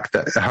to crack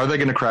that? How are they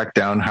going to crack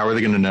down? How are they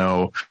going to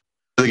know?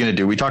 What are they going to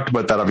do? We talked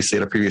about that obviously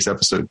in a previous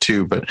episode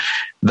too, but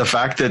the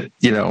fact that,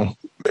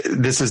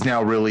 this is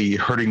now really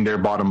hurting their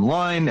bottom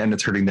line, and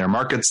it's hurting their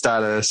market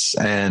status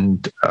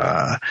and,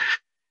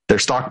 their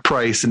stock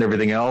price and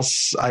everything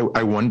else. I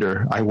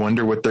wonder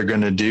what they're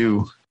going to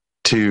do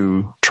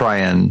to try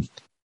and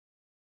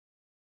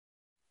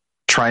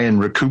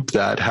recoup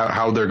that,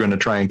 how they're going to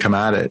try and come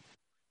at it,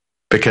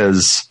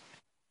 because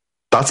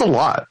that's a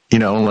lot,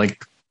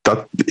 like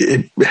that.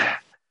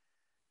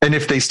 And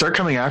if they start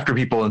coming after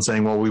people and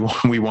saying, well,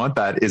 we want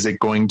that, is it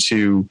going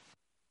to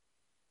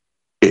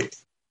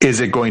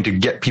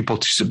get people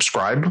to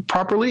subscribe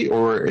properly,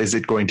 or is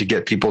it going to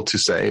get people to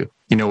say,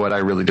 you know what, I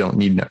really don't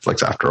need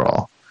Netflix after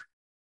all?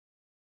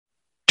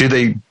 Are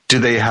they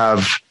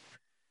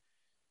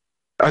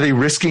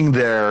risking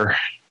their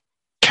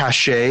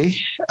cachet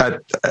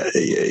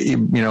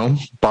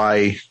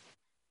by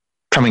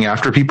coming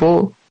after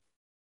people?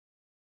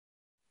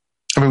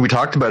 I mean, we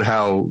talked about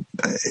how,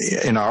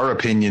 in our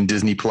opinion,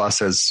 Disney Plus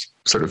has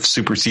sort of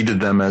superseded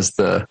them as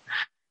the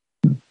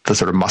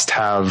sort of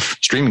must-have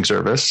streaming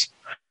service.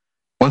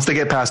 Once they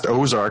get past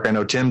Ozark, I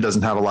know Tim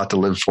doesn't have a lot to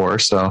live for.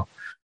 So,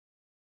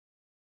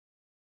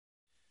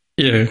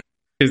 yeah,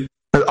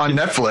 on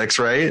Netflix,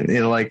 right?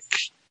 Like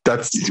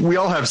we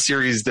all have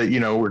series that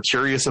we're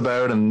curious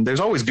about, and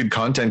there's always good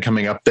content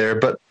coming up there.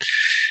 But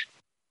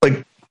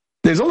like,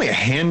 there's only a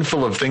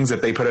handful of things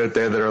that they put out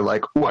there that are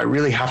like, oh, I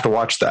really have to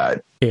watch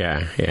that.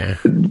 Yeah.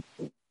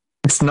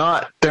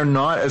 They're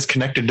not as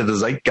connected to the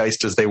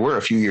zeitgeist as they were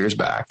a few years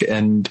back.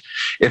 And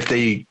if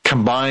they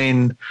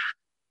combine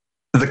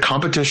the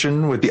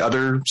competition with the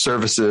other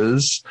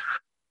services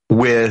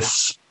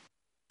with,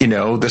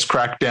 this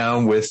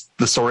crackdown, with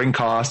the soaring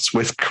costs,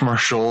 with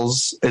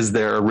commercials, is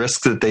there a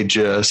risk that they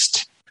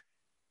just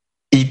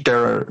eat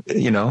their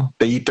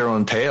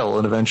own tail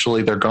and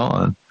eventually they're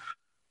gone?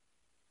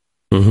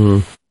 Mm-hmm.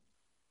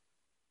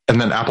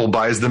 And then Apple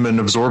buys them and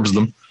absorbs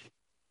them.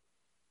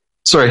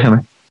 Sorry,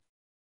 Henry.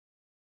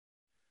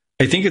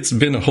 I think it's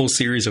been a whole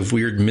series of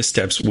weird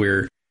missteps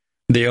where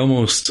they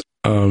almost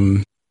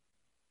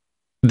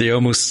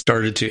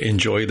started to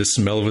enjoy the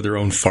smell of their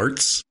own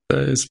farts,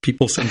 as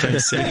people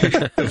sometimes say.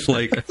 Of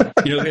like,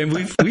 and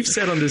we've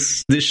said on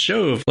this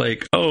show of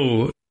like,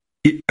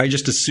 I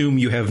just assume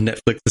you have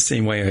Netflix the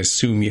same way I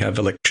assume you have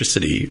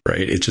electricity,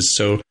 right? It's just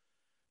so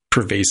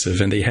pervasive,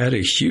 and they had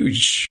a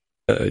huge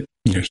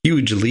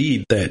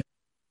lead that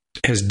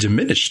has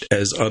diminished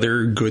as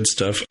other good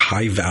stuff,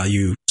 high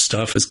value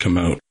stuff has come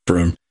out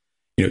from.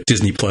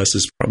 Disney Plus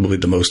is probably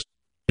the most,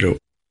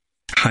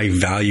 high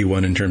value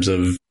one in terms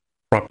of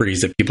properties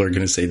that people are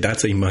going to say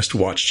that's a must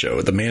watch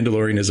show. The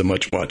Mandalorian is a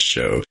much watch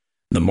show.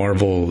 The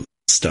Marvel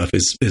stuff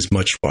is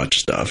much watch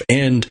stuff.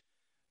 And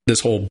this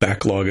whole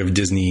backlog of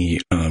Disney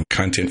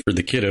content for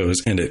the kiddos.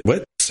 And at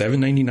what,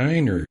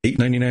 $7.99 or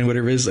 $8.99,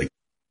 whatever it is, like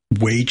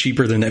way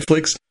cheaper than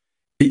Netflix.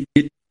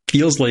 It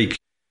feels like,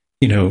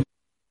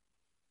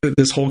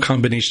 this whole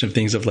combination of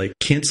things of like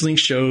canceling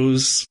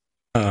shows,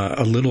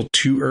 a little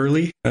too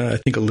early, I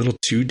think a little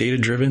too data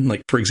driven.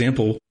 Like, for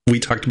example, we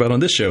talked about on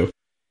this show,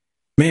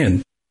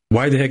 man,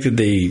 why the heck did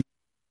they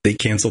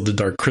canceled The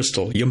Dark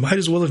Crystal? You might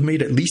as well have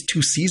made at least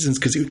 2 seasons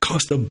because it would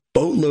cost a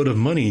boatload of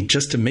money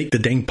just to make the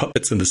dang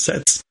puppets and the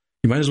sets.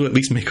 You might as well at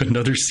least make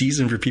another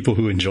season for people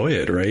who enjoy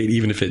it, right?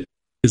 Even if it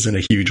isn't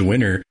a huge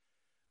winner.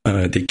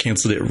 They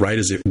canceled it right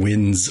as it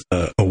wins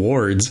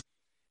awards.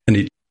 And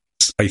it,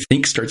 I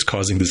think, starts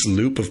causing this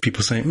loop of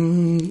people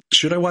saying,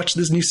 should I watch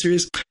this new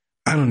series?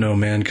 I don't know,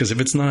 man, because if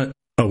it's not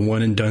a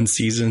one and done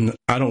season,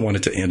 I don't want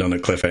it to end on a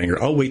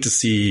cliffhanger. I'll wait to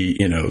see,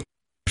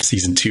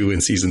 season 2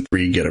 and season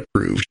 3 get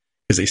approved,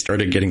 because they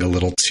started getting a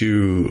little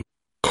too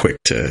quick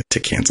to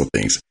cancel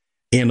things.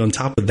 And on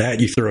top of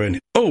that, you throw in,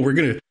 we're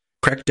going to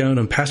crack down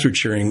on password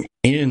sharing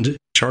and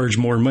charge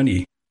more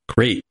money.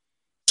 Great.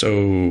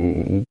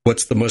 So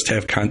what's the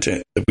must-have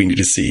content that we need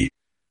to see?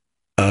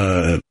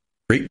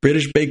 Great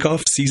British Bake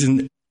Off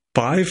season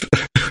 5,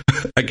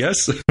 I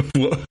guess.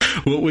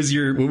 What was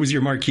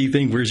your marquee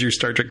thing? Where's your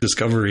Star Trek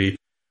Discovery?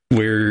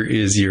 Where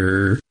is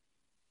your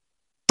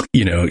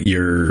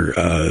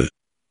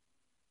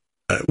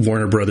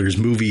Warner Brothers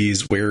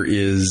movies? Where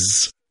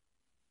is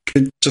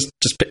just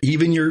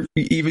even your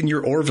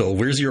Orville?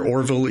 Where's your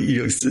Orville?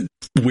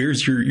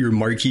 Where's your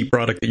marquee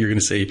product that you're going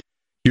to say,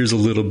 here's a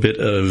little bit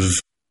of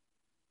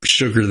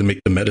sugar to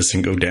make the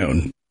medicine go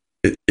down?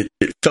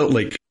 It felt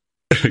like,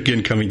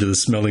 again, coming to the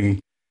smelling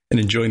and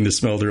enjoying the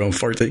smell of their own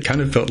farts, it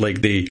kind of felt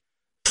like they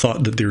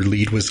thought that their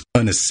lead was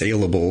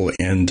unassailable,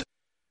 and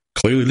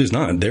clearly there's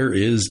not. There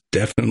is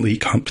definitely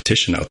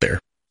competition out there.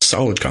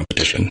 Solid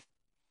competition.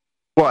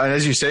 Well, and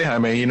as you say,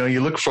 Jaime,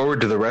 you look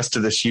forward to the rest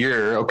of this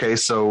year. Okay,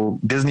 so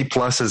Disney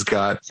Plus has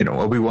got,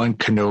 Obi-Wan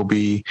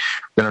Kenobi,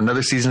 then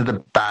another season of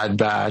The Bad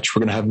Batch. We're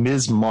going to have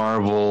Ms.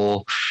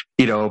 Marvel,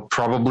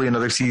 probably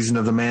another season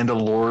of The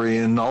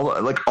Mandalorian,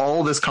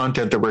 all this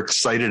content that we're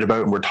excited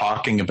about and we're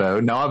talking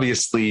about. Now,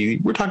 obviously,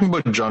 we're talking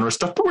about genre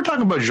stuff, but we're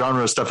talking about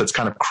genre stuff that's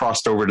kind of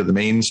crossed over to the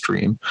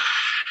mainstream.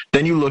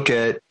 Then you look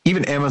at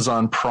even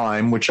Amazon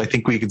Prime, which I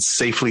think we could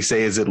safely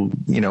say is,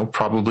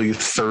 probably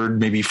third,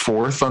 maybe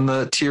fourth on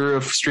the tier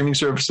of streaming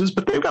services,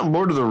 but they've got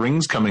Lord of the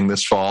Rings coming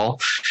this fall,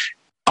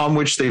 on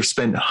which they've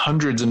spent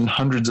hundreds and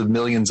hundreds of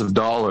millions of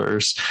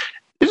dollars.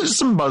 There's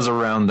some buzz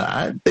around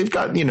that. They've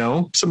got,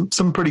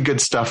 some pretty good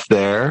stuff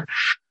there.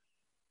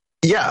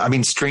 Yeah, I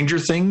mean, Stranger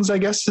Things, I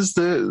guess, is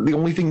the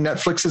only thing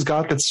Netflix has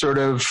got that's sort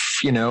of,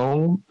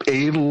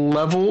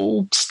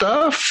 A-level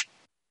stuff.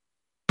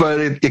 But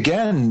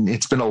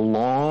it's been a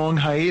long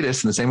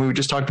hiatus, in the same way we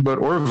just talked about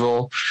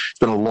Orville. It's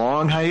been a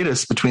long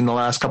hiatus between the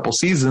last couple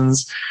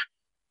seasons.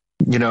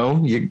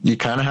 You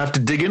kind of have to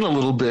dig in a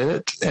little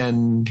bit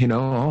and, I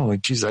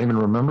even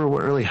remember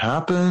what really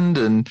happened.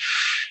 And,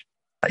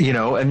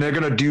 and they're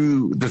going to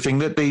do the thing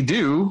that they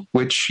do,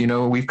 which,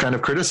 we've kind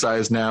of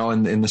criticized now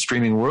in the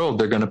streaming world.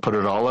 They're going to put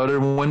it all out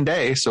in one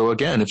day. So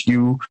again, if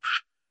you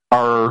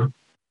are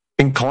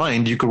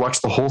inclined, you could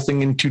watch the whole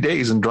thing in 2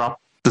 days and drop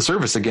the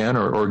service again,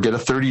 or get a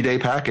 30-day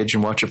package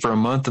and watch it for a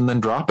month and then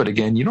drop it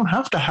again. You don't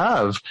have to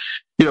have,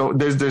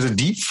 there's a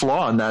deep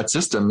flaw in that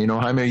system.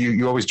 Jaime,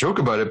 you always joke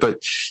about it,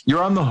 but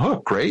you're on the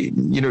hook, right?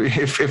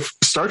 If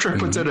Star Trek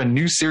puts out a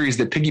new series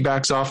that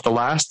piggybacks off the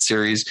last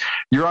series,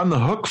 you're on the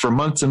hook for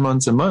months and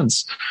months and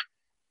months.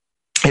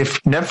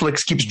 If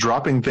Netflix keeps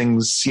dropping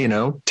things,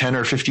 10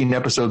 or 15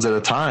 episodes at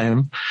a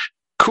time,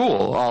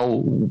 cool.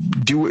 I'll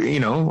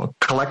do,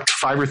 collect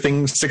 5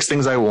 or 6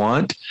 things I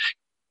want,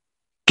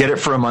 get it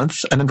for a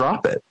month, and then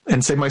drop it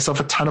and save myself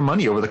a ton of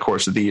money over the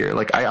course of the year.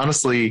 Like, I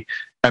honestly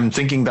am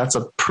thinking that's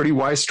a pretty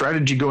wise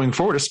strategy going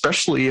forward,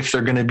 especially if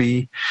they're going to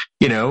be,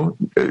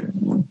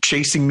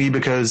 chasing me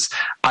because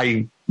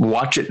I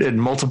watch it in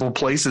multiple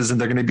places, and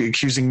they're going to be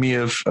accusing me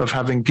of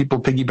having people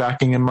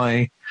piggybacking in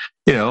my,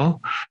 oh,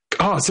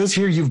 it says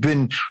here you've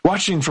been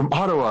watching from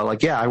Ottawa.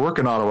 Like, yeah, I work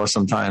in Ottawa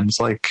sometimes.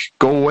 Like,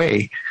 go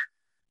away.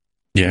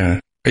 Yeah.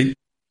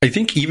 I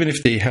think even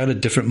if they had a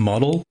different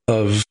model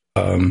of,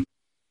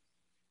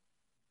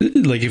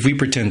 like if we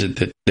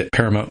pretended that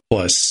Paramount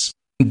Plus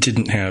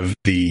didn't have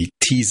the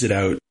tease it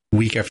out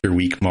week after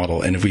week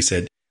model, and if we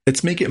said,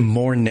 let's make it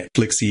more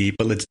Netflixy,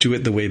 but let's do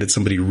it the way that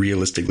somebody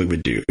realistically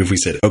would do. If we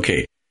said,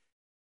 okay,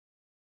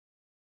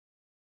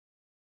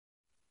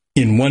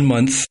 in 1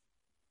 month,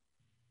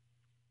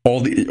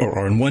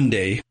 or in 1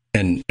 day,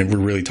 and we're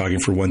really talking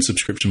for one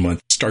subscription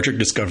month, Star Trek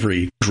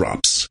Discovery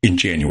drops in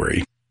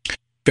January.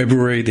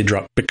 February, they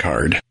drop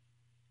Picard.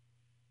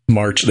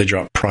 March, they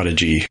drop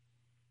Prodigy.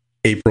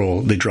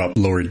 April, they drop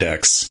Lower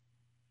Decks.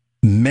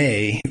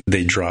 May,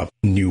 they drop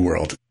New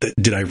World.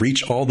 Did I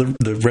reach all the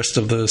rest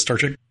of the Star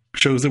Trek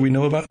shows that we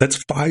know about? That's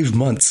 5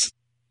 months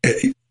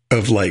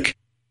of like,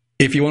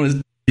 if you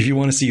want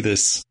to see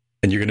this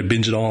and you're going to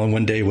binge it all in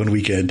 1 day, 1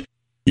 weekend,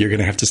 you're going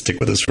to have to stick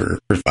with us for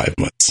 5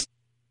 months.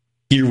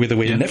 Here, with the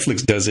way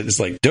Netflix does it, it's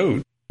like,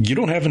 dude, you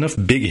don't have enough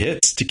big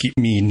hits to keep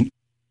me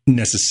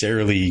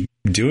necessarily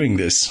doing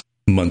this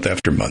month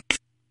after month,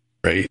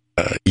 right?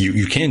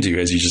 You can do,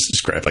 as you just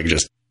described, like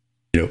just,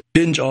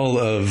 binge all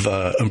of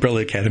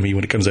Umbrella Academy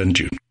when it comes out in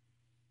June.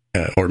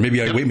 Or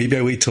maybe I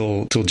wait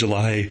till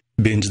July,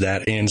 binge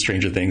that and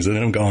Stranger Things, and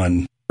then I'm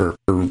gone for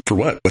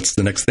what? What's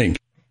the next thing?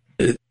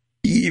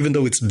 Even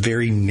though it's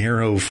very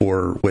narrow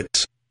for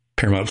what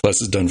Paramount Plus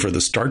has done for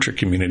the Star Trek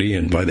community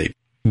and why they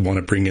want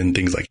to bring in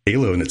things like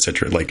Halo and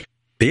etc. Like,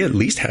 they at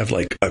least have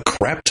like a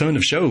crap ton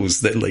of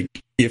shows that, like,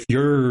 if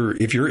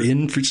you're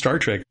in for Star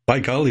Trek, by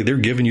golly, they're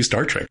giving you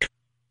Star Trek.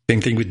 Same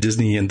thing with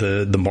Disney and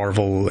the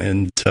Marvel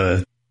and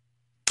Star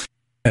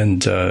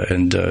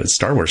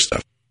Wars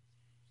stuff.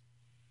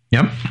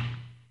 Yep.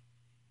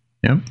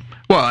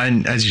 Well,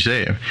 and as you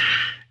say,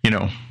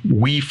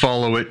 we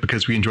follow it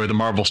because we enjoy the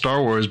Marvel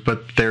Star Wars,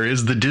 but there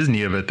is the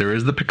Disney of it. There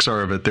is the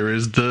Pixar of it. There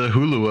is the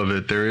Hulu of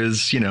it. There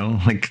is,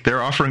 like,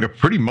 they're offering a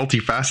pretty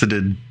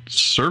multifaceted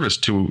service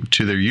to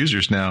their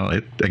users now.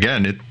 It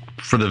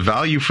for the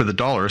value for the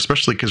dollar,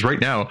 especially because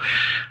right now,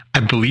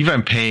 I believe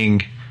I'm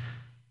paying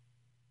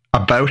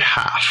about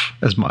half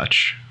as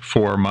much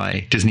for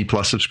my Disney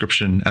Plus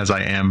subscription as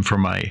I am for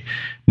my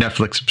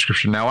Netflix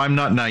subscription. Now, I'm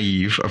not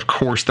naive. Of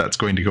course, that's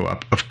going to go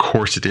up. Of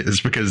course it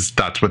is, because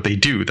that's what they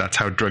do. That's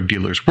how drug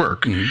dealers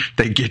work. Mm-hmm.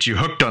 They get you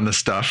hooked on the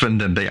stuff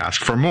and then they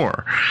ask for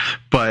more.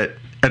 But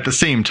at the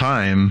same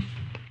time,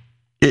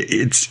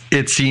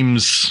 it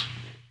seems,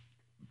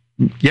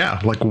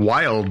 like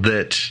wild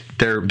that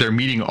they're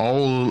meeting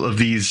all of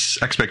these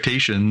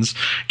expectations,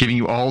 giving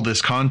you all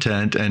this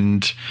content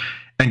and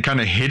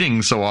kind of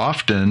hitting so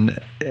often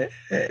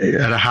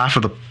at a half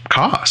of the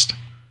cost.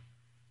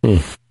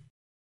 Like,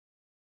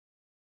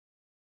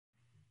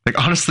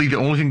 honestly, the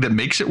only thing that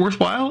makes it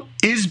worthwhile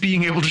is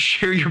being able to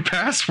share your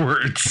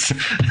passwords.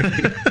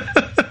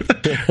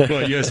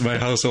 Well, yes, my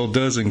household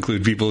does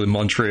include people in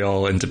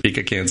Montreal and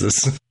Topeka,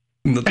 Kansas.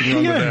 Nothing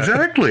wrong with that.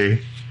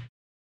 Exactly.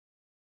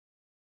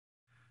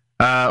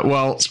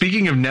 Well,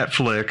 speaking of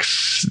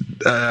Netflix,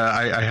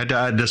 I had to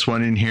add this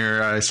one in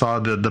here. I saw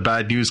the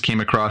bad news came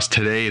across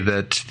today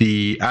that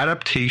the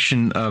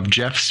adaptation of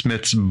Jeff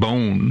Smith's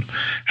Bone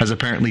has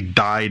apparently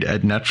died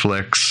at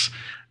Netflix.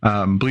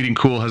 Bleeding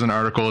Cool has an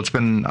article. It's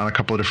been on a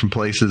couple of different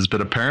places,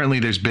 but apparently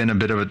there's been a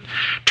bit of a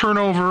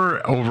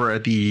turnover over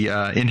at the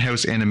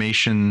in-house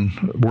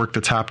animation work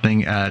that's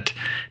happening at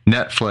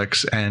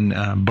Netflix,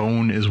 and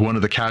Bone is one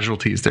of the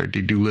casualties there.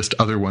 They do list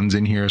other ones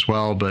in here as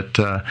well, but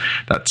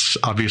that's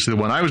obviously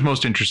the one I was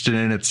most interested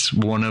in. It's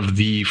one of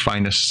the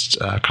finest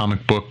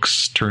comic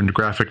books turned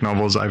graphic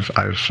novels I've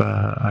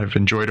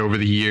enjoyed over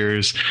the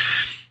years.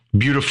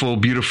 Beautiful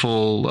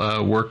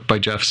work by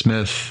Jeff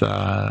Smith,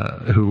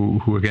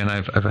 who again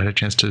I've had a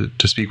chance to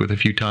speak with a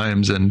few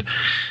times, and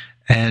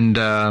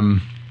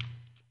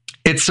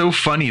it's so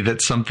funny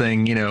that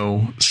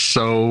something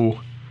so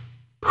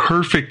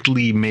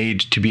perfectly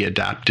made to be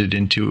adapted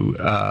into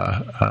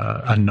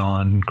a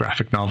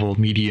non-graphic novel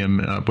medium,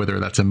 whether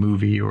that's a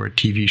movie or a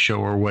TV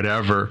show or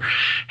whatever,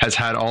 has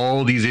had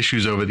all these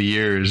issues over the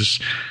years.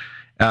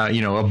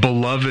 A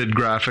beloved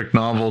graphic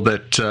novel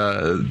that,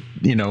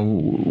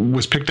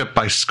 was picked up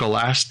by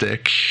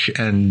Scholastic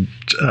and,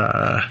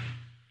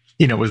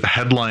 it was the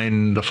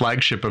headline, the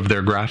flagship of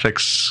their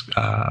graphics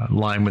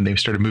line when they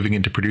started moving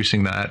into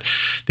producing that.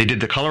 They did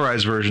the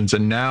colorized versions,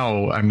 and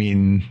now, I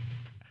mean,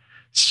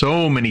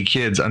 so many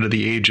kids under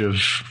the age of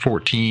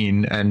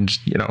 14, and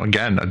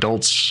again,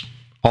 adults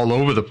all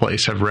over the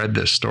place have read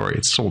this story.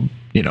 It's sold,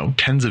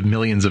 tens of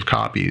millions of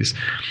copies.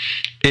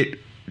 It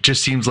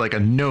just seems like a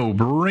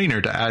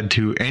no-brainer to add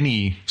to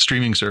any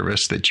streaming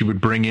service that you would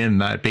bring in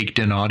that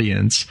baked-in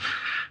audience.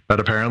 But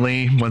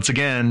apparently, once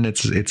again,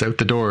 it's out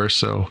the door.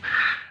 So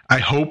I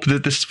hope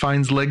that this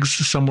finds legs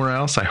somewhere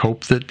else. I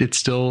hope that it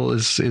still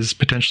is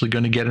potentially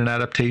going to get an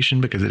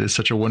adaptation, because it is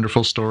such a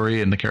wonderful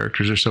story and the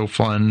characters are so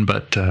fun.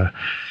 But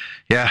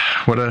yeah,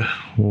 what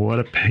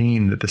a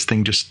pain that this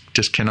thing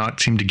just cannot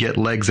seem to get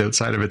legs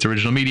outside of its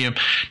original medium.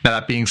 Now,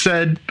 that being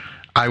said,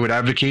 I would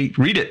advocate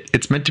read it.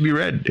 It's meant to be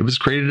read. It was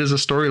created as a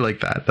story like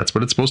that. That's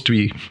what it's supposed to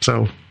be.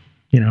 So,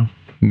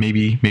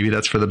 maybe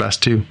that's for the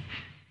best too.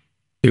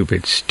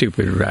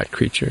 Stupid rat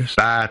creatures.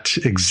 That,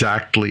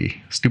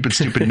 exactly. Stupid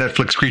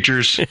Netflix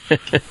creatures.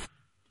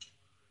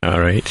 All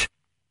right.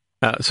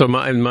 So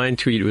my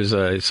tweet was,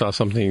 I saw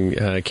something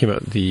came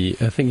out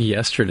I think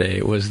yesterday.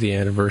 It was the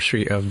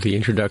anniversary of the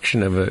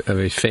introduction of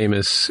a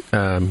famous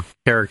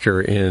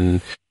character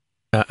in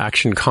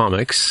Action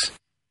Comics.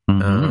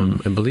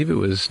 I believe it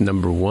was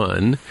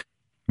 #1.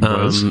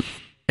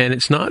 And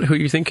it's not who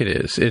you think it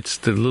is. It's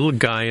the little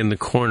guy in the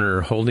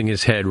corner holding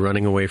his head,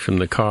 running away from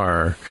the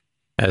car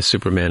as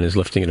Superman is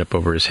lifting it up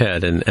over his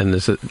head. And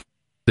there's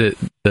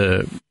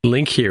the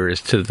link here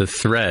is to the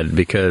thread,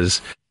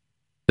 because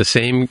the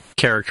same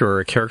character, or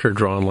a character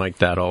drawn like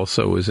that,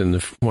 also was in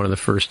one of the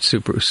first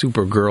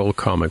Supergirl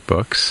comic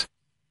books,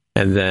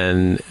 and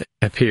then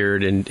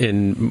appeared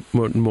in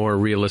more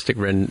realistic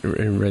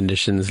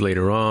renditions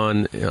later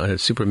on.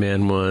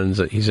 Superman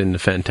ones. He's in the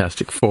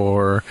Fantastic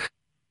Four.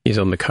 He's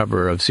on the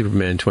cover of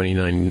Superman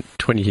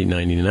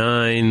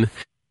 2099.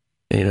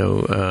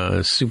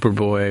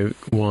 Superboy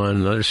one,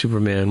 another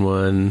Superman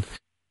one,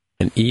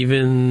 and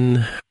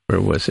even,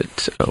 where was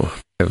it? Oh,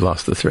 I've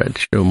lost the thread.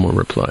 Show more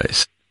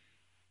replies.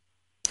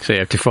 So you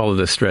have to follow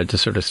this thread to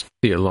sort of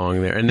see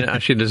along there. And then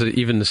actually, there's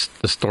even the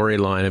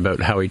storyline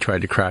about how he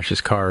tried to crash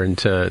his car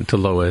into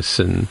Lois,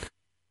 and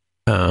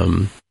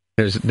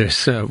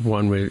there's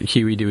one with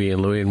Huey, Dewey,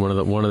 and Louie, and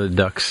one of the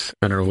ducks.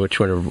 I don't know which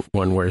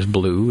one wears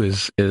blue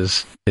is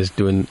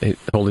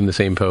holding the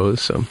same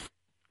pose. So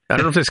I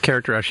don't know if this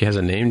character actually has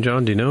a name.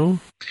 John, do you know?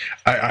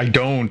 I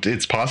don't.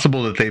 It's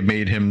possible that they've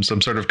made him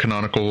some sort of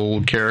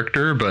canonical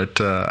character,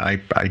 but I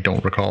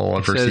don't recall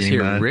ever seeing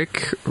that.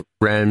 Rick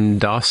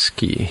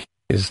Randosky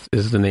is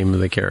the name of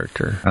the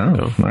character. Oh,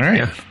 so, all right.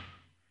 Yeah.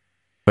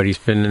 But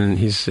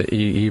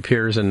he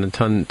appears in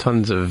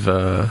tons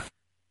of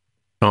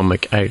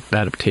comic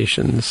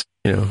adaptations,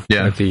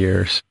 throughout the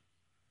years.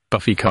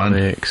 Buffy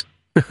comics.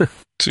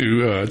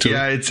 To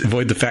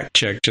avoid the fact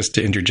check, just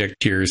to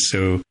interject here,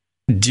 so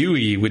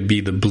Dewey would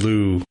be the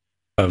blue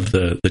of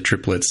the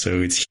triplets.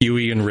 So it's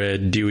Huey in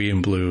red, Dewey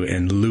in blue,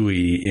 and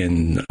Louie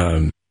in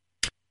I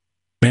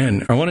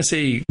want to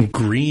say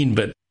green,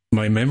 but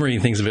my memory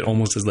thinks of it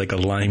almost as like a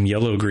lime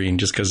yellow green,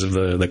 just because of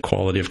the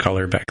quality of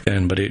color back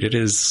then. But it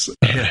is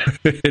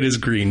it is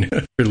green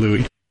for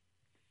Louie.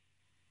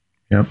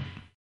 Yep.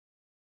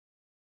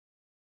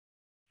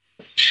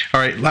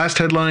 All right, last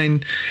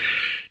headline.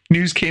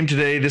 News came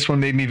today. This one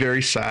made me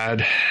very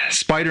sad.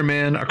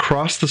 Spider-Man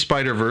Across the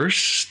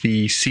Spider-Verse,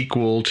 the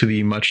sequel to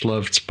the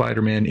much-loved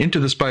Spider-Man Into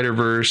the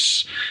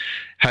Spider-Verse,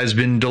 has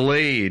been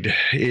delayed.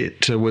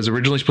 It was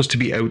originally supposed to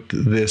be out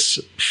this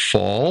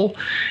fall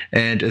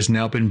and has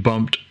now been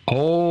bumped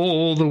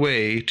all the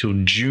way till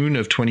June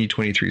of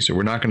 2023. So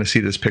we're not going to see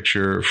this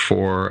picture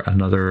for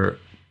another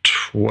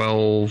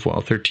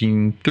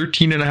 13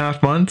 and a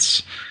half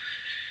months.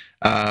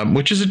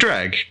 Which is a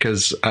drag,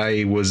 because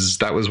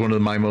that was one of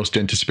my most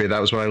anticipated.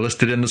 That was what I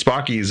listed in the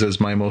Spockies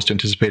as my most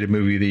anticipated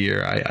movie of the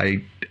year.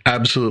 I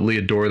absolutely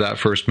adore that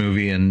first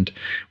movie and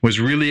was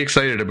really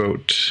excited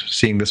about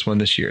seeing this one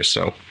this year.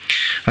 So,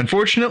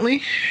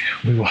 unfortunately,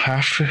 we will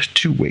have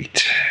to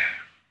wait.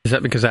 Is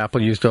that because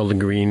Apple used all the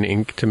green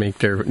ink to make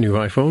their new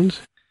iPhones?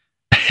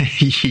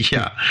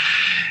 Yeah.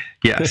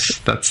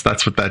 Yes,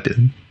 that's what that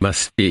did.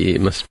 Must be.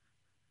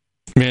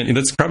 Man,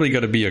 that's probably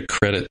got to be a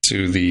credit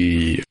to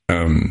the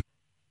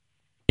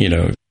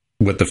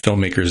what the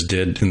filmmakers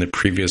did in the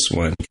previous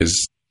one,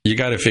 because you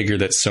got to figure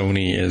that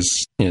Sony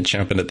is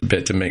champing at the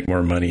bit to make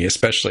more money,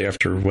 especially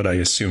after what I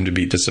assume to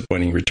be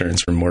disappointing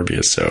returns from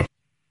Morbius. So,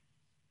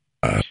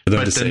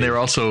 but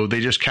then they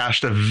just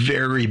cashed a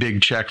very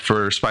big check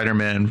for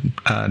Spider-Man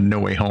No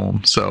Way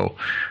Home. So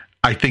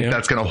I think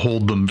that's going to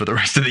hold them for the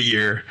rest of the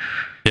year.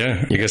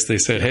 Yeah, I guess they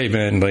said, hey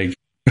man, like,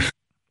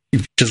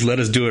 just let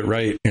us do it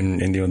right,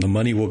 and the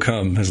money will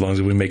come as long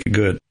as we make it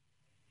good.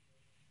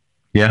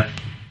 Yeah.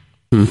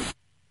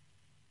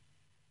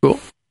 Cool.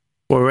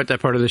 Well, we're at that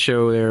part of the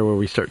show there where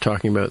we start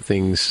talking about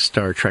things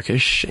Star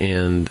Trek-ish,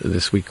 and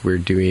this week we're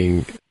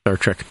doing Star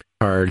Trek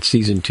Picard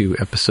Season 2,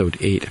 Episode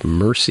 8,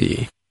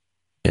 Mercy,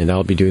 and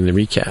I'll be doing the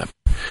recap.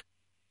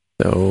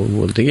 So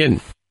we'll dig in.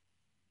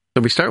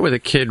 So we start with a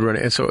kid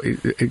running. So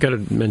I got to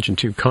mention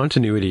too,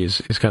 continuity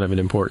is kind of an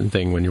important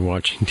thing when you're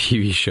watching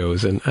TV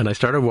shows. And I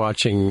started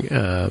watching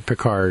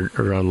Picard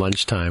around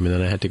lunchtime, and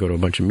then I had to go to a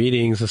bunch of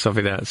meetings and stuff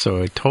like that.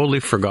 So I totally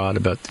forgot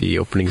about the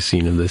opening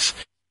scene of this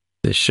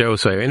show.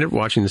 So I ended up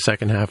watching the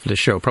second half of the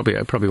show. I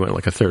probably went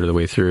like a third of the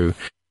way through,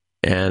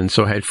 and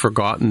so I had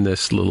forgotten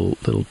this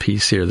little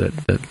piece here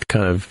that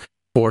kind of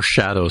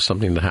foreshadows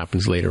something that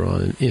happens later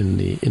on in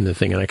the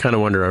thing. And I kind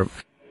of wonder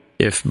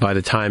if by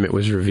the time it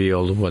was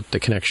revealed what the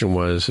connection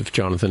was, if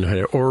Jonathan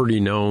had already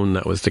known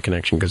that was the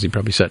connection, because he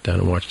probably sat down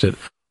and watched it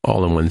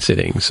all in one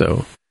sitting.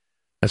 So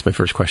that's my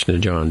first question to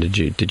John. Did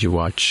you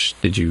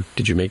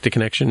make the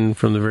connection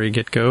from the very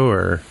get-go,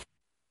 or?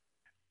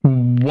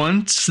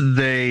 Once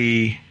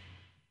they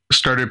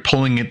started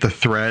pulling at the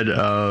thread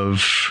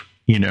of,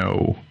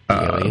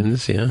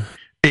 aliens, yeah.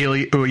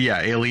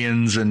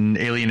 Aliens and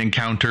alien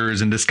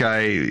encounters, and this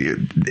guy,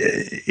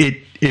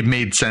 it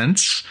made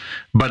sense,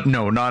 but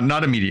no,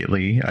 not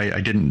immediately.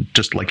 I didn't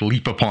just like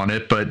leap upon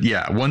it, but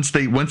yeah, once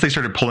they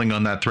started pulling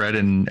on that thread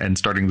and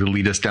starting to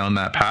lead us down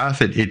that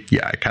path, it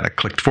kind of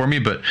clicked for me.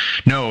 But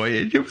no,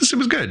 it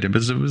was good. It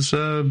was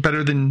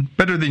better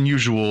than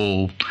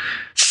usual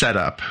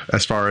setup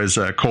as far as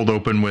cold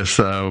open with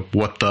how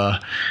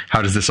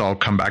does this all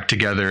come back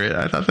together.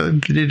 I thought they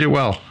did it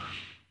well.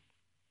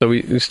 So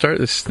we start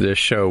this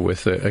show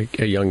with a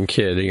young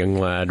kid, a young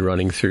lad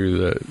running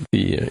through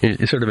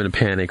the sort of in a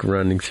panic,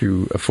 running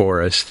through a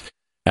forest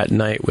at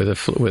night with a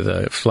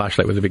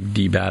flashlight with a big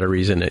D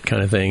batteries in it,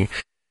 kind of thing.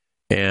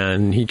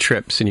 And he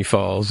trips and he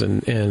falls,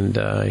 and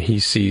he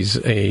sees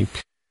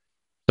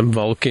some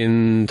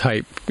Vulcan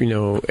type,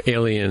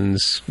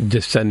 aliens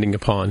descending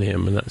upon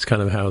him, and that's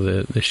kind of how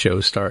the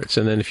show starts.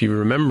 And then if you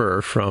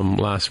remember from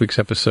last week's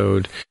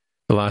episode,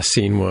 the last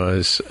scene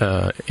was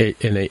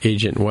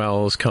Agent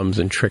Wells comes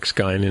and tricks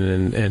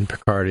Guinan and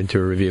Picard into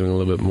revealing a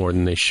little bit more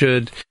than they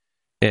should,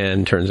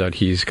 and turns out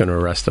he's going to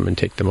arrest them and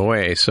take them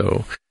away.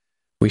 So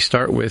we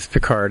start with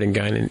Picard and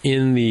Guinan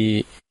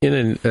in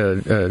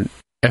an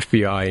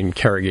FBI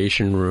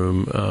interrogation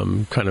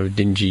room, kind of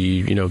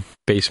dingy,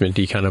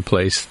 basement-y kind of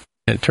place.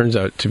 And it turns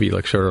out to be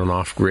like sort of an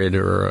off-grid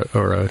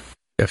or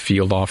a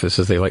field office,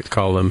 as they like to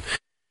call them.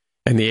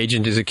 And the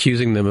agent is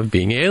accusing them of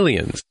being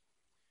aliens.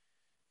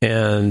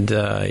 And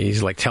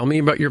he's like, tell me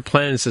about your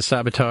plans to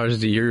sabotage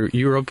the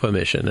Europa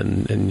mission.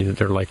 And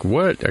they're like,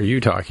 what are you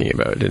talking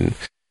about? And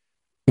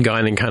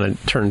Guinan kind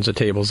of turns the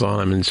tables on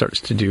him and starts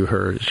to do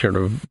her sort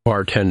of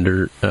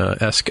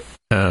bartender-esque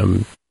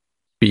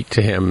speak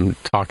to him,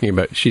 talking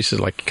about, she says,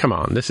 like, come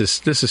on, this is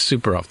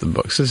super off the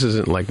books. This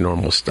isn't like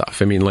normal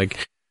stuff. I mean,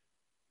 like,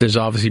 there's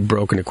obviously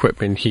broken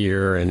equipment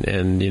here, and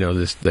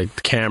this like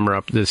the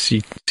camera, the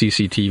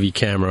CCTV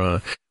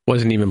camera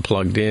wasn't even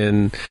plugged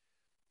in.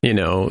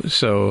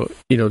 So,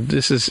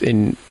 this is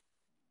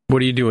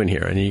what are you doing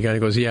here? And he kind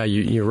of goes, yeah,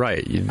 you're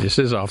right. This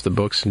is off the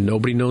books.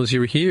 Nobody knows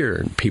you're here,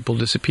 and people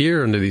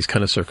disappear under these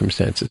kind of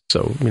circumstances.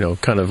 So,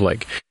 kind of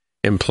like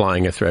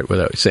implying a threat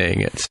without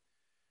saying it.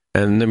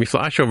 And then we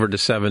flash over to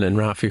Seven and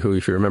Raffi, who,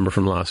 if you remember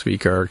from last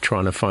week, are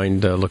trying to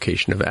find the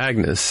location of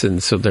Agnes.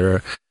 And so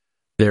they're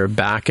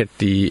back at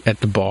the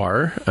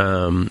bar.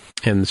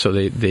 And so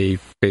they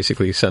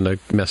basically send a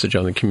message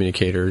on the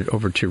communicator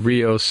over to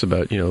Rios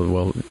about,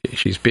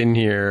 she's been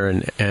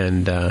here,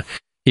 and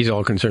he's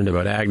all concerned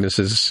about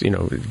Agnes's,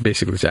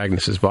 basically it's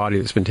Agnes's body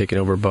that's been taken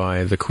over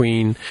by the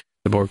Queen,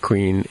 the Borg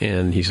Queen,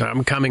 and he's like,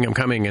 I'm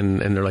coming,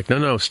 and they're like,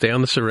 no, stay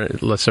on the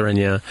La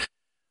Serena.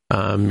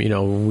 You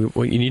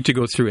need to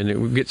go through,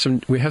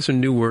 and we have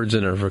some new words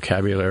in our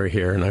vocabulary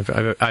here, and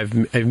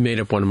I've made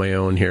up one of my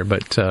own here,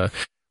 but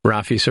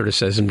Raffi sort of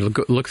says,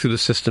 look through the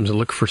systems and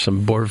look for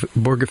some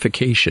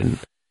Borgification.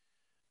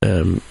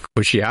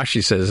 Which she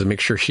actually says,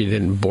 make sure she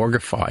didn't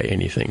Borgify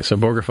anything. So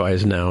Borgify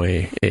is now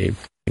I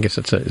guess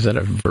is that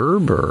a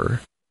verb or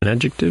an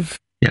adjective?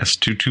 Yes,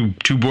 to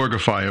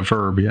Borgify, a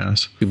verb,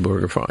 yes. To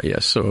Borgify,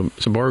 yes. So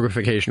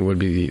Borgification would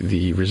be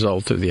the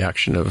result of the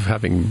action of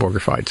having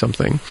Borgified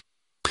something.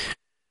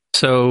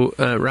 So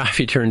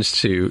Raffi turns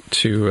to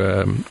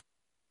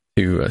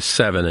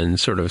Seven and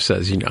sort of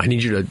says, I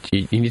need you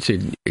need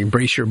to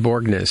embrace your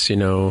Borgness, you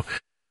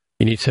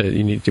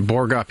need to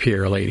Borg up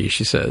here, lady,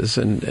 she says.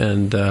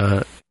 And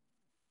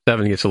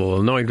Seven gets a little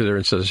annoyed with her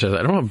and says,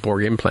 I don't have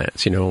Borg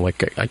implants,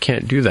 I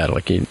can't do that.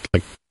 Like,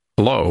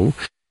 hello.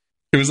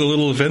 It was a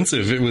little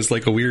offensive. It was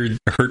like a weird,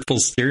 hurtful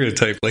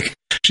stereotype. Like,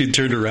 she'd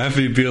turn to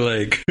Raffi and be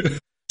like,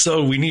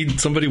 so we need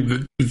somebody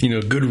with,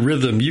 good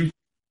rhythm.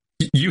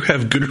 You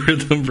have good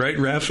rhythm, right,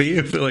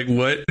 Raffi? Like,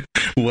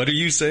 what are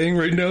you saying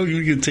right now?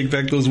 You can take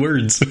back those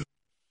words.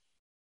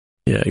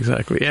 Yeah,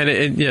 exactly.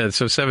 And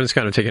so Seven's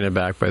kind of taken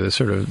aback by the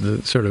sort of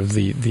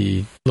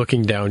the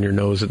looking down your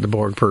nose at the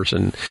Borg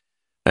person,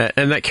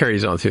 and that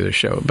carries on through the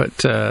show. But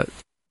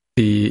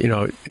she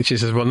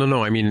says, well,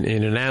 no, I mean,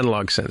 in an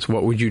analog sense,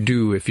 what would you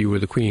do if you were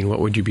the Queen? What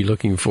would you be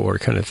looking for,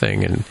 kind of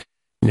thing, and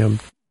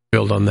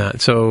build on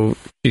that. So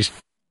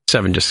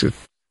Seven just screw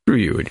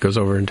you. It goes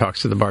over and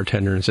talks to the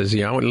bartender and says,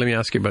 let me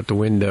ask you about the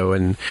window.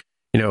 And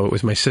it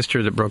was my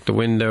sister that broke the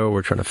window.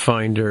 We're trying to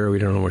find her. We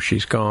don't know where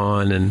she's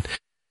gone. And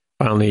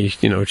finally,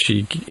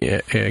 she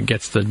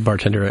gets the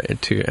bartender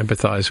to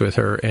empathize with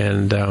her.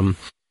 And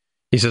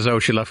he says, oh,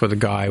 she left with a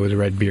guy with a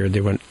red beard.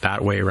 They went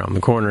that way around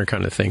the corner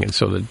kind of thing. And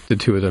so the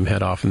two of them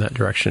head off in that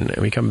direction.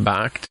 And we come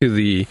back to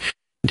the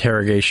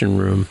interrogation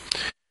room.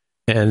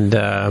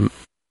 And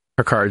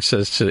Picard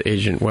says to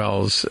Agent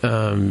Wells,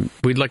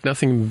 we'd like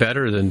nothing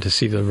better than to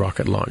see the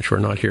rocket launch. We're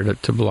not here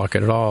to block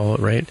it at all,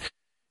 right?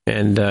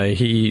 And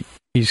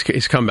he's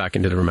come back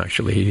into the room,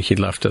 actually. He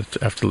left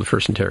after the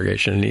first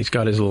interrogation, and he's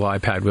got his little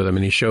iPad with him,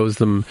 and he shows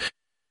them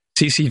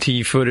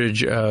CCTV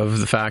footage of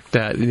the fact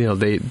that,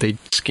 they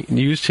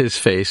used his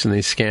face, and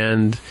they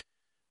scanned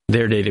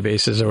their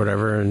databases or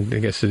whatever, and I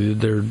guess they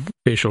did their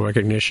facial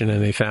recognition,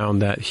 and they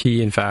found that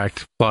he, in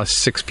fact, plus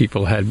 6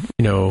 people had,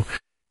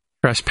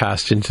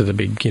 trespassed into the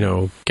big,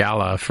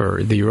 gala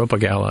for the Europa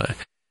Gala,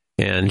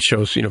 and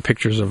shows,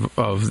 pictures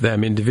of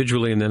them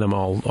individually, and then them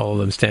all of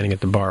them standing at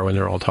the bar when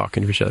they're all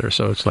talking to each other.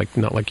 So it's like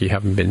not like you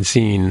haven't been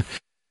seen.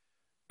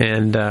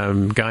 And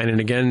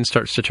Guinan again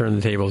starts to turn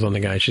the tables on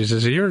the guy. She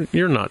says,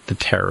 "You're not the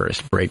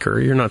terrorist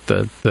breaker. You're not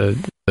the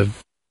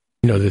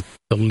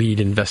lead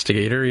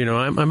investigator.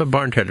 I'm a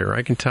bartender.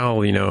 I can tell,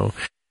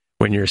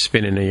 when you're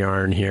spinning a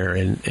yarn here."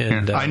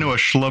 And I know a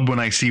schlub when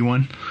I see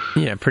one.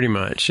 Yeah, pretty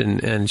much.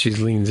 And she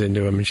leans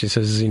into him and she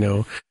says,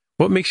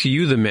 what makes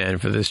you the man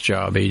for this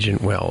job,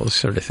 Agent Wells,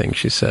 sort of thing,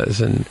 she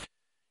says. And,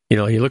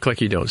 you look like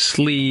you don't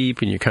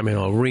sleep, and you come in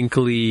all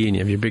wrinkly, and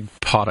you have your big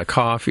pot of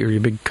coffee or your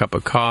big cup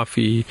of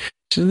coffee.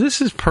 So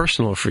this is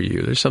personal for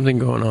you. There's something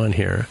going on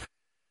here.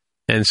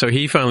 And so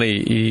he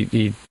finally,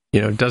 he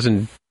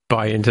doesn't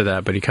buy into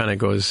that, but he kind of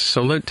goes,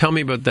 so tell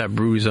me about that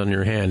bruise on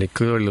your hand. It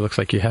clearly looks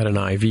like you had an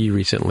IV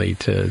recently,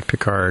 to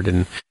Picard.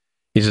 And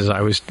he says,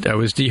 I was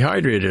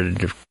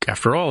dehydrated.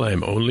 After all,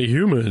 I'm only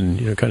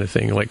human, kind of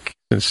thing. Like,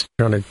 it's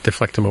trying to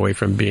deflect him away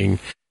from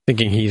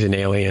thinking he's an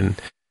alien.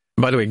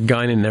 By the way,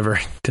 Guinan never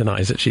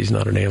denies that she's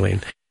not an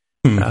alien.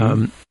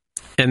 Mm-hmm.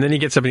 And then he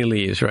gets up and he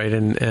leaves, right?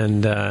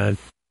 And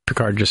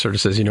Picard just sort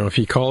of says, if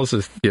he calls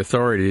the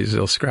authorities,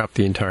 they'll scrap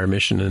the entire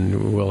mission,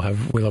 and we'll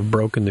have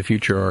broken the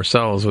future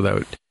ourselves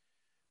without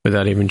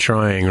even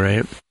trying,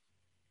 right?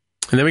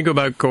 And then we go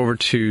back over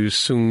to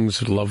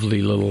Soong's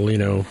lovely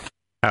little,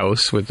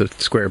 house with the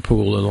square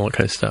pool and all that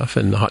kind of stuff,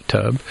 and the hot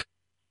tub.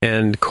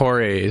 And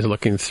Corey is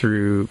looking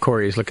through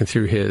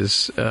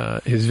his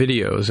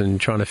videos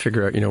and trying to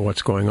figure out,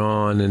 what's going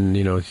on, and,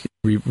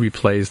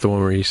 replays the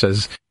one where he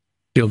says,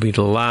 "You'll be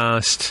the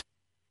last."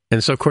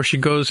 And so, of course, she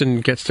goes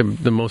and gets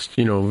the most,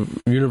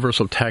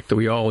 universal tech that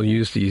we all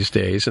use these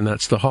days, and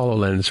that's the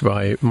HoloLens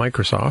by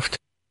Microsoft.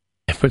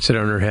 And puts it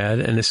on her head,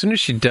 and as soon as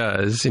she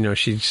does,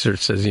 she sort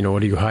of says,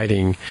 what are you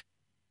hiding?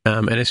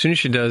 And as soon as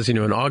she does,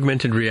 an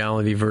augmented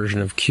reality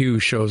version of Q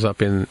shows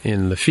up in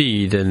the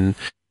feed, and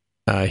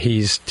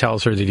he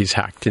tells her that he's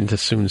hacked into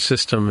Soong's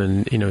system,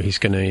 and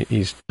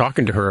he's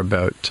talking to her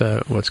about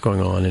what's going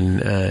on,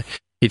 and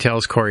he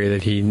tells Corey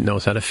that he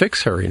knows how to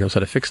fix her. He knows how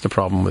to fix the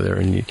problem with her,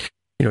 and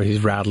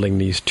he's rattling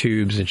these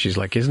tubes, and she's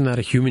like, "Isn't that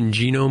a human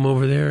genome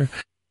over there?"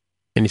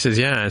 And he says,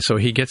 "Yeah." So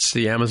he gets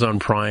the Amazon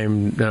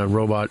Prime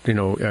robot,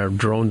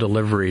 drone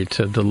delivery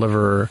to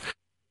deliver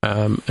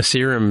a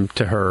serum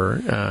to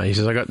her. He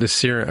says, "I got this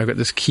serum. I got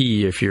this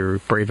key if you're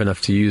brave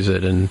enough to use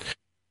it." And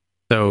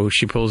so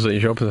she pulls it.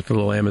 She opens up the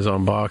little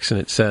Amazon box, and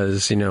it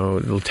says, a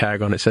little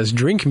tag on it says,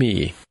 "Drink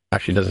me."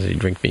 Actually, it doesn't say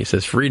 "drink me." It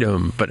says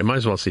 "freedom," but it might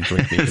as well say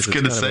 "drink me." It's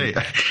going to say,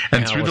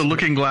 and through the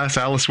looking glass,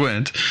 Alice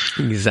went.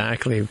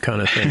 Exactly,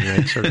 kind of thing,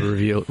 right? Sort of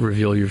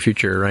reveal your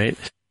future, right?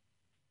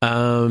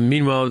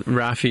 Meanwhile,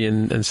 Raffi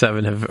and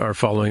Seven are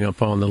following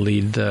up on the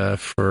lead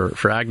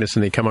for Agnes,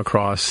 and they come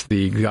across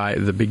the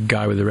big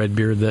guy with the red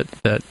beard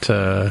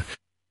that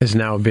has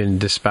now been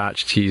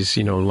dispatched. He's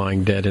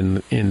lying dead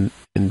in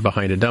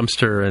behind a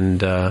dumpster,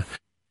 and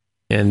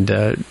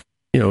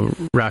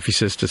Raffi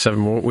says to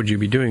Seven, "What would you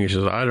be doing?" He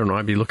says, "I don't know.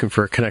 I'd be looking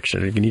for a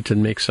connection. You need to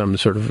make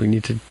we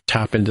need to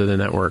tap into the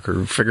network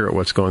or figure out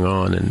what's going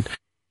on."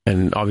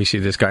 And obviously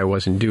this guy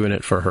wasn't doing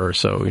it for her,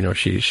 so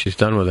she's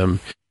done with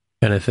him,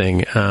 kind of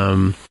thing.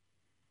 And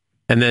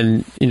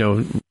then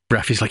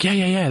Raffi's like,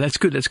 yeah, that's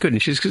good.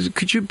 And she says,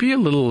 "Could you be a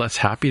little less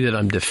happy that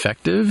I'm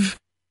defective?"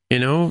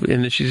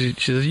 And she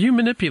says, "You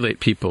manipulate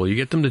people. You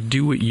get them to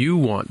do what you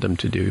want them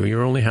to do.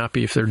 You're only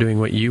happy if they're doing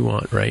what you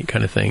want, right?"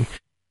 Kind of thing.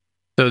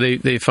 So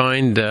they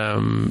find,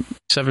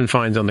 Seven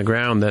finds on the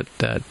ground that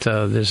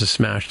there's a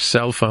smashed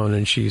cell phone,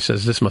 and she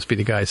says, "This must be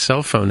the guy's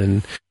cell phone,"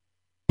 and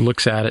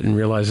looks at it and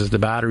realizes the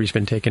battery's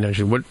been taken out.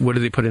 She says, what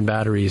do they put in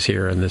batteries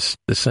here in this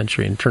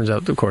century? And it turns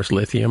out, of course,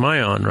 lithium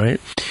ion,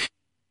 right?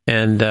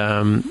 And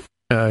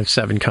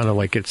Seven kind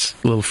of gets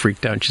a little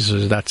freaked out. She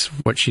says that's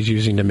what she's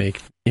using to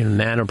make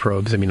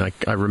nanoprobes. I mean,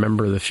 I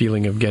remember the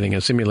feeling of getting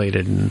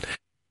assimilated, and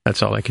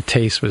that's all I could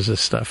taste was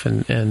this stuff.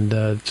 And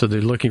so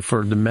they're looking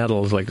for the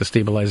metals, like the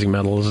stabilizing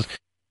metals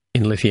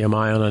in lithium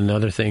ion and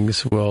other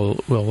things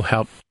will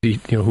help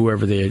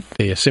whoever they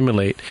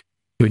assimilate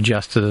to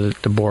adjust to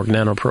the Borg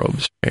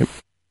nanoprobes. Right?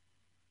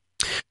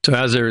 So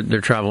as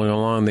they're traveling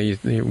along,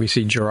 we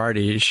see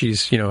Girardi.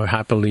 She's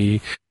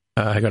happily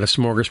got a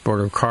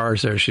smorgasbord of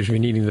cars there. She's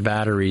been eating the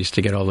batteries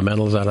to get all the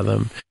metals out of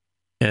them.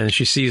 And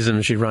she sees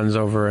them, she runs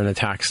over and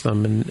attacks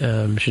them,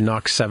 and she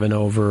knocks 7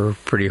 over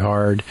pretty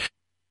hard.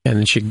 And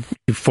then she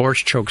force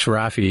chokes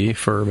Raffi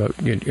for about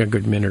a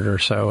good minute or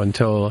so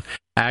until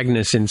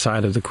Agnes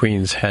inside of the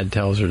Queen's head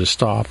tells her to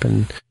stop,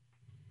 and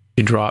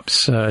she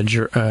drops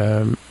Raffi,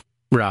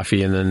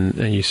 and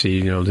then you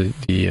see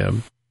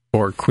the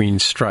Borg Queen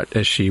strut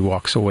as she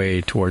walks away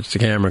towards the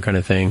camera, kind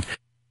of thing.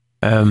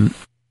 And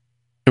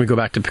we go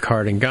back to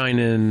Picard and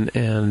Guinan,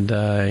 and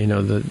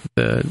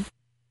the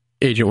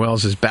Agent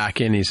Wells is back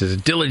in. He says,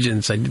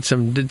 "Diligence. I did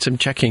some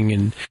checking,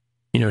 and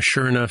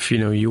sure enough,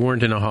 you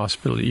weren't in a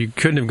hospital. You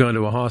couldn't have gone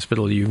to a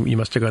hospital. You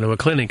must have gone to a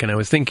clinic." And I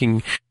was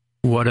thinking,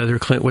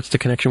 what's the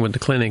connection with the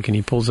clinic? And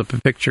he pulls up a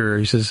picture.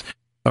 He says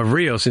of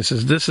Rios. He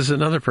says, "This is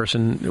another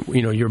person.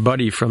 Your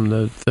buddy from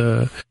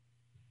the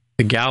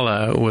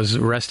gala was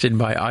arrested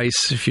by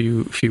ICE a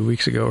few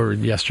weeks ago, or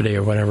yesterday,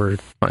 or whatever.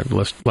 I've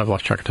lost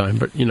track of time.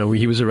 But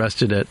he was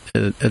arrested at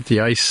the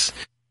ICE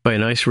by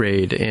an ICE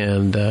raid,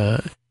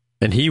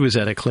 and he was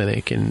at a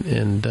clinic,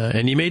 and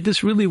he made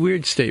this really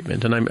weird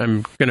statement, and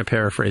I'm going to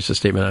paraphrase the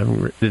statement.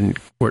 I didn't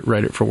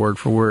write it for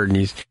word,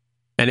 and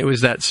it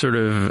was that sort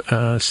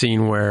of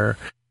scene where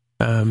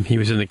he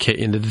was in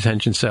the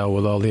detention cell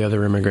with all the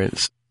other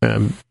immigrants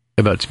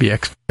about to be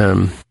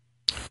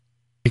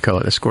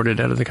escorted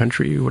out of the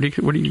country. What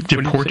do you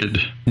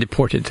deported?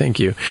 Deported. Thank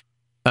you.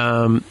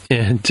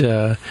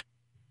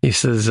 He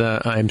says,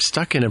 "I'm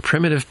stuck in a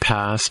primitive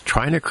past,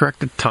 trying to correct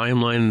the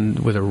timeline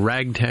with a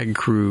ragtag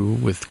crew,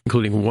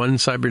 including one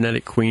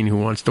cybernetic queen who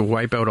wants to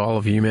wipe out all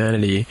of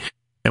humanity,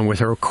 and with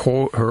her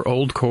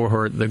old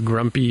cohort, the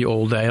grumpy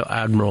old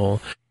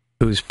admiral,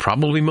 who's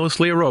probably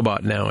mostly a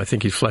robot now. I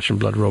think he's flesh and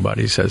blood robot,"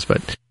 he says.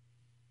 But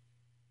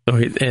so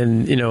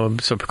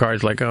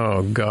Picard's like,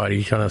 "Oh God,"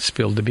 he kind of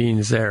spilled the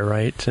beans there,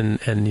 right?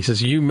 And he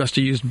says, "You must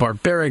have used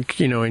barbaric,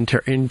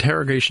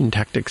 interrogation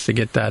tactics to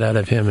get that out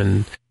of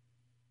him."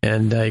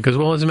 And he goes,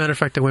 "Well, as a matter of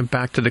fact, I went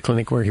back to the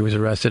clinic where he was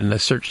arrested, and I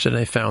searched it, and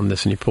I found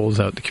this." And he pulls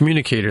out the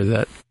communicator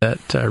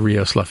that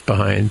Rios left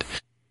behind.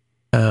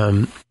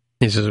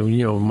 He says,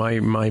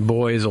 my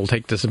boys will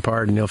take this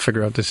apart, and they'll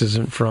figure out this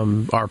isn't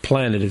from our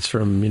planet. It's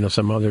from,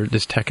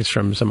 this tech is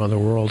from some other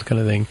world,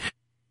 kind of thing.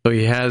 So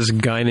he has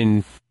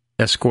Guinan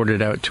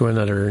escorted out to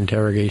another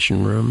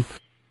interrogation room.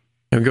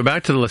 And we go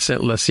back to La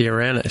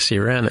Sirena.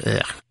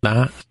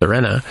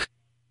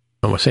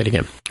 I will say it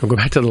again. We'll go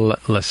back to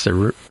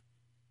the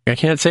I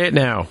can't say it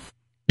now.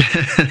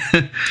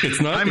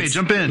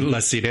 Jump in. La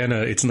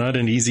Sirena. It's not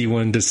an easy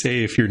one to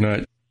say if you're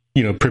not,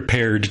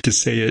 prepared to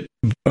say it,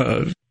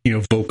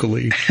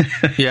 vocally.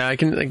 Yeah, I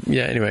can.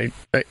 Yeah. Anyway,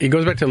 it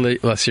goes back to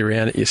La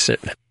Sirena. You sit.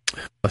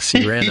 La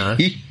Sirena.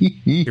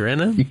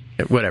 Sirena.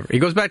 Whatever. He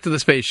goes back to the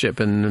spaceship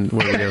and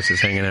where Rios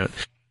is hanging out.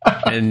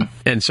 And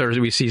so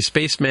we see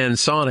Spaceman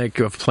Sonic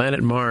of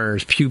planet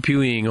Mars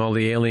pew-pewing all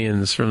the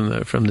aliens from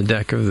the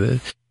deck of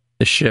the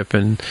ship,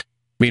 and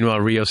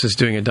meanwhile, Rios is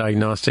doing a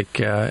diagnostic.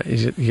 He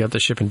got the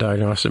ship in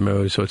diagnostic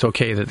mode, so it's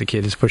okay that the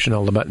kid is pushing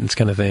all the buttons,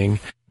 kind of thing.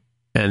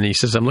 And he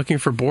says, "I'm looking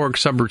for Borg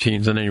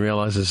subroutines," and then he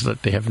realizes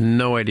that they have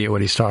no idea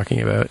what he's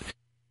talking about.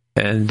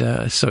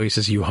 And so he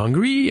says, "You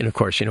hungry?" And of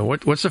course,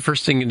 what's the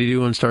first thing to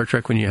do on Star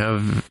Trek when you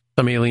have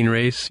some alien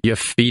race? You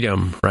feed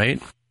them,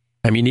 right?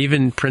 I mean,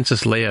 even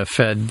Princess Leia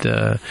fed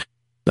the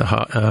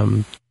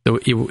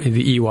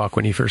Ewok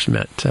when he first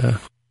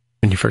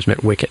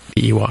met Wicket,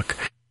 the Ewok.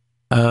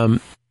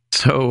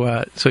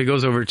 So he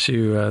goes over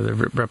to the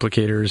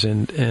replicators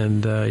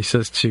and he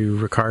says to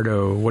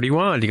Ricardo, "What do you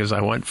want?" He goes,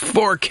 "I want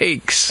 4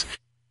 cakes."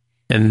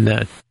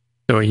 And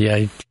so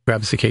he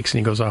grabs the cakes and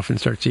he goes off and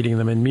starts eating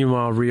them. And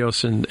meanwhile,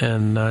 Rios and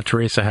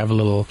Teresa have a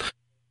little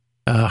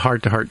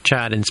heart-to-heart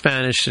chat in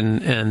Spanish,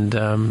 and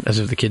as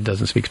if the kid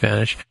doesn't speak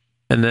Spanish.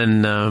 And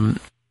then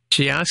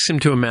she asks him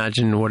to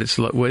imagine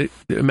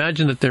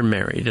imagine that they're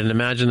married, and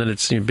imagine that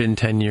it's been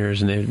 10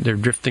 years and they're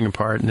drifting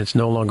apart, and it's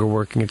no longer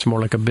working. It's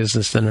more like a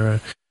business than a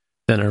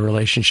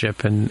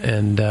relationship.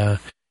 And I'm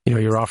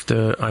off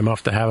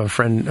to have a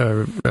friend,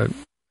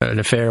 an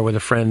affair with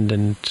a friend.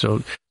 And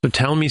so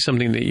tell me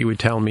something that you would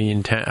tell me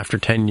after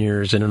 10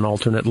 years in an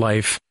alternate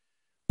life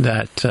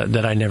that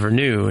I never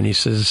knew. And he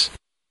says,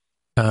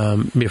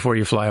 before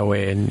you fly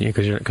away, and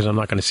because I'm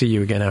not going to see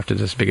you again after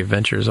this big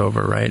adventure is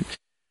over, right?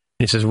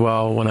 And he says,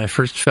 "Well, when I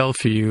first fell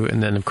for you,"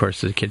 and then of course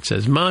the kid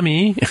says,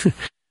 "Mommy,"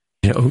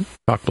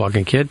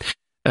 cock-blocking kid,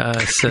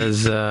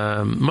 says,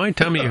 "My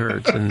tummy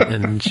hurts,"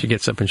 and she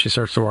gets up and she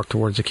starts to walk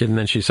towards the kid, and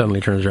then she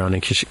suddenly turns around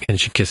and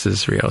she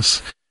kisses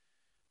Rios.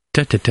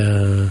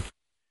 Da-da-da.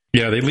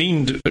 Yeah, they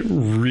leaned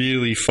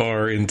really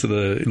far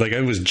into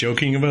I was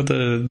joking about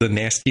the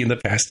nasty and the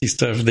pasty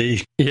stuff.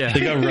 They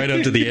got right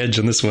up to the edge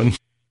on this one.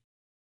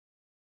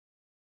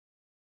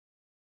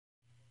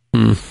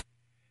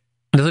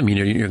 Doesn't mean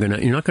it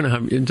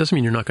doesn't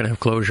mean you're not gonna have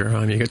closure.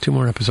 You got 2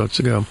 more episodes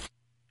to go.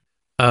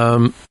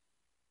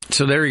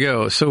 So there we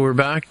go. So we're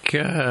back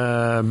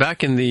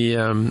in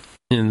the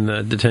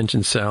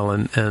detention cell,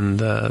 and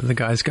the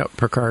guy's got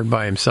Picard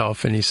by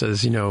himself, and he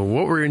says,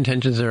 what were your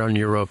intentions there on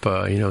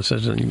Europa?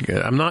 Says,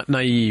 I'm not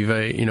naive.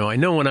 I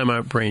know when I'm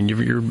outbrained.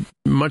 You're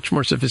much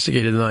more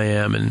sophisticated than I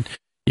am, and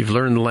you've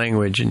learned the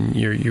language, and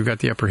you've got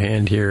the upper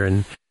hand here,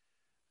 and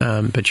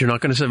but you're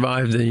not going to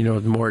survive the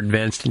more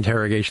advanced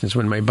interrogations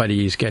when my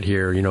buddies get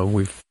here.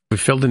 We've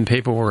filled in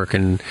paperwork,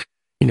 and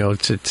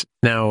it's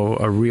now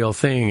a real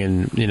thing,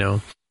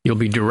 and you'll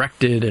be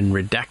directed and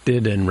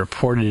redacted and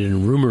reported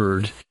and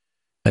rumored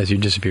as you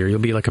disappear. You'll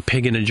be like a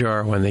pig in a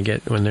jar when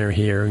they're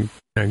here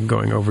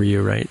going over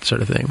you, right?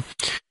 Sort of thing.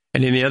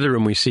 And in the other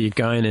room, we see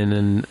Guinan,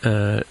 and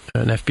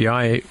an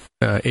FBI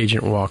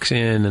agent walks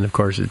in, and of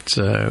course it's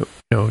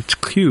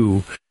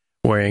Q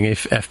wearing a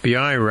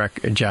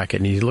FBI jacket,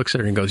 and he looks at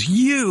her and goes,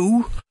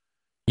 "You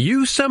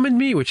summoned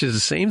me," which is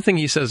the same thing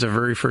he says the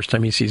very first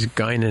time he sees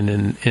Guinan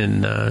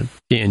in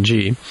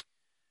TNG.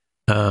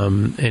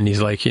 And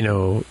he's like,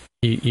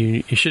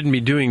 you shouldn't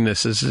be doing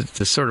this.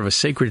 It's sort of a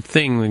sacred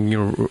thing when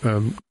you're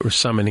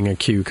summoning a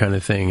Q kind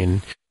of thing.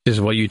 And he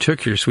says, well, you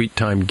took your sweet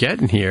time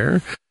getting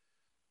here.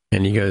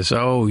 And he goes,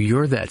 oh,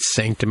 you're that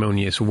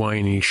sanctimonious,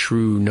 whiny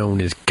shrew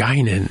known as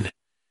Guinan.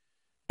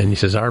 And he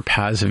says, our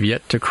paths have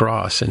yet to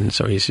cross. And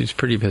so he's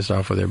pretty pissed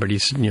off with her. But he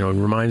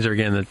reminds her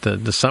again that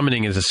the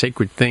summoning is a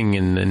sacred thing.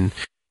 And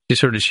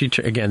she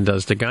again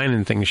does the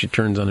Guinan thing. She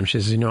turns on him. She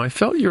says, I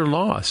felt your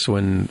loss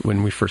when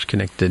we first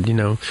connected.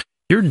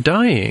 You're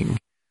dying.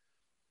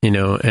 And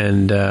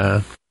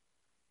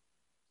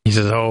he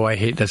says, oh,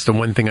 that's the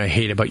one thing I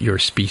hate about your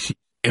species,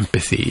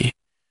 empathy.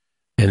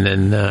 And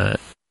then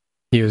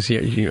he goes,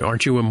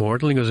 aren't you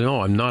immortal? He goes,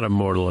 no, I'm not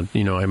immortal.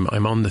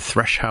 I'm on the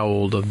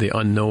threshold of the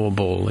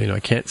unknowable. I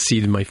can't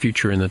see my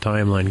future in the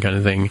timeline kind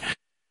of thing,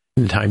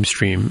 in the time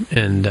stream.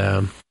 And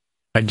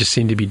I just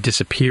seem to be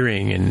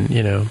disappearing.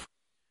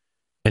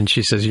 And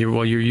she says,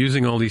 you're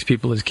using all these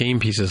people as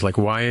game pieces. Like,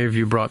 why have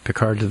you brought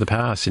Picard to the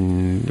past?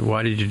 And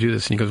why did you do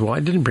this? And he goes, well,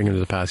 I didn't bring him to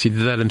the past. He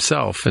did that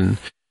himself. And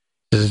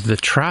he says, the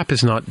trap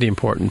is not the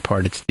important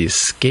part. It's the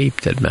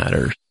escape that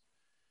matters.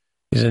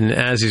 And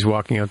as he's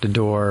walking out the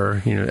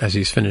door, as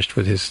he's finished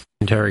with his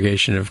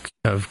interrogation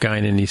of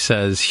Guinan, he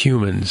says,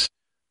 humans,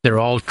 they're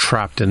all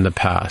trapped in the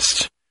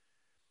past.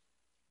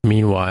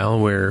 Meanwhile,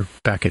 we're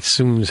back at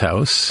Soong's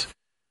house.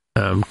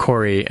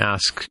 Corey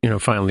asks,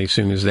 finally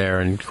Soong is there,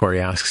 and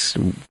Corey asks,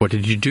 what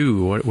did you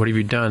do? What have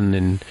you done?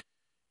 And,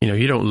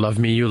 you don't love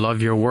me, you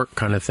love your work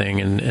kind of thing.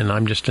 And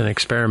I'm just an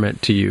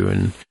experiment to you.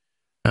 And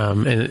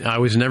I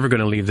was never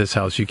going to leave this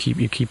house. You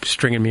keep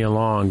stringing me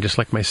along, just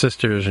like my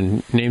sisters,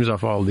 and names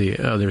off all the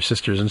other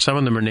sisters. And some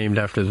of them are named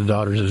after the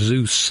daughters of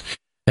Zeus,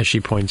 as she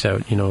points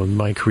out,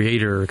 my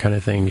creator kind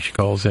of thing, she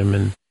calls him.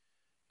 And,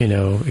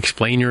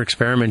 explain your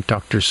experiment,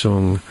 Dr.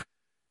 Soong.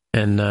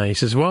 And he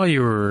says, well,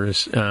 you were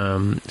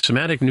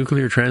somatic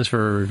nuclear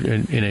transfer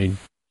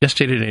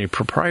gestated in a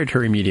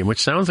proprietary medium, which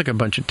sounds like a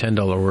bunch of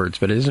 $10 words,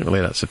 but it isn't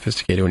really that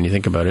sophisticated when you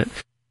think about it.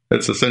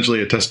 That's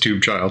essentially a test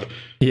tube child.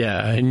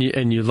 Yeah, and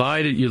you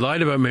lied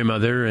about my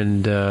mother,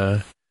 and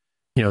there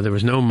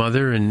was no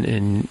mother,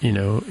 and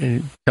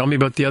tell me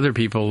about the other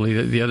people,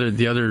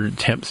 the other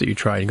attempts that you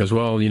tried. He goes,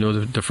 well,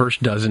 the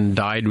first dozen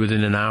died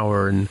within an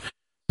hour, and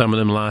some of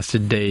them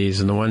lasted days,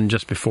 and the one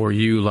just before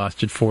you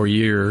lasted 4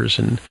 years,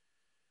 and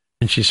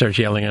she starts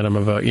yelling at him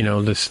about,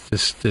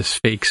 this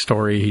fake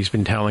story he's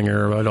been telling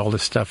her about all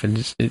this stuff,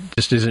 and it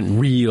just isn't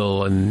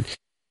real. And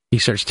he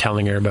starts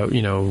telling her about,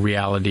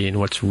 reality and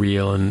what's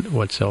real and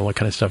what's all that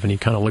kind of stuff. And he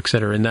kind of looks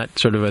at her, and that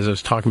sort of, as I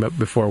was talking about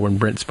before, when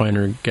Brent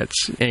Spiner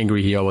gets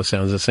angry, he always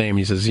sounds the same.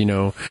 He says,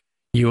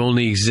 you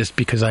only exist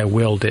because I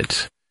willed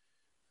it.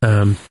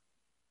 And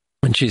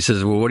she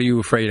says, well, what are you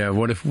afraid of?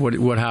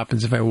 What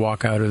happens if I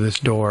walk out of this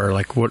door?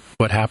 Like, what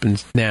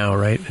happens now,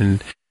 right?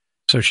 And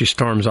so she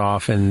storms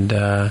off, and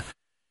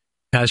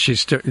as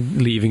she's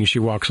leaving, she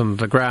walks on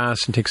the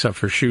grass and takes off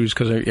her shoes,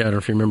 because I don't know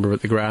if you remember,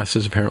 but the grass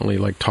is apparently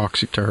like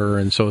toxic to her,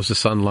 and so is the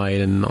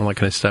sunlight and all that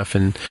kind of stuff.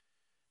 And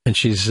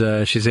she's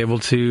able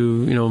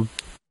to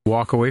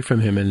walk away from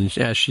him. And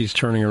as she's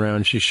turning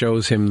around, she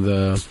shows him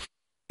the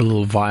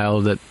little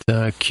vial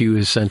that Q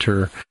has sent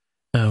her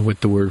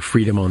with the word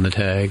freedom on the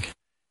tag,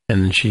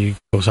 and then she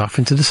goes off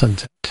into the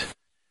sunset.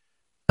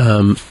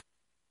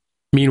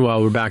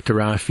 Meanwhile, we're back to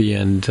Raffi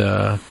and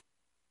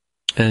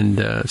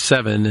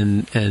Seven,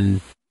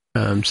 and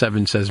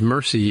Seven says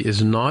mercy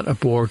is not a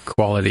Borg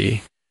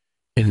quality,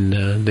 and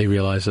they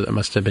realize that it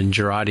must have been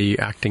Jurati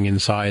acting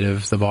inside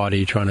of the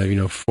body, trying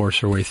to force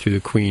her way through the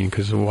Queen.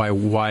 Because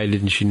why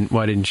didn't she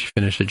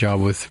finish the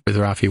job with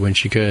Raffi when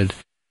she could?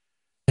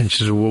 And she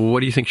says, well,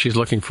 what do you think she's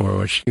looking for?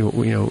 What's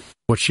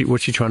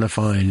she trying to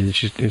find? And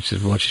she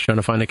says, well, she's trying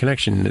to find a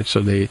connection. And so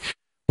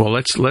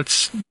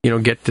let's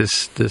get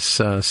this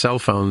cell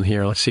phone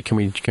here. Let's see, can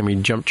we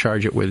jump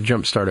start it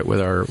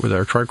with our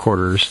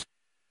tricorders,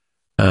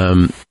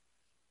 and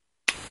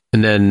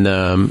then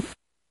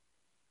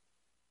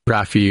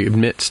Raffi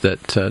admits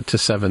that to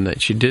Seven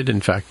that she did in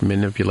fact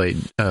manipulate.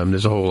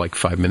 There's a whole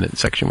 5-minute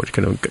section which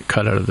could have got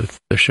cut out of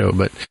the show,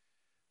 but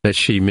that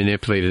she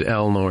manipulated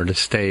Elnor to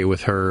stay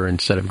with her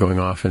instead of going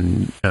off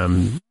and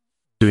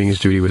doing his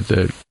duty with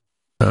the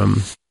I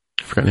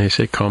forgot how you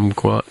say the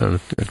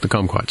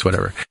Kumquats,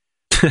 whatever.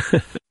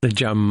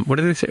 The what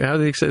do they say? How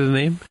do they say the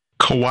name?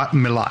 Qowat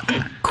Milat.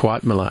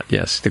 Qowat Milat,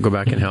 yes, to go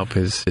back and help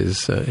his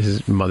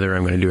mother.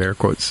 I'm going to do air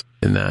quotes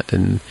in that,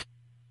 and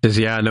says,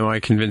 yeah, no,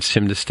 I convinced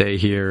him to stay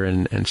here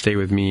and stay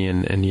with me,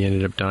 and he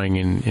ended up dying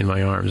in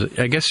my arms.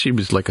 I guess she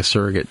was like a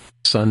surrogate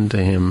son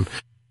to him.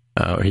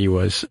 He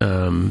was,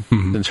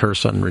 since her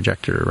son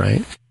rejected her,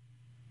 right?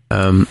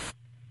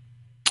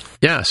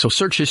 Yeah, so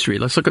search history.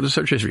 Let's look at the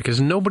search history,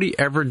 because nobody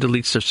ever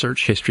deletes their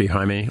search history,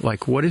 Jaime.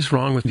 Like, what is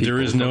wrong with people?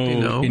 There is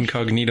no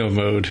incognito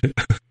mode.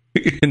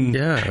 in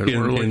that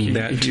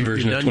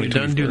version of 2024. You're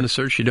done doing the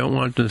search. You don't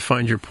want to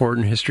find your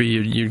important history.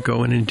 You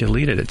go in and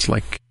delete it. It's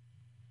like,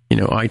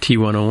 IT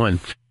 101.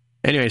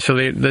 Anyway, so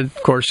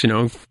of course,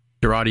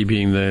 Jurati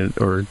being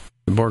the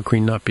Borg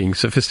Queen not being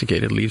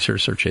sophisticated leaves her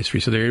search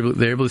history. So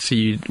they're able to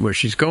see where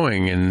she's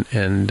going,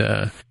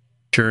 and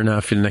sure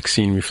enough, in the next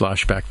scene, we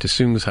flash back to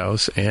Soong's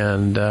house,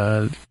 and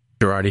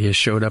Jurati has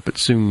showed up at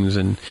Soong's,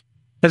 and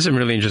has some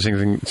really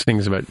interesting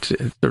things about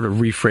it. Sort of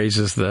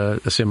rephrases the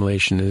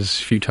assimilation as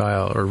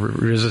futile, or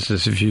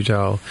resistance is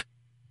futile,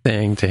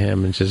 saying to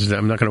him, and says,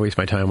 I'm not going to waste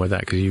my time with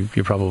that, because you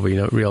probably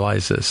don't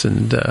realize this.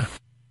 And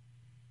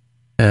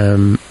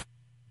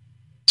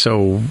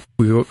so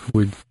we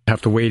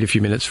have to wait a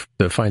few minutes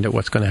to find out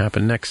what's going to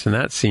happen next in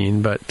that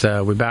scene. But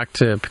we're back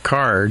to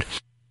Picard,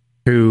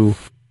 who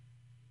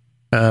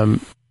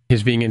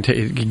is being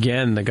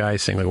again, the guy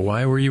saying, like,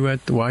 why are you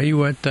at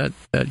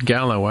that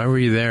gala? Why were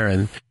you there?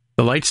 And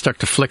the lights start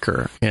to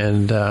flicker,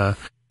 and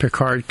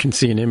Picard can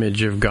see an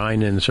image of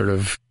Guinan sort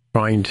of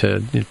trying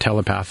to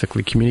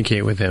telepathically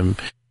communicate with him.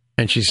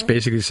 And she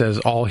basically says,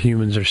 all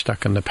humans are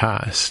stuck in the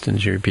past. And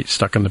she repeats,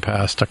 stuck in the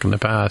past,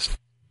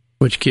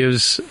 which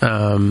gives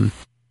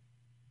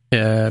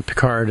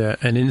Picard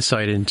an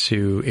insight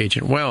into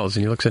Agent Wells.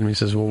 And he looks at him and he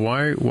says, well,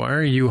 why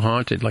are you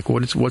haunted? Like,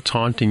 what's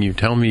haunting you?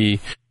 Tell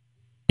me,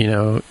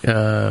 tell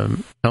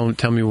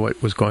me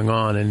what was going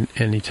on.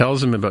 And he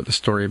tells him about the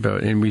story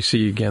and we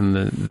see again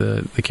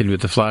the kid with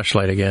the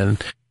flashlight again,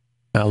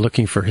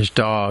 looking for his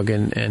dog,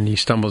 and he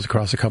stumbles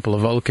across a couple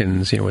of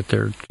Vulcans, with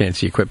their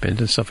fancy equipment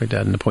and stuff like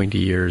that, and the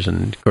pointy ears,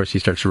 and of course he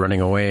starts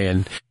running away,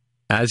 and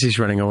as he's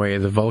running away,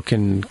 the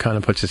Vulcan kind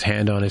of puts his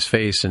hand on his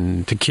face,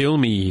 and to kill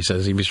me, he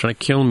says, he was trying to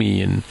kill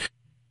me, and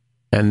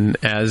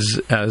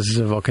as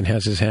the Vulcan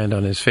has his hand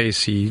on his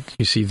face, you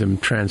see them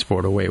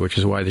transport away, which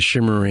is why the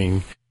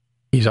shimmering,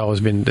 he's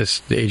always been,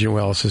 the Agent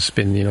Wells has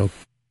been,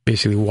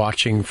 basically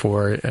watching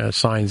for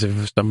signs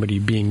of somebody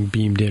being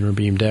beamed in or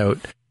beamed out,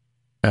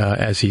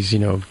 as he's,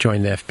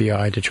 joined the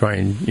FBI to try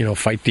and,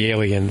 fight the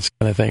aliens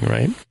kind of thing,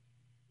 right?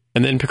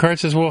 And then Picard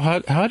says, well,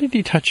 how did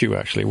he touch you,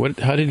 actually?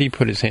 How did he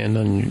put his hand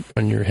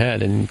on your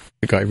head? And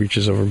the guy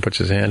reaches over and puts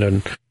his hand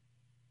on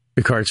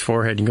Picard's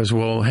forehead and goes,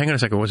 well, hang on a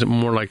second, was it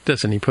more like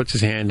this? And he puts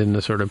his hand in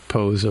the sort of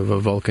pose of a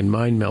Vulcan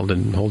mind meld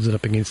and holds it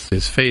up against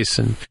his face.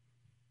 And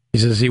he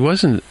says, he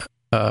wasn't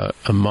a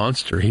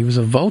monster, he was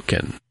a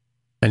Vulcan.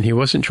 And he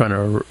wasn't trying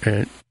to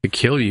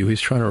kill you.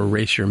 He's trying to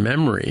erase your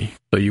memory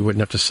so you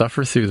wouldn't have to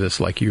suffer through this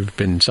like you've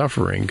been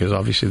suffering, because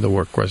obviously the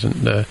work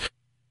wasn't, the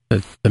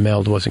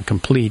meld wasn't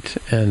complete.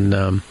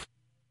 And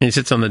he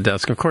sits on the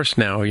desk. Of course,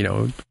 now,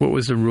 what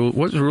was rule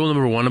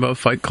number 1 about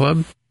Fight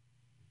Club?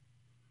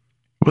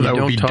 Well, that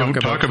would be don't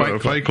talk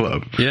about Fight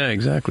Club. Yeah,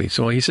 exactly.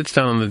 So he sits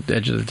down on the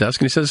edge of the desk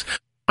and he says,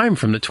 I'm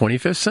from the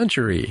 25th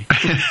century.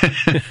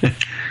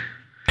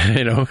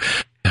 And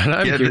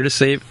I'm here to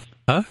save...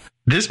 Huh?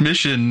 This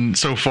mission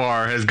so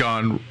far has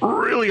gone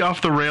really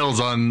off the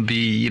rails on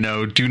the,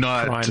 do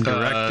not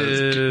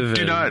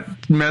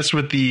mess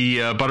with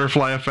the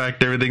butterfly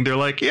effect, everything. They're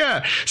like,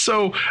 yeah,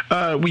 so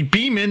we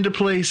beam into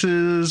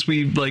places,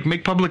 we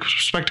make public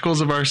spectacles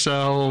of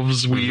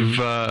ourselves, we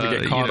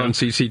get caught on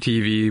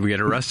CCTV, we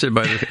get arrested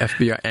by the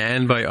FBI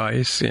and by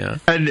ICE, yeah.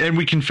 And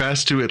we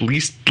confess to at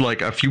least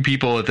a few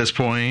people at this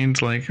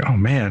point, oh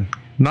man,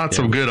 not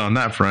so good on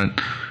that front.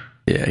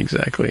 Yeah,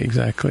 exactly.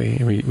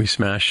 We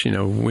smash,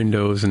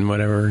 windows and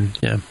whatever.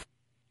 Yeah.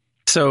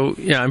 So,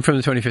 yeah, I'm from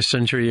the 25th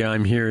century.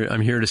 I'm here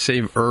to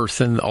save Earth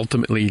and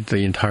ultimately the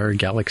entire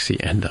galaxy,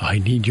 and I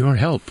need your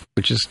help,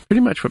 which is pretty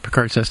much what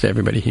Picard says to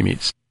everybody he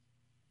meets.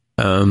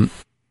 So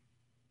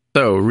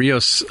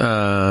Rios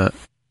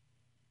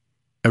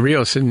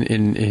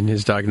in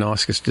his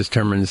diagnostics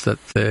determines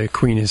that the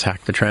Queen has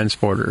hacked the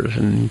transporters,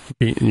 and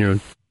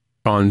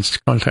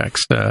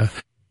contacts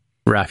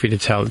Raffi to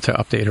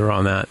update her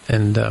on that,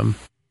 and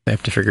they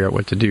have to figure out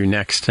what to do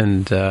next.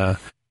 And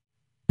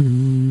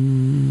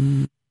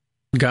Guinan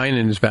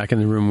is back in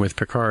the room with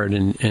Picard,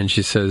 and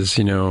she says,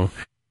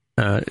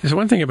 there's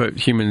one thing about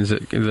humans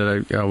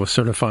that I was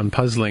sort of found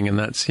puzzling, and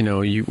that's,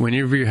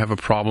 whenever you have a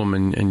problem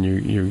and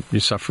you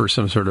suffer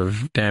some sort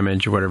of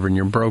damage or whatever, and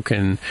you're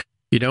broken,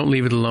 you don't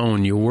leave it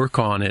alone. You work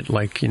on it,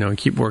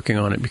 keep working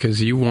on it,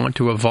 because you want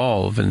to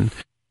evolve. And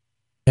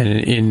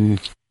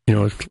in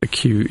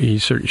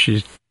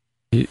she's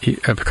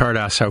Picard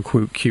asks how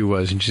Q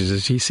was, and she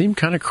says he seemed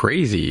kind of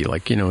crazy,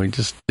 like, he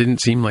just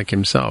didn't seem like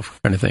himself,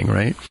 kind of thing,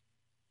 right?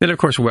 Then, of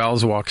course,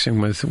 Wells walks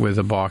in with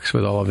a box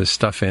with all of his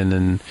stuff in,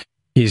 and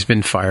he's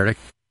been fired. I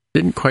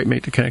didn't quite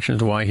make the connection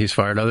to why he's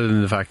fired, other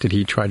than the fact that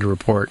he tried to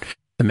report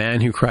the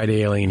man who cried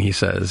alien. He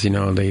says,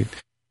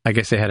 I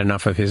guess they had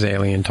enough of his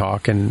alien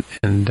talk, and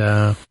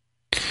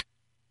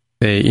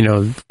they,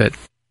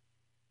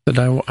 that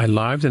I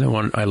lied and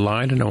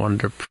I wanted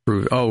to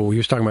prove. Oh, he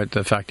was talking about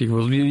the fact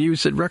you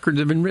said records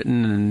have been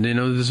written, and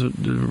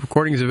the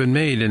recordings have been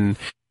made, and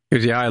he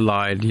was, I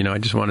lied. I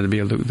just wanted to be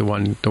the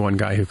one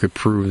guy who could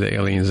prove that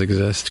aliens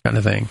exist, kind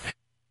of thing.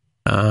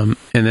 And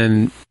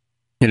then,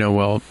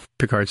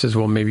 Picard says,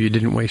 well, maybe you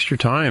didn't waste your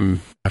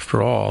time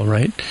after all,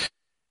 right?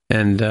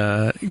 And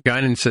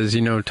Guinan says,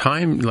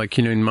 time, like,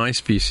 in my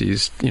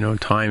species,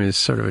 time is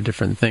sort of a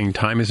different thing.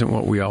 Time isn't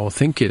what we all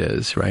think it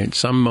is, right?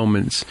 Some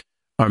moments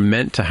are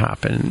meant to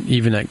happen,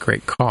 even at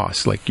great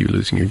cost, like you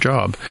losing your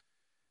job.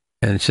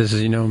 And it says,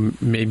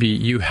 maybe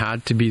you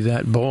had to be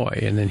that boy.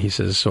 And then he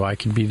says, so I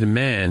could be the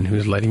man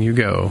who's letting you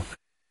go,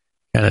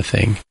 kind of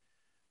thing.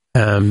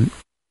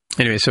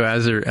 Anyway, so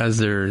as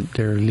they're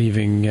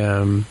leaving,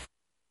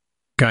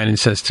 Guinan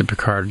says to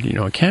Picard,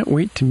 I can't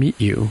wait to meet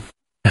you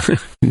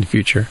in the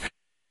future.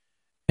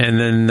 And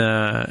then,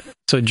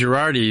 so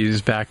Girardi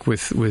is back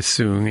with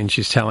Soong, and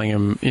she's telling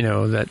him,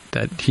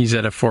 that he's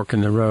at a fork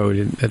in the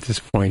road at this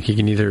point. He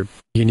can either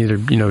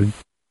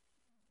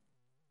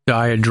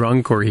die a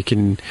drunk, or he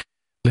can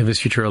live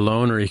his future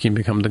alone, or he can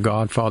become the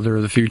godfather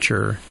of the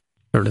future,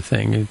 sort of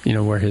thing,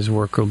 where his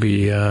work will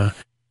be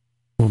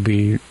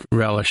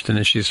relished. And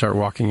then she start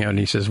walking out, and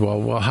he says,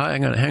 well,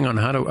 hang on.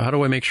 How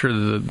do I make sure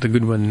the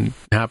good one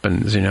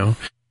happens,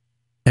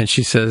 And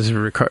she says,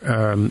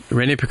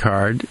 Rene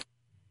Picard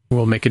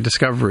will make a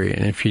discovery,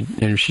 and if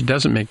she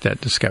doesn't make that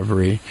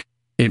discovery,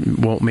 it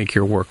won't make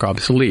your work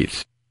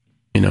obsolete.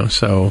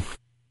 So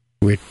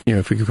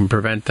if we can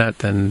prevent that,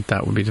 then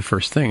that would be the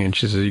first thing. And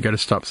she says, you got to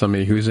stop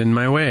somebody who's in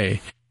my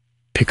way,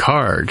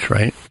 Picard,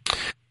 right?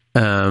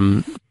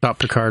 Stop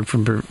Picard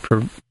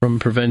from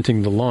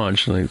preventing the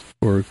launch,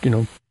 or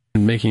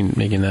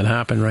making that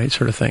happen, right?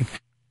 Sort of thing.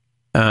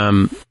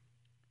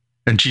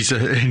 And he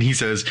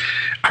says,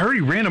 I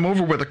already ran him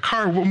over with a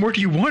car. What more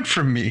do you want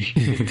from me?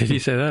 Did he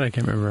say that? I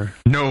can't remember.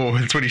 No,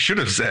 that's what he should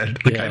have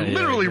said. Like, I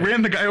literally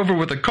ran the guy over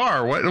with a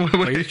car. What well,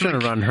 he was trying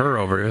to run her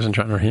over. He wasn't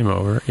trying to run him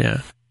over.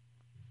 Yeah.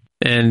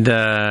 And,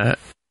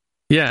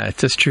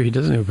 it's true. He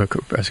doesn't know who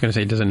Picard, I was going to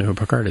say he doesn't know who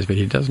Picard is, but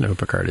he does know who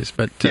Picard is.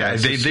 But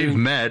they've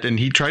met, and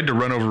he tried to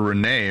run over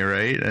Renee,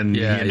 right? And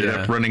he ended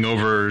up running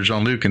over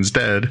Jean-Luc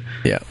instead.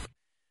 Yeah.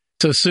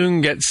 So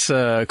Soong gets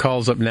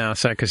calls up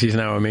NASA, because he's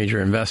now a major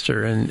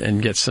investor,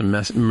 and gets some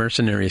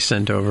mercenaries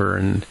sent over,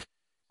 and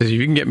says, if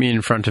you can get me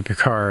in front of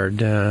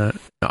Picard,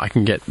 I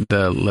can get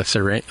the La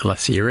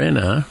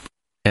Sirena,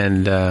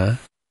 and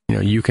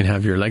you can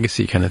have your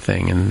legacy, kind of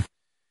thing. And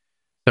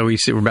so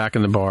we're back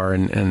in the bar,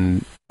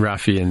 and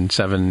Raffi and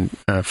Seven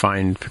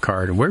find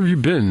Picard, and where have you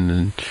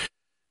been?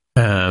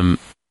 And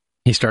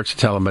he starts to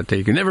tell them, but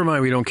they go, never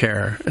mind, we don't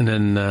care. And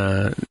then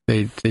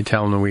they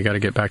tell him that we got to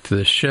get back to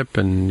this ship,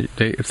 and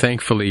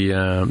thankfully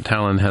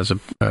Talon has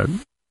a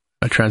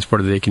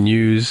transporter they can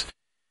use,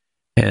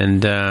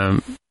 and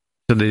so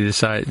they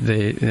decide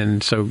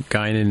so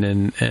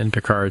Guinan and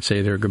Picard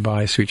say their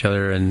goodbyes to each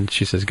other, and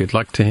she says good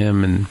luck to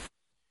him, and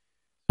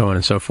so on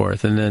and so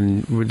forth. And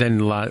then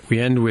we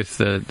end with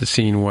the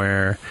scene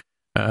where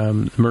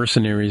the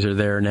mercenaries are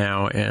there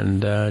now,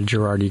 and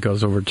Girardi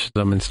goes over to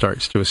them and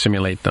starts to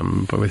assimilate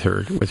them, but with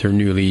her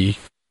newly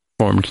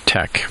formed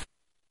tech.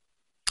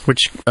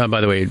 Which,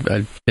 by the way,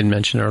 I did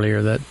mention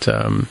earlier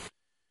that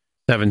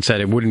Seven said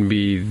it wouldn't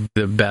be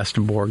the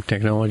best Borg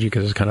technology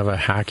because it's kind of a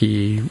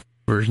hacky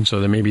version,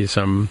 so there may be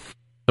some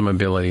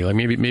ability, like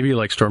maybe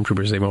like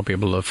stormtroopers, they won't be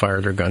able to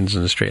fire their guns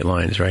in straight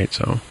lines, right?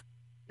 So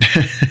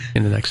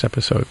in the next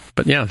episode,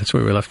 but yeah, that's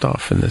where we left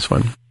off in this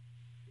one.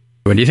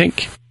 What do you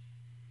think?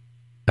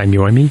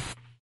 Jaime?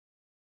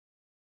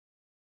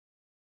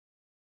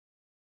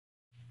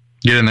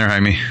 Get in there,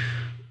 Jaime.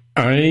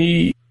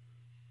 I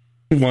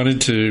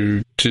wanted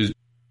to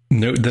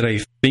note that I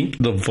think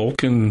the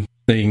Vulcan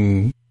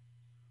thing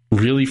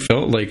really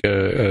felt like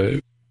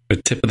a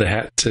tip of the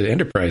hat to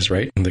Enterprise,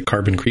 right? In the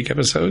Carbon Creek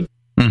episode.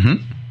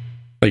 Mm-hmm.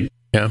 Like,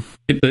 yeah,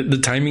 the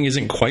timing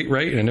isn't quite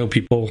right. I know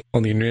people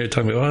on the internet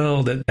tell me,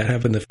 well, that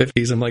happened in the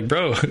 50s. I'm like,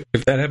 bro,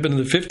 if that happened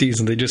in the 50s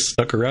and they just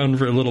stuck around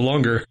for a little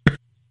longer,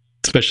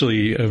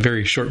 especially a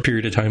very short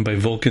period of time by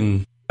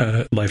Vulcan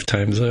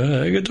lifetimes,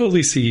 I could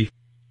totally see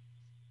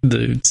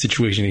the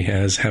situation he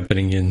has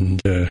happening in,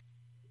 what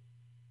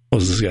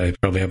was this guy?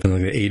 Probably happened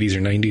in like the 80s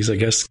or 90s, I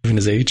guess, given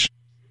his age.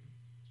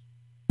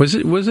 Was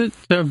it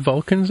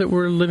Vulcans that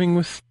were living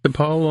with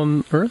T'Pol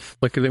on Earth?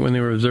 Like when they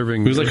were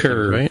observing? It was like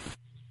her right?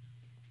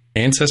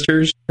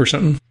 ancestors or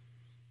something?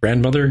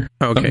 Grandmother?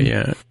 Okay, something?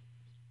 Yeah.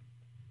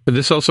 But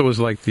this also was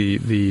like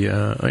the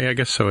I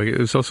guess so. It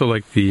was also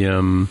like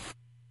the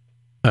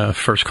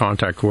First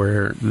Contact,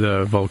 where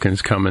the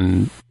Vulcans come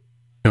and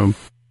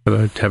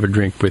have a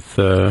drink with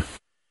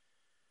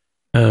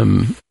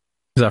Is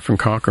that from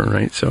Cochrane,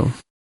 right? So.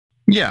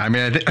 Yeah, I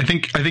mean, I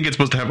think it's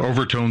supposed to have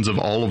overtones of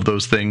all of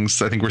those things.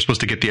 I think we're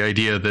supposed to get the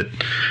idea that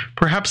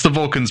perhaps the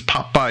Vulcans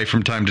pop by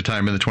from time to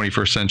time in the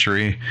 21st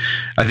century.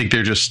 I think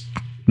they're just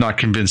not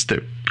convinced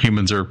that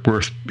humans are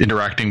worth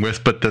interacting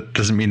with, but that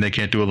doesn't mean they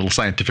can't do a little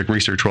scientific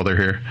research while they're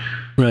here.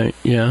 Right.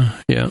 Yeah.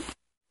 Yeah.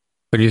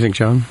 What do you think,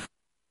 John?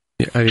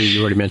 Yeah, I think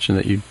you already mentioned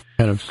that you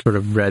kind of sort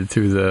of read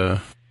through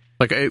the.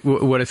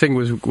 What I think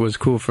was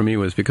cool for me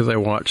was because I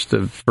watched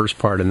the first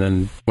part and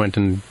then went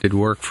and did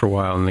work for a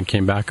while and then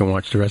came back and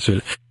watched the rest of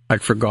it.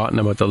 I'd forgotten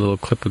about the little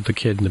clip of the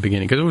kid in the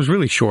beginning because it was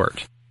really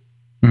short.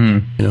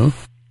 You know?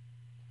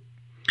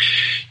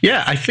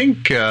 Yeah, I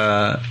think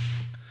it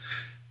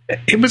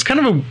was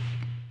kind of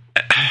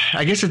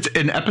I guess it's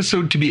an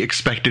episode to be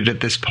expected at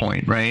this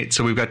point, right?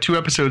 So we've got 2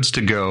 episodes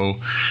to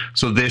go.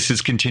 So this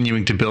is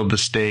continuing to build the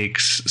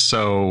stakes.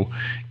 So,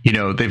 you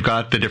know, they've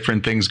got the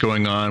different things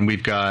going on.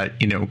 We've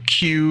got, you know,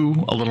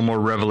 Q, a little more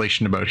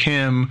revelation about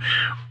him.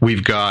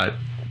 We've got,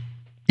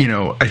 you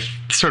know, I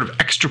sort of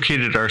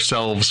extricated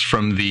ourselves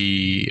from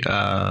the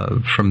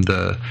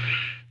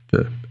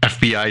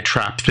FBI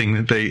trap thing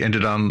that they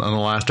ended on the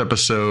last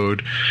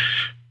episode.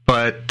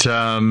 But,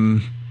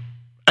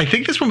 I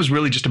think this one was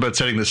really just about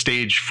setting the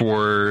stage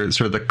for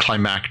sort of the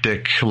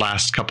climactic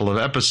last couple of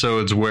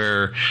episodes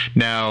where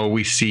now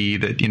we see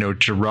that, you know,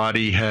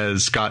 Jurati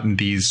has gotten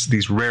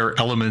these rare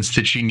elements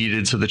that she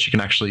needed so that she can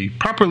actually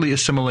properly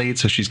assimilate.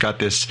 So she's got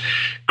this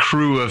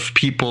crew of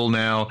people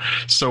now.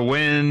 So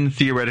when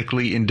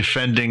theoretically in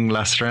defending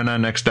La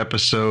Sirena next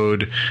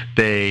episode,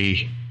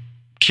 they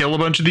kill a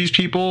bunch of these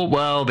people,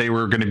 well, they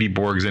were going to be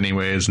Borgs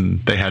anyways,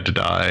 and they had to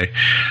die.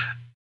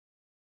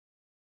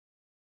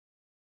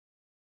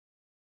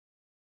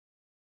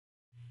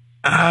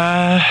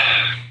 I'm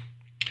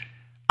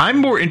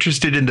more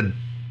interested in the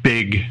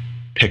big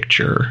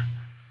picture.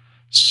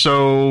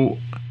 So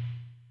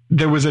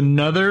there was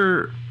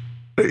another,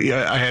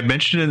 I had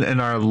mentioned in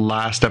our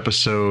last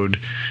episode,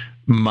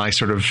 my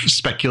sort of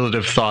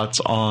speculative thoughts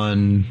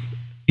on,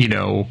 you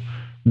know,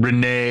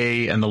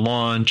 Renee and the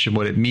launch and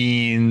what it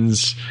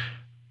means.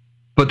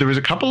 But there was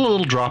a couple of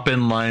little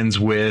drop-in lines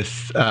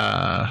with,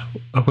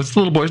 what's the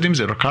little boy's name?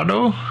 Is it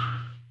Ricardo?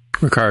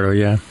 Ricardo,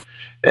 yeah.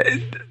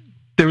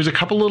 There was a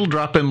couple little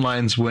drop-in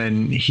lines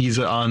when he's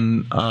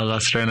on La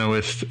Sirena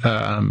with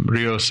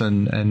Rios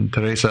and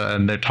Teresa,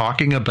 and they're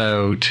talking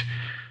about,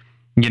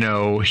 you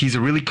know, he's a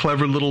really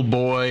clever little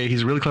boy.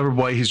 He's a really clever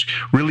boy. He's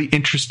really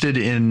interested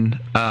in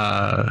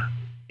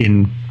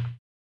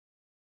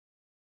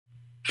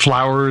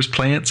flowers,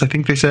 plants, I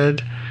think they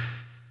said.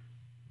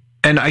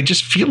 And I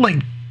just feel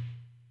like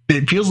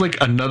it feels like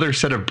another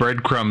set of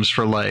breadcrumbs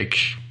for, like,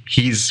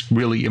 he's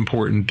really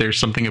important. There's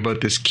something about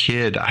this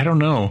kid. I don't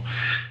know.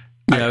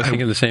 Yeah, I was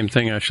thinking the same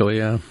thing, actually,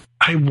 yeah.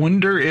 I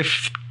wonder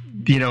if,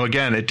 you know,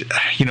 again,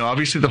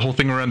 obviously the whole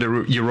thing around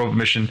the Europa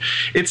mission,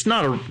 it's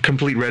not a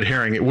complete red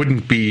herring. It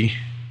wouldn't be.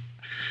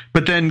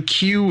 But then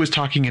Q was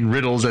talking in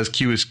riddles, as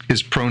Q is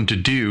prone to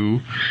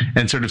do,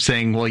 and sort of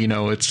saying, well, you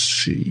know,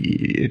 it's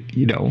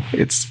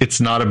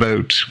not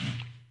about,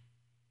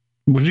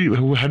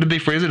 how did they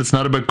phrase it? It's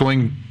not about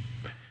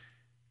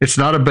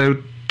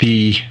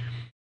the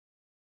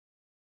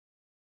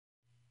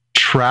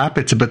trap,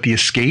 it's about the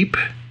escape.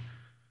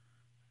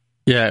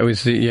 Yeah, it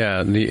was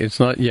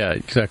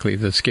exactly.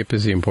 The skip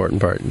is the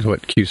important part, is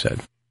what Q said.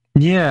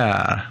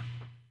 Yeah.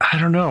 I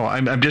don't know.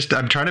 I'm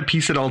trying to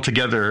piece it all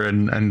together,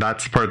 and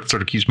that's the part that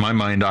sort of keeps my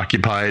mind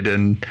occupied,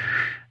 and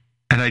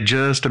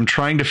I'm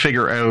trying to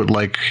figure out,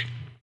 like,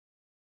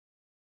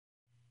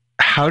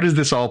 how does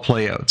this all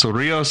play out? So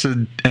Rios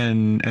and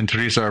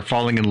Teresa are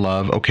falling in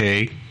love.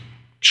 Okay,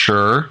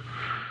 sure.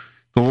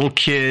 The little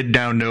kid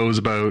now knows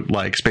about,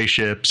 like,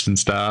 spaceships and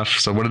stuff.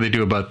 So what do they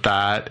do about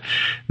that?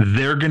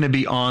 They're going to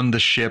be on the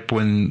ship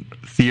when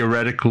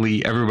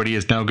theoretically everybody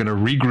is now going to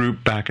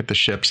regroup back at the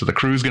ship. So the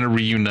crew's going to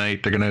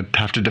reunite. They're going to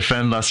have to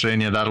defend La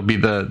Sirena. That'll be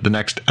the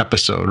next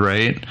episode,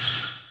 right?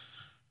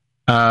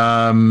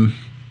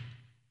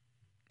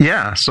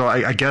 Yeah. So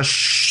I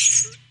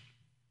guess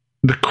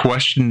the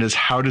question is,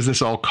 how does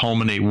this all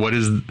culminate? What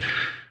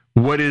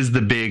is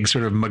the big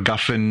sort of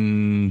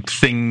MacGuffin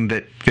thing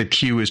that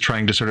Q is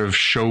trying to sort of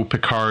show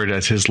Picard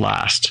as his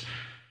last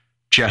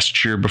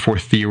gesture before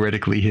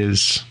theoretically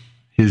his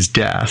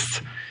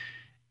death?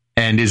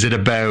 And is it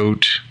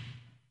about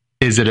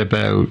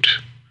the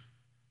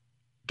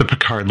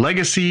Picard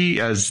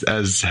legacy as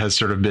has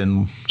sort of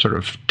been sort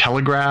of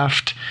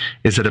telegraphed?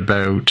 Is it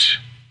about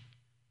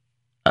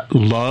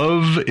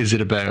love? Is it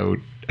about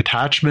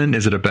attachment?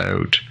 Is it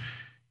about,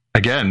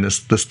 again,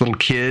 this little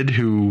kid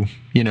who,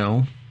 you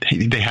know,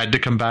 they had to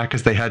come back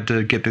because they had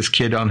to get this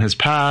kid on his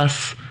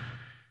path?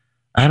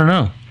 I don't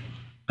know.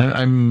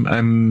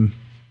 I'm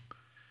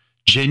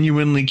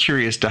genuinely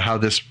curious to how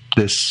this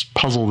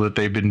puzzle that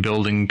they've been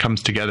building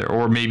comes together.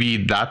 Or maybe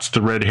that's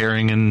the red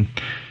herring, and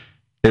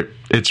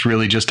it's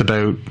really just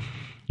about,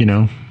 you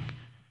know,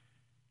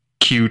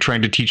 Q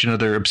trying to teach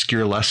another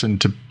obscure lesson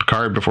to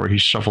Picard before he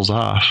shuffles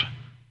off.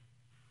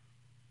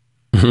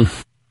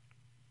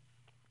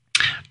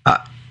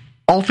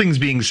 all things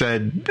being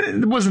said,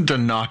 it wasn't a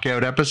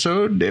knockout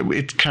episode.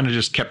 It kind of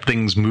just kept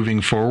things moving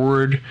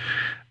forward.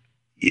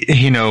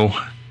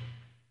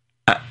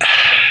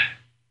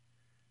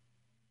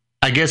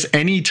 I guess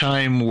any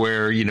time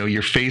where,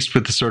 you're faced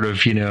with the sort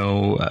of,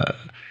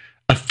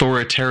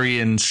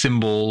 authoritarian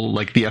symbol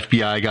like the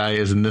FBI guy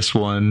is in this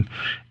one,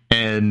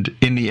 and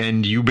in the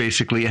end you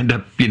basically end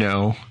up,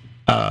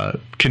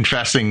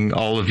 confessing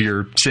all of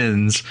your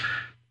sins,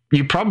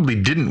 you probably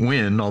didn't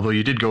win, although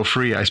you did go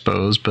free, I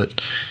suppose. But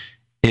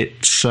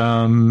it's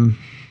I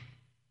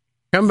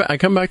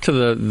come back to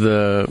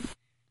the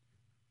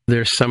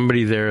there's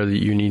somebody there that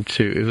you need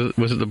to.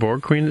 Was it the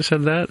Borg Queen that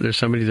said that? There's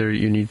somebody there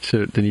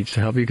that needs to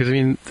help you, because I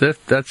mean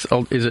that's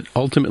is it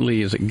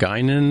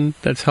Guinan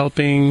that's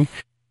helping,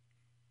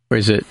 or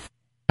is it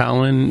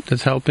Talon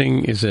that's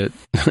helping? Is it?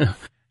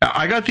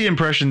 I got the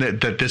impression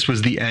that this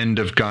was the end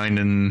of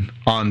Guinan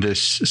on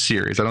this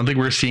series. I don't think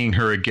we're seeing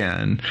her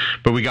again,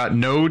 but we got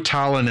no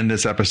Talon in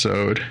this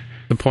episode.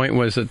 The point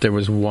was that there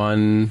was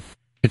one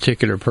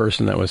particular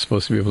person that was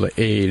supposed to be able to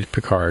aid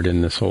Picard in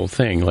this whole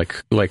thing. Like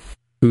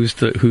who's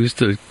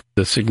the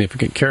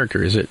significant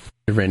character? Is it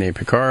Rene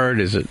Picard?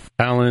 Is it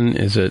Talon?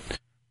 Is it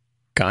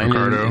Guinan?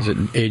 Ricardo. Is it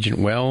Agent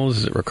Wells?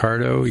 Is it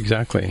Ricardo?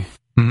 Exactly.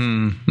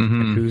 Mm-hmm,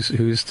 mm-hmm. Like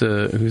who's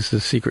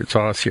the secret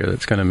sauce here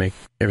that's going to make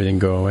everything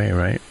go away,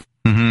 right?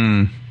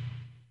 Mm-hmm.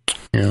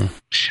 Yeah.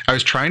 I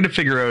was trying to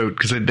figure out,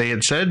 because they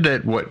had said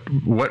that what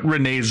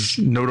Renee's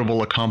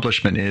notable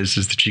accomplishment is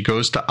that she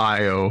goes to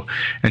Io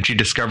and she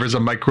discovers a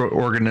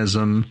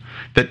microorganism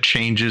that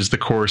changes the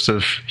course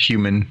of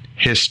human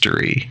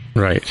history.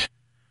 Right.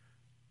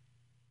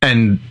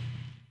 And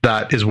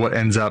that is what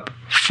ends up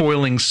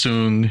foiling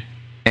Soong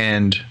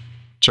and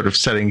sort of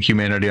setting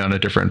humanity on a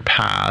different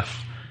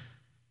path.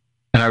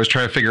 And I was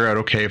trying to figure out,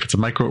 okay, if it's a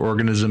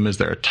microorganism, is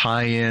there a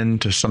tie-in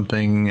to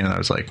something? And I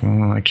was like,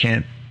 I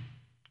can't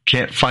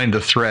find the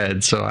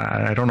thread, so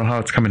I don't know how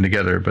it's coming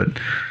together. But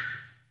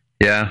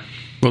yeah.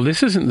 Well,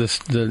 this isn't the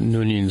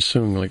Noonien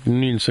Soong. Like,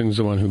 Noonien Soong's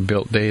the one who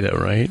built Data,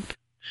 right?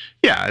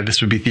 Yeah,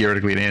 this would be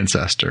theoretically an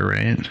ancestor,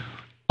 right?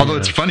 Although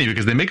it's funny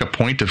because they make a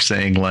point of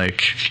saying,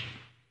 like,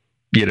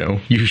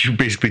 you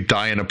basically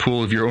die in a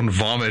pool of your own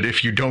vomit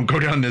if you don't go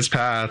down this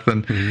path.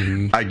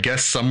 And I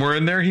guess somewhere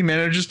in there he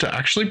manages to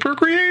actually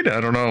procreate.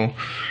 I don't know.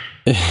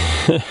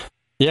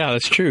 Yeah,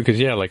 that's true. Because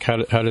like how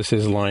does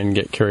his line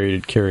get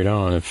carried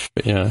on if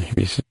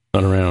he's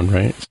not around,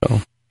 right?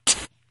 So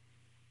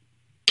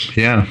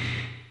yeah.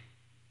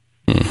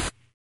 I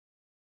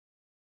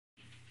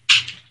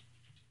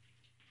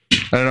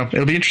don't know.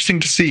 It'll be interesting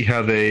to see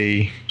how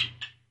they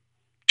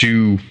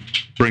do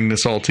bring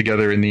this all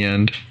together in the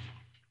end.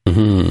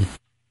 Mm-hmm.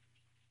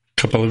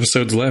 Couple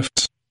episodes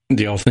left.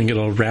 Do y'all think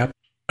it'll wrap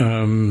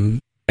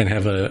and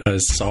have a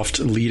soft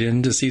lead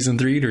into season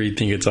 3, or do you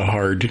think it's a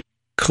hard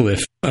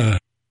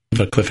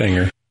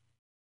cliffhanger?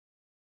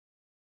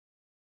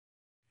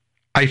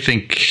 I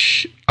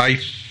think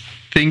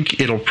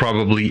it'll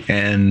probably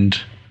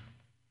end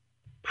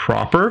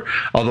proper,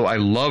 although I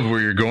love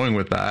where you're going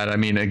with that. I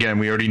mean, again,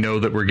 we already know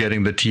that we're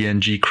getting the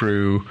TNG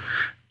crew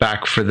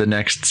back for the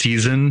next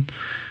season.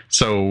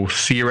 So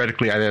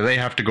theoretically, either they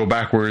have to go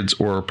backwards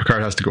or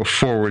Picard has to go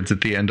forwards at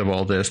the end of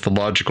all this. The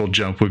logical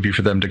jump would be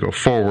for them to go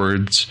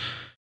forwards.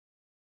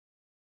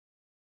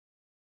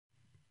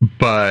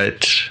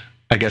 But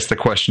I guess the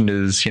question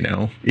is,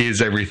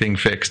 is everything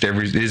fixed?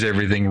 Is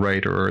everything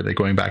right? Or are they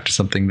going back to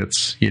something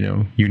that's,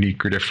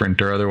 unique or different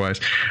or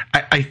otherwise?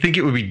 I think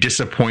it would be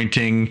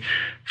disappointing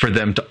for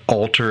them to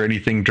alter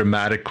anything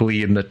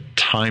dramatically in the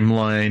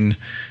timeline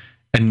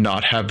and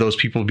not have those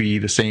people be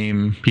the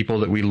same people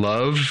that we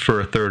love for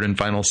a third and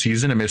final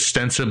season. I mean,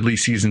 ostensibly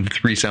season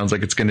 3 sounds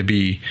like it's going to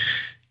be,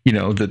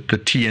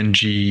 the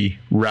TNG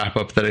wrap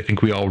up that I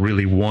think we all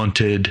really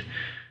wanted,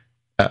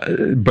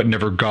 but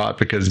never got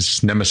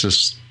because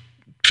Nemesis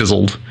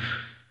fizzled.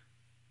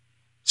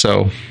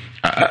 So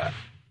I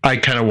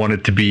kind of want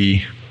it to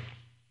be,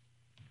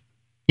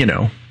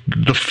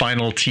 the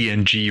final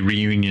TNG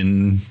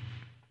reunion,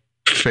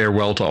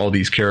 farewell to all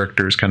these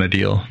characters kind of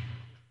deal.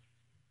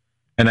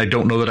 And I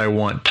don't know that I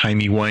want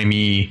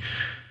timey-wimey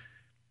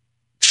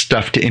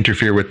stuff to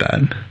interfere with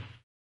that.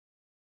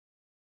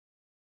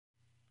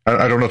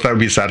 I don't know if that would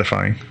be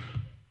satisfying.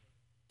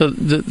 So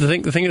the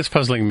thing that's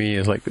puzzling me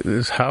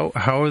is how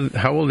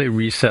will they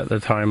reset the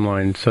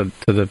timeline to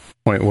the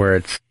point where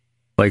it's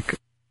like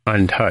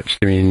untouched?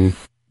 I mean,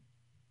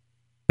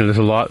 there's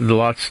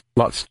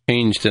lots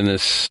changed in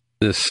this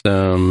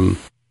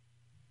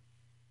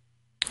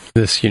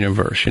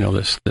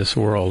universe, this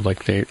world. How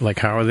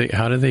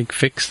do they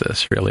fix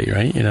this really,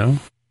 right?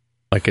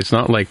 Like it's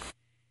not like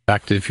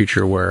Back to the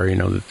Future where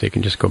that they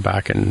can just go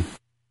back, and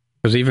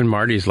because even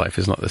Marty's life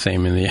is not the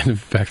same in the end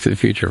of Back to the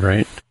Future,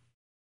 right?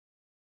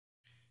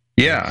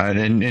 Yeah,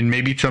 and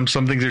maybe some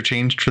things are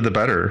changed for the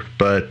better,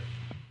 but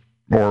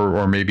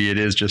or maybe it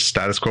is just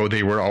status quo.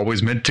 They were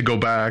always meant to go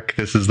back.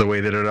 This is the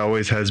way that it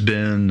always has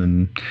been.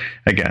 And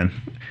again,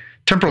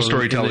 temporal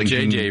storytelling.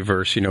 In the JJ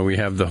verse, we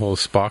have the whole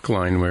Spock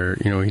line where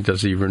he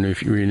does the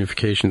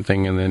reunification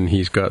thing, and then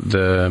he's got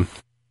the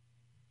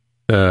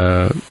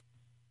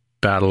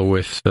battle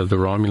with the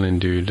Romulan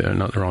dude,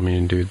 not the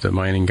Romulan dude, the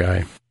mining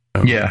guy.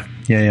 Yeah.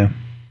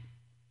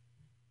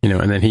 You know,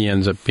 and then he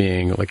ends up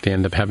being like, they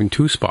end up having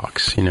two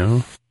Spocks, you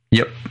know?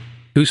 Yep.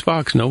 Two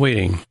Spocks, no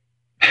waiting.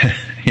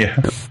 Yeah.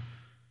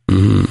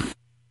 Mm-hmm.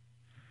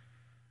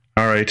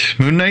 All right,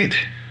 Moon Knight.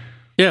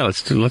 Yeah,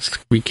 let's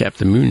recap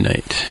the Moon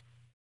Knight.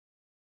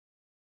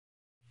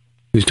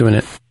 Who's doing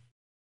it?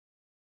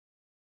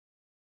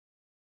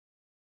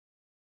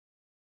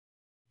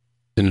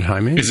 Isn't it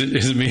Jaime? Is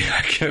it me?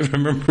 I can't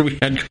remember. We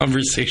had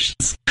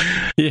conversations.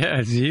 Yeah,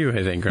 it's you,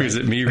 I think, right? Is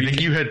it me? I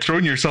think you had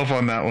thrown yourself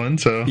on that one,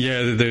 so...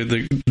 Yeah,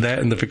 that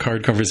and the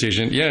Picard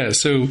conversation. Yeah,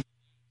 so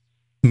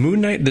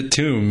Moon Knight the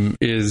Tomb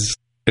is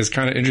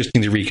kind of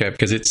interesting to recap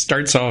because it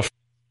starts off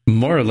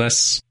more or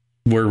less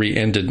where we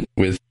ended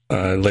with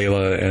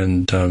Layla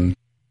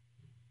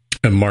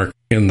and Mark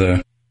in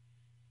the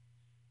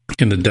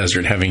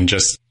desert, having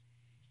just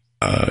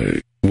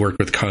worked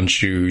with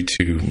Khonshu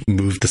to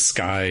move the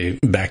sky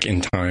back in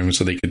time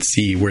so they could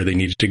see where they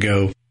needed to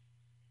go.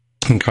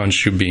 And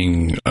Khonshu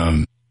being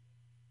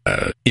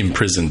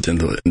imprisoned in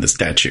the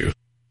statue,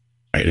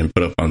 right, and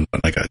put up on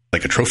like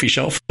a trophy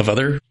shelf of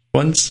other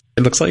ones.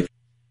 It looks like,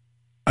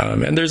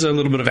 and there's a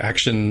little bit of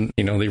action.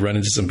 You know, they run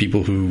into some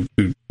people who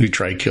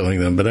try killing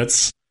them, but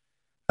that's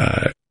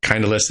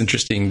kind of less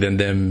interesting than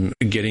them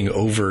getting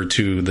over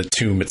to the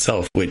tomb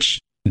itself,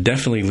 which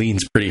definitely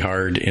leans pretty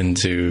hard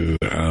into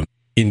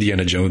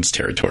Indiana Jones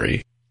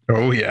territory.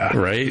 Oh yeah,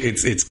 right.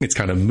 It's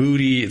kind of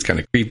moody. It's kind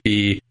of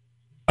creepy.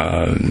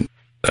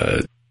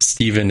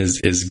 Steven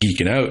is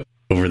geeking out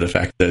over the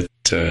fact that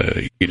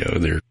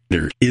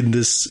they're in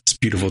this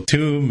beautiful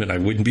tomb, and I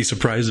wouldn't be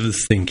surprised if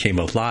this thing came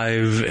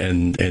alive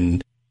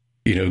and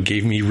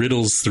gave me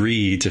riddles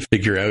 3 to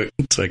figure out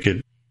so I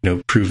could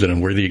prove that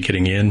I'm worthy of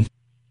getting in.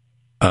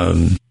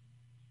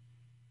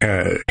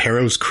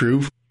 Harrow's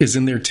crew is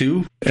in there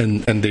too,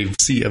 and they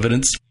see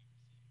evidence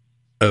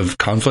of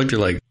conflict. They're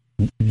like,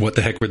 what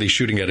the heck were they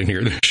shooting at in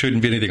here? There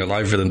shouldn't be anything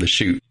alive for them to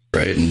shoot,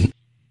 right? And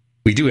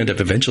we do end up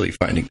eventually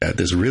finding that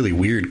this really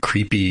weird,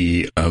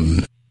 creepy,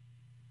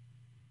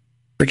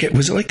 forget,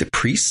 was it like the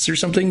priests or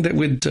something that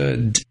would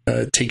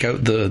take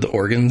out the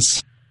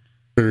organs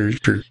for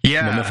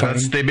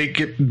mummifying? They make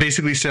it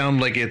basically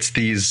sound like it's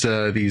these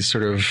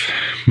sort of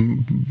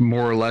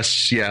more or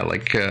less,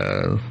 like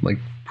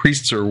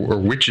priests or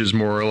witches,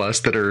 more or less,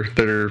 that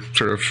are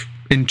sort of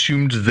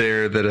entombed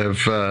there, that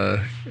have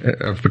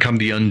become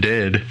the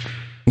undead.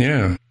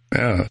 Yeah.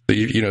 So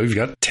you've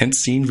got a tense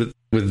scene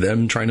with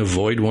them trying to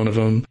avoid one of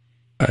them.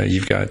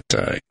 You've got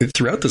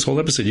throughout this whole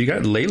episode, you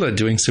got Layla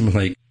doing some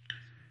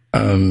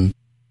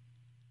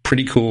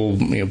pretty cool,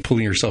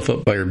 pulling yourself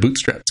up by your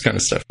bootstraps kind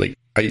of stuff. Like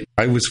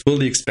I was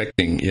fully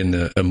expecting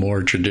in a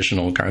more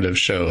traditional kind of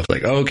show of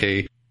like, oh,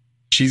 okay,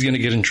 she's going to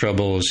get in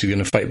trouble, she's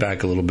going to fight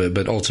back a little bit,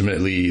 but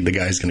ultimately the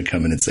guy's going to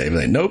come in and save.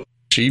 Like, nope,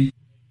 she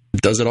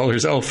does it all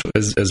herself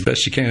as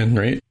best she can,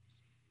 right?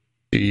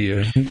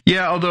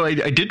 Yeah, although I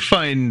did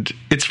find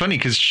it's funny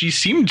because she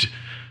seemed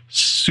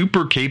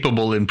super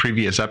capable in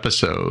previous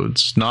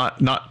episodes, not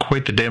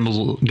quite the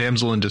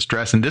damsel in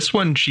distress. And this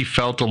one, she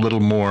felt a little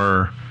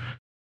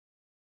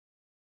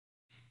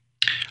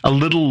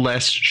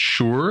less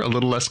sure, a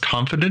little less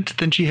confident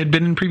than she had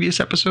been in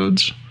previous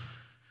episodes.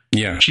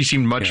 Yeah, she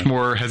seemed much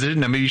more hesitant.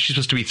 Now, maybe she's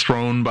supposed to be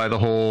thrown by the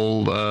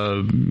whole,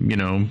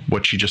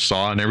 what she just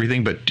saw and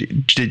everything, but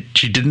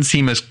she didn't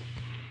seem as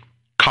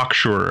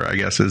cocksure, I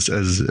guess,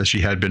 as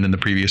she had been in the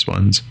previous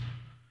ones.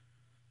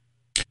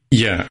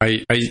 Yeah,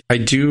 I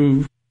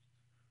do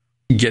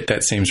get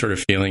that same sort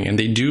of feeling, and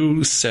they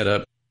do set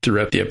up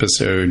throughout the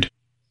episode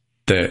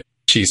that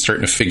she's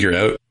starting to figure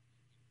out,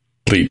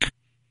 like,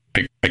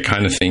 I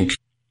kind of think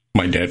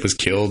my dad was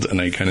killed, and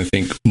I kind of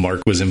think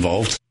Mark was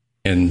involved,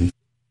 and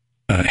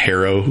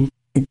Harrow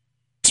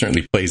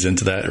certainly plays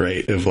into that,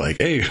 right? Of like,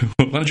 hey,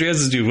 why don't you ask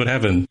this dude what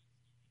happened?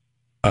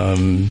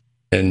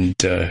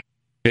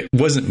 It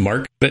wasn't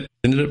Mark that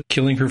ended up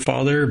killing her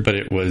father, but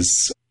it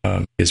was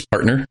his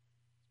partner,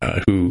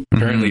 who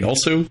apparently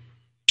also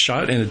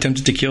shot and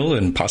attempted to kill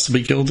and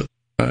possibly killed.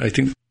 I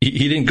think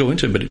he didn't go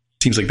into it, but it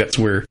seems like that's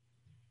where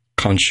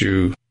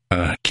Khonshu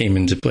came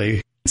into play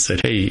and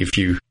said, hey, if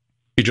you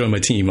join my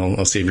team,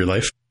 I'll save your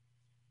life.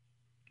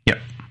 Yeah.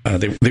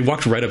 They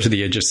walked right up to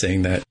the edge of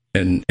saying that,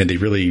 and they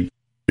really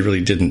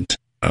didn't.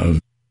 So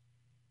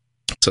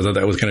I thought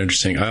that was kind of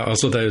interesting. I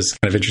also thought it was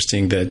kind of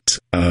interesting that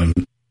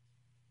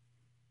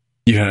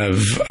you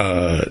have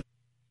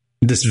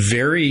this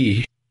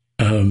very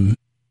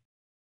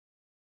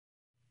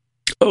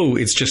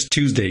it's just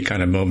Tuesday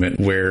kind of moment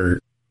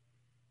where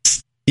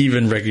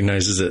Steven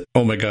recognizes that,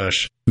 oh my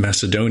gosh,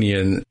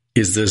 Macedonian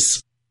is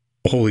this,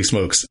 holy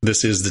smokes,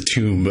 this is the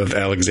tomb of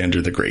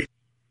Alexander the Great.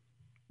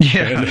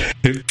 Yeah.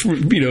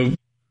 And,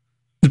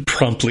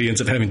 promptly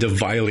ends up having to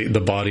violate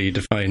the body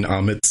to find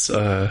Amit's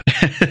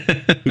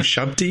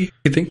Ushabti,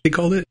 I think they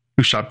called it.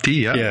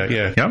 Ushabti,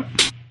 yeah. Yeah.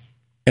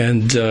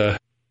 And they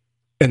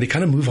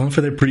kind of move on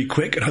from there pretty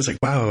quick. And I was like,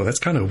 wow, that's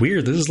kind of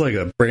weird. This is like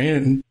a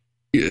grand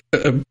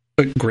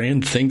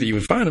thing that you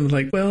would find. I'm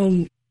like,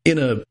 well, in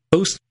a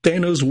post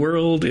Thanos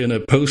world, in a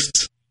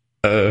post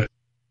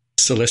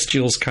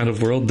Celestials kind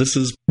of world, this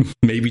is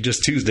maybe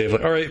just Tuesday.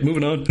 Like, all right,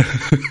 moving on.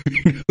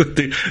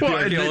 the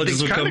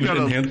archaeologists will come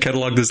and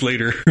catalog this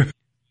later.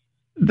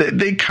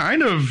 They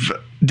kind of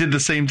did the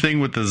same thing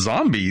with the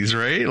zombies,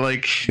 right?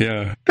 Like,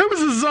 yeah, that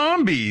was a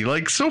zombie.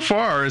 Like, so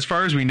far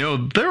as we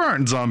know, there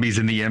aren't zombies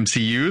in the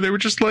MCU. They were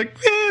just like,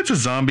 it's a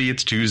zombie.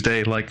 It's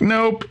Tuesday. Like,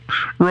 nope,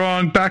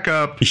 wrong. Back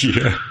up.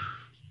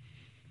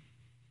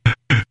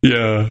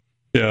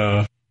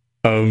 Yeah.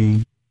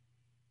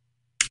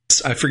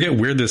 I forget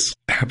where this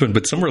happened,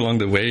 but somewhere along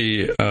the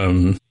way,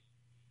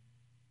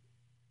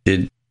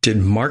 did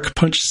Mark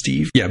punch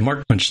Steve? Yeah,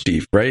 Mark punched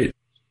Steve, right?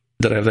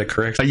 Did I have that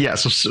correct? Yeah.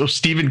 So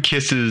Steven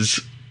kisses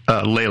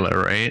Layla,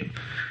 right?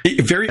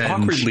 Very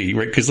awkwardly,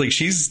 right? Because like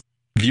she's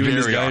viewing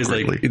this guy as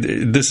like,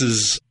 this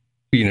is,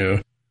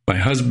 my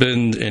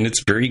husband, and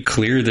it's very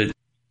clear that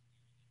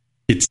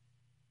it's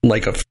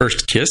like a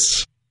first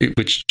kiss,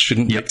 which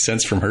shouldn't make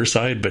sense from her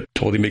side, but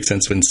totally makes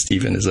sense when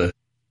Steven is a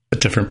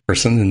different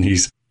person, and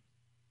he's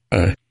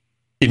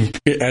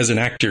as an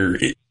actor,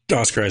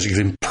 Oscar Isaac is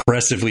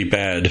impressively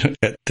bad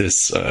at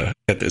this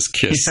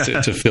kiss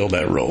to fill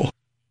that role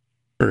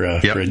for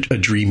a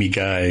dreamy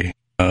guy,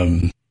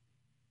 and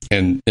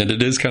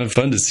it is kind of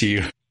fun to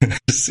see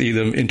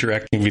them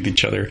interacting with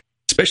each other,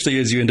 especially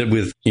as you end up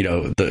with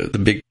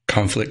the big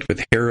conflict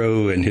with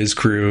Harrow and his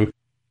crew.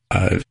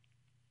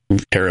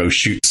 Harrow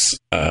shoots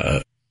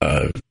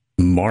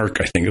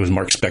Mark. I think it was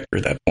Mark Spector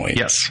at that point.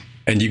 Yes,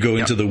 and you go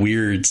into the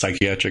weird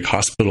psychiatric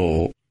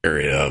hospital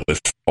area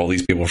with all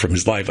these people from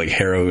his life. Like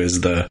Harrow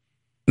is the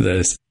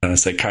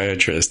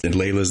psychiatrist, and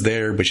Layla's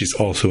there, but she's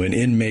also an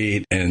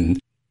inmate, and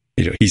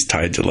he's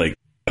tied to like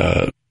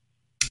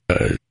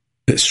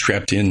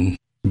strapped in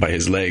by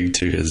his leg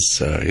to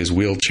his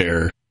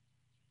wheelchair,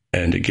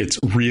 and it gets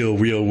real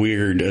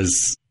weird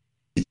as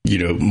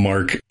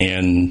Mark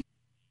and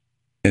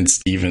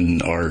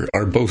Steven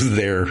are both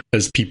there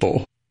as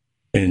people,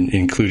 and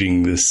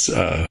including this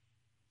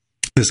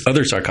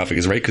other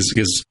sarcophagus, right?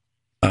 Because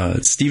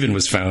Steven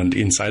was found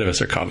inside of a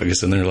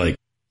sarcophagus, and they're like,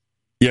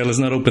 yeah, let's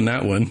not open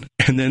that one.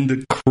 And then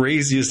the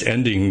craziest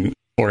ending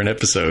for an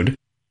episode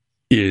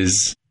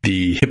is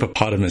the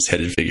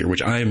hippopotamus-headed figure,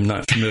 which I am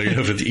not familiar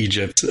with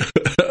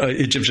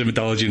Egyptian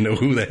mythology to know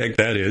who the heck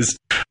that is.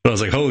 But I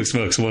was like, holy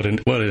smokes, what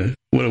a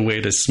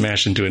way to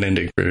smash into an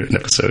ending for an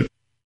episode.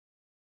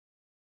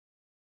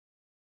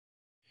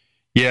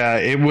 Yeah,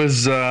 it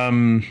was a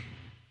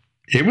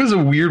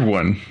weird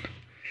one.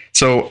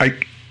 So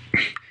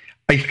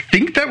I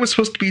think that was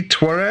supposed to be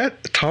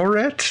Tawret,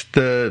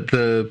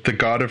 the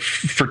god of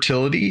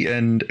fertility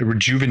and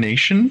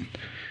rejuvenation.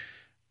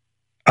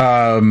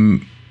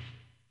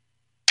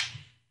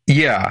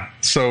 Yeah,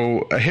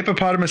 so a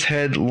hippopotamus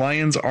head,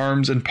 lion's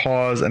arms and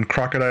paws, and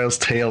crocodile's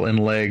tail and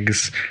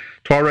legs.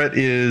 Tawret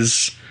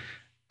is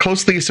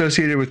closely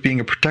associated with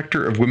being a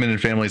protector of women and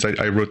families.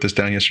 I wrote this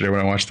down yesterday when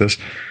I watched this.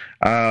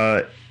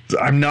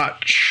 I'm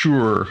not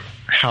sure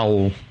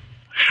how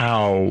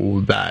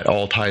that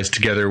all ties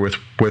together with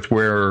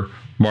where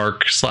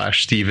Mark /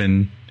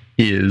 Steven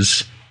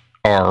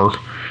are.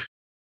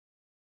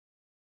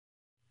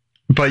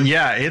 But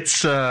yeah,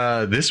 it's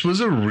this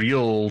was a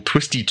real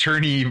twisty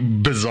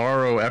turny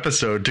bizarro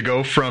episode to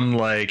go from,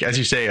 like, as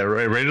you say, a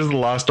Raiders of the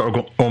Lost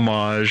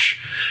homage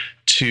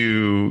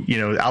to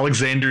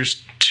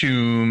Alexander's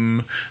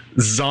tomb,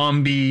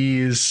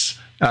 zombies,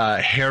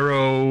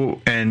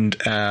 Harrow and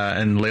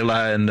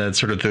Layla, and the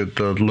sort of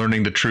the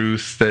learning the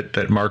truth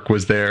that Mark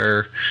was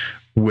there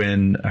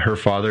when her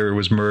father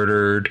was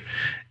murdered,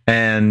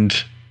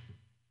 and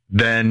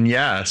then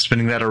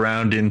spinning that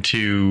around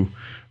into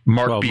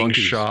Mark being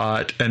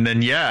shot, and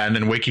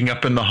then waking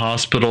up in the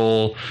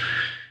hospital.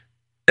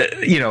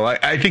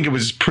 I think it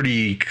was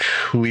pretty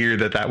clear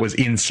that was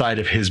inside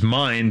of his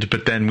mind,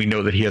 but then we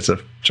know that he has a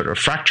sort of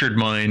fractured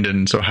mind,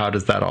 and so how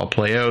does that all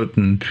play out?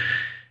 And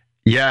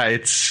yeah,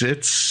 it's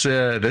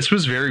this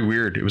was very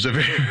weird. It was a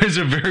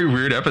very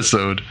weird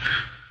episode.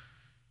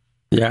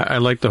 Yeah, I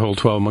like the whole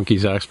 12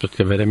 Monkeys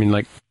aspect of it. I mean,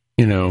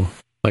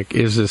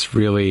 is this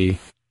really?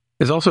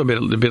 It's also a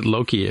bit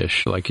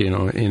Loki-ish,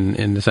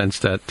 in the sense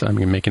that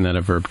I'm making that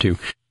a verb too.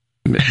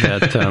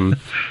 That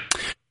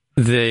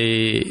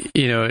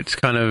it's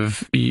kind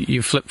of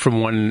you flip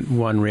from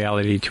one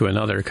reality to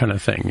another kind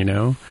of thing,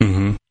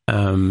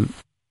 Mm-hmm.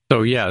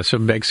 So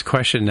begs the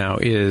question now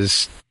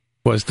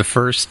was the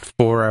first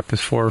four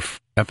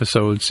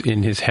episodes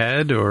in his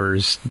head, or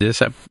is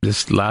this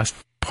last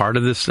part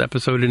of this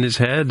episode in his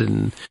head?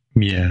 And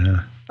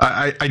yeah,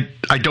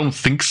 I don't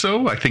think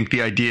so. I think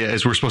the idea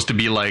is we're supposed to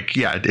be like,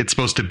 it's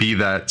supposed to be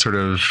that sort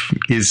of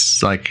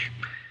is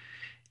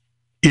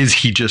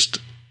he just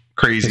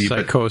crazy?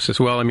 Psychosis.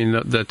 Well, I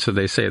mean, that's what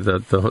they say.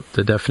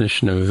 The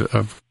definition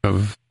of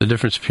the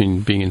difference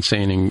between being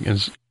insane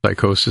and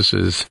psychosis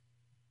is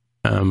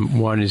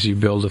one is you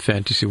build a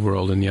fantasy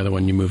world, and the other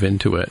one you move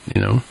into it.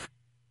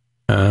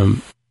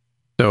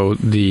 So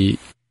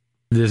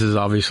this is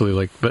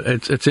obviously but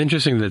it's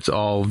interesting that it's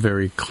all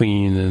very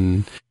clean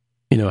and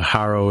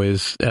Harrow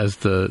is, as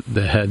the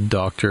head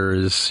doctor,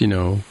 is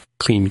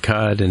clean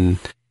cut and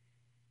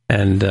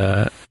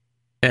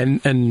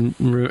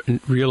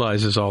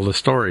realizes all the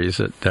stories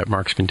that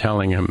Mark's been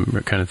telling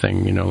him, kind of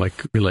thing, like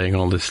relaying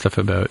all this stuff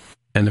about.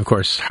 And of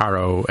course,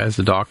 Harrow as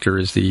the doctor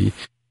is the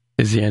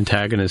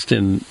antagonist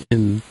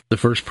in the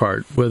first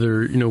part.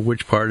 Whether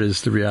which part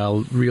is the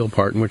real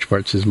part and which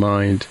part's his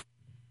mind.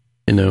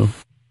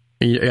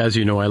 As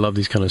I love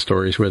these kind of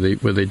stories where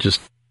they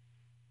just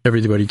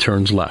everybody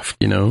turns left.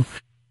 Hello.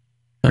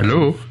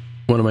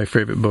 One of my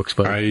favorite books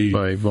by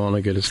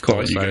Vonnegut is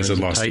called "You Guys Had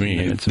Lost Me."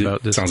 And it's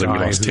about this sounds like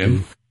we lost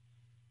Tim.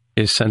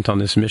 Is sent on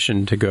this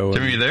mission to go.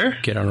 Tim, are you there?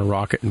 Get on a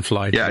rocket and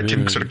fly. Yeah,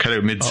 Tim sort of cut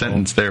out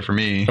mid-sentence there for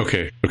me.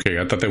 Okay.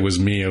 I thought that was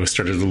me. I was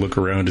starting to look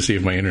around to see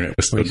if my internet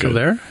was still good.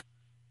 There?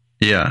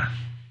 Yeah.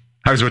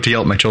 I was about to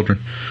yell at my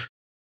children.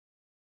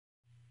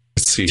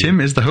 Let's see. Tim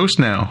is the host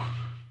now.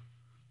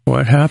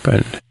 What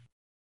happened?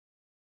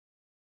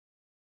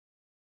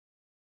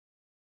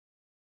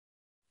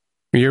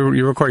 Your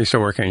recording's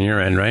still working on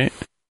your end, right?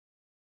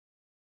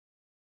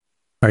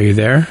 Are you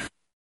there?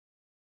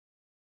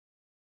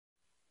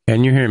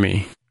 Can you hear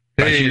me?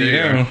 Hey,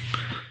 there you go.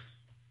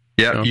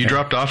 Yeah, Okay. You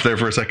dropped off there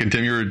for a second,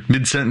 Tim. You were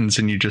mid-sentence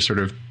and you just sort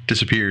of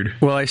disappeared.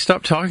 Well, I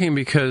stopped talking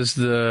because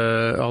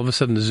all of a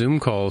sudden the Zoom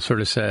call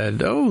sort of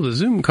said, "Oh, the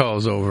Zoom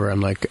call's over."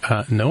 I'm like,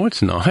 "No,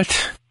 it's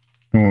not."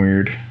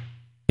 Weird.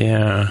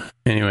 Yeah.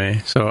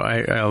 Anyway, so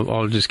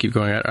I'll just keep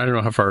going. I don't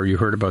know how far you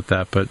heard about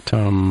that, but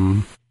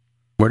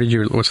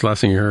what's the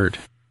last thing you heard?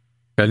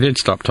 I did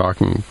stop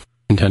talking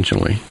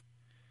intentionally.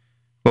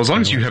 Well, as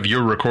long as you have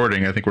your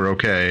recording, I think we're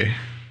okay.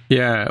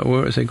 Yeah,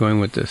 where was I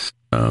going with this?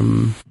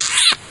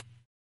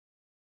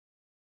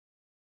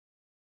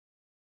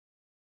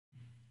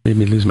 Made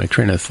me lose my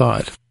train of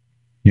thought.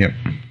 Yep.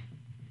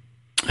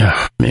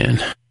 Oh, man.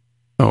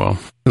 Oh, well.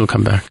 It'll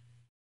come back.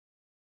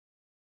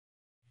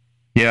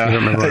 Yeah. I don't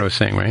remember what I was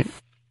saying, right?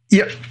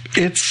 Yep.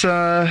 It's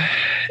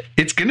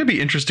going to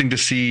be interesting to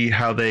see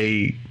how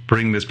they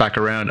bring this back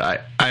around.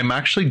 I'm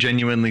actually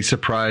genuinely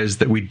surprised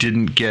that we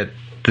didn't get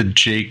the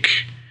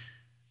Jake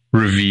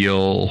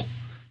reveal,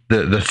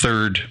 the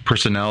third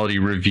personality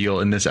reveal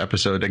in this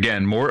episode.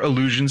 Again, more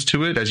allusions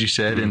to it, as you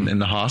said, in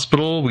the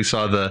hospital. We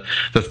saw the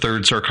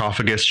third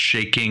sarcophagus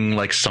shaking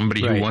like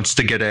somebody who wants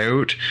to get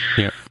out.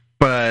 Yeah.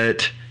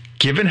 But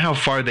given how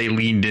far they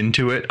leaned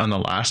into it on the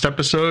last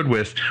episode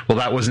with, well,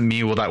 that wasn't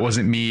me,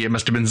 it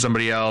must have been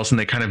somebody else, and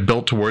they kind of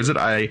built towards it,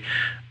 I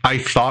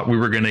thought we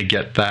were going to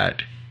get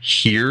that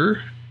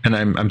here. And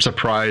I'm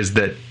surprised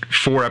that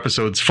 4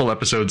 episodes, full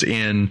episodes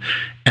in,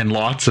 and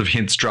lots of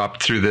hints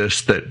dropped through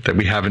this that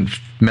we haven't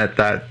met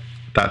that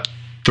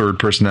third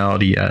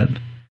personality yet.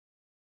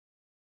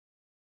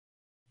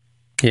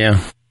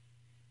 Yeah.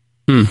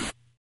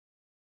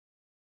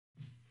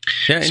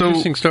 Yeah,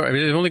 interesting story. I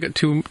mean, they've only got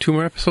two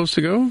more episodes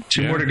to go.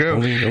 Two more to go.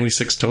 Only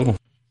 6 total.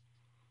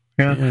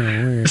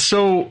 Yeah.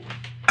 So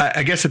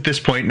I guess at this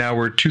point now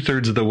we're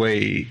 2/3 of the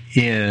way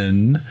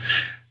in.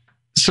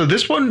 So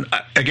this one,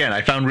 again,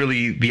 I found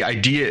really the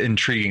idea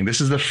intriguing. This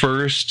is the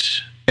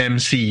first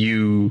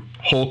MCU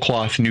whole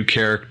cloth new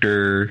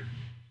character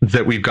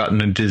that we've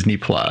gotten on Disney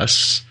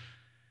Plus.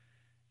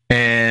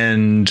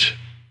 And,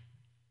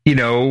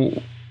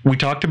 we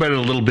talked about it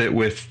a little bit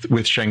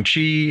with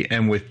Shang-Chi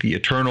and with the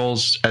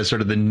Eternals as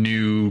sort of the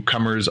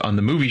newcomers on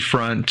the movie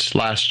front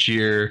last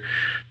year,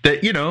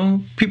 that,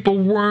 people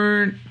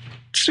weren't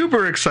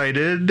super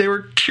excited. They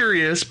were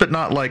curious, but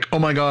not like, oh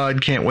my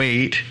God, can't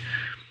wait.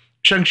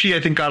 Shang-Chi, I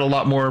think, got a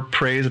lot more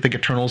praise. I think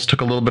Eternals took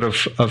a little bit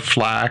of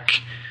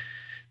flack.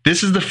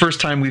 This is the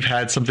first time we've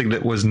had something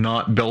that was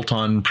not built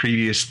on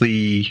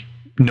previously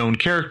known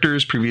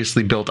characters,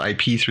 previously built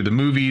IP through the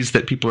movies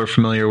that people are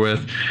familiar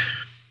with.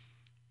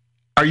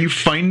 Are you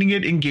finding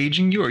it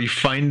engaging you? Are you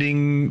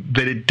finding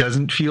that it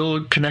doesn't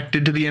feel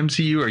connected to the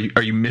MCU?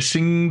 Are you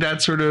missing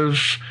that sort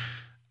of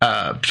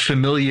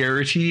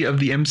familiarity of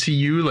the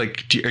MCU?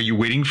 Like, are you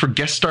waiting for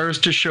guest stars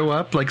to show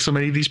up like so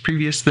many of these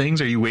previous things?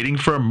 Are you waiting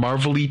for a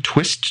Marvel-y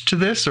twist to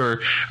this,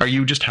 or are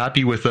you just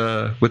happy with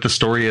the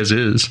story as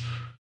is?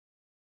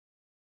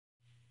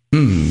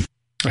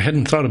 I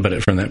hadn't thought about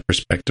it from that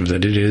perspective,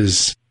 that it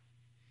is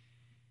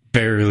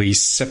fairly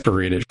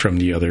separated from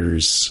the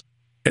others,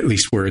 at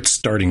least where it's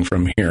starting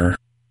from here.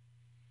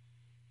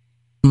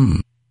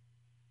 I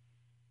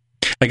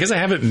guess I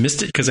haven't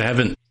missed it because I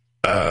haven't,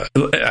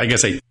 I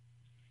guess I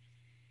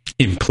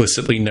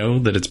implicitly know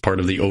that it's part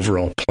of the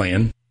overall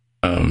plan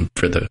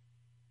for the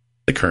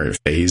current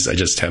phase. I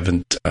just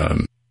haven't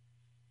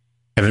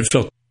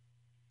felt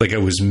like I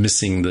was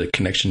missing the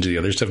connection to the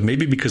other stuff.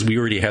 Maybe because we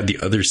already had the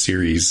other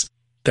series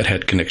that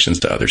had connections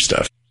to other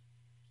stuff.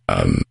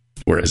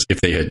 Whereas if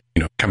they had,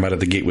 come out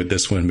of the gate with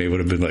this one, maybe would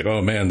have been like,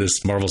 oh man,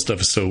 this Marvel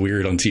stuff is so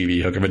weird on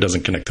TV. How come it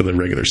doesn't connect to the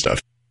regular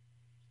stuff?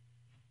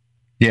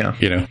 Yeah.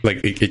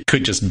 Like it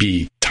could just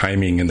be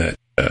timing, and that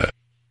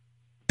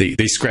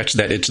they scratched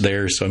that itch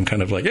there. So I'm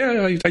kind of like,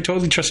 yeah, I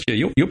totally trust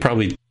you. You'll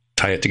probably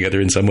tie it together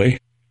in some way.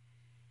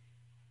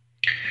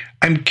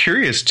 I'm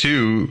curious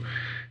too,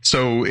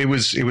 So it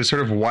was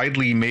sort of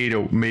widely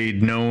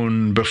made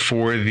known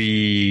before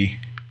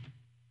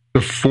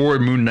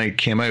Moon Knight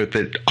came out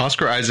that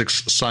Oscar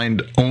Isaacs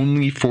signed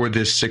only for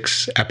this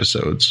 6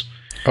 episodes.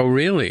 Oh,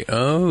 really?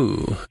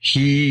 Oh.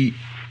 He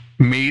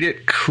made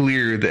it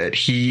clear that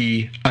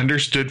he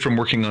understood from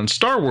working on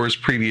Star Wars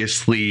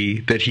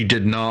previously that he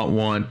did not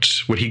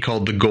want what he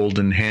called the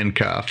golden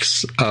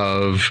handcuffs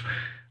of,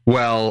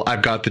 well,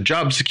 I've got the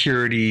job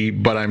security,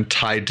 but I'm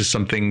tied to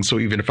something. So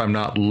even if I'm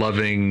not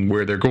loving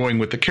where they're going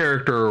with the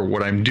character or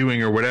what I'm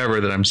doing or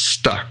whatever, that I'm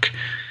stuck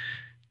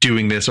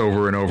doing this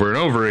over and over and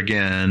over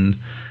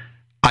again.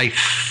 I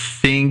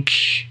think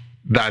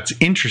that's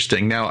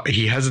interesting. Now,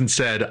 he hasn't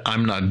said,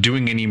 I'm not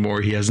doing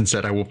anymore. He hasn't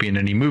said, I won't be in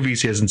any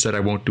movies. He hasn't said,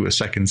 I won't do a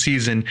second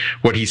season.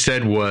 What he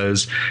said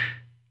was,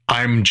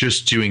 I'm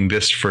just doing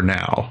this for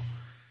now.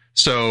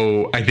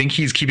 So I think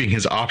he's keeping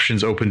his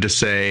options open to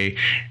say,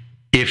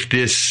 if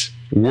this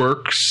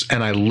works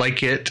and I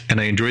like it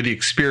and I enjoy the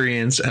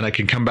experience and I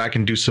can come back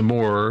and do some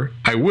more,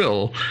 I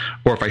will.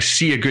 Or if I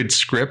see a good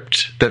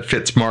script that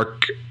fits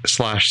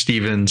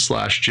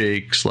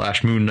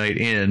Mark/Steven/Jake/Moon Knight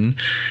in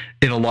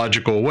a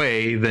logical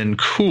way, then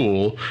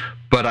cool,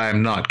 but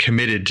I'm not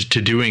committed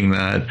to doing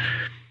that.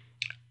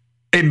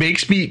 It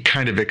makes me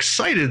kind of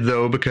excited,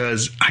 though,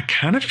 because I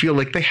kind of feel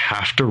like they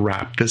have to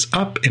wrap this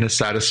up in a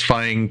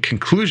satisfying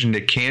conclusion.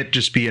 It can't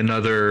just be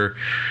another,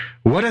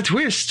 what a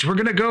twist, we're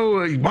going to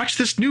go watch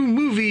this new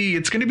movie,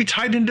 it's going to be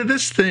tied into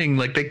this thing.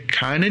 Like, they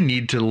kind of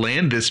need to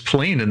land this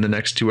plane in the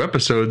next 2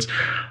 episodes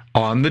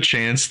on the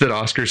chance that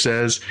Oscar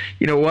says,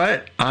 you know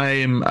what,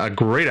 I'm a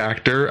great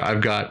actor,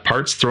 I've got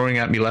parts throwing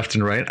at me left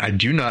and right, I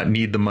do not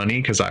need the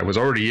money because I was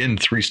already in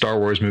 3 Star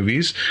Wars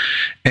movies,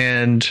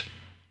 and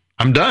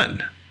I'm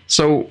done.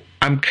 So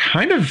I'm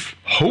kind of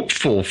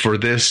hopeful for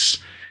this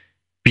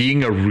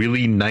being a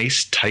really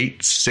nice,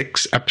 tight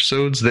 6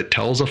 episodes that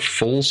tells a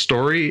full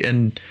story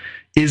and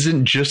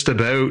isn't just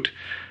about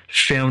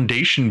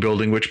foundation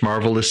building, which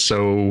Marvel is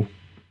so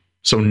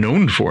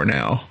known for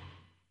now.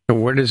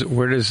 Where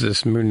does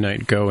this Moon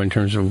Knight go in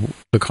terms of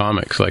the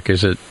comics? Like,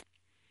 is it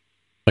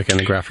like in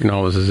the graphic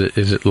novels?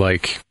 Is it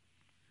like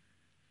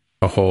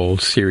a whole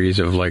series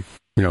of, like,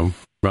 you know,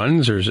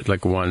 runs, or is it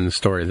like one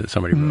story that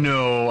somebody wrote?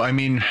 No, I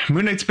mean,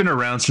 Moon Knight's been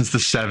around since the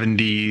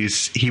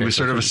 70s. He was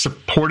sort of a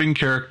supporting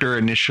character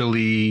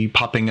initially,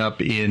 popping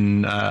up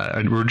in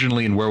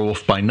originally in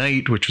Werewolf by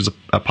Night, which was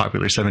a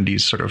popular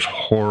 70s sort of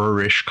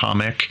horror-ish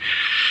comic,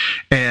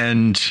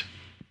 and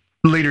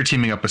later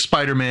teaming up with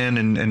Spider-Man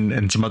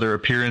and some other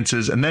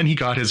appearances. And then he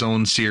got his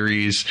own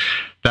series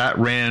that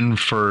ran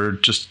for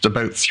just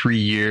about 3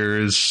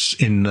 years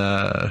in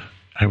the,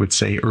 I would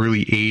say,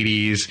 early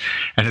 80s,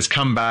 and has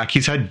come back.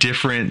 He's had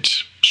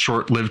different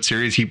short-lived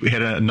series. He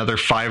had another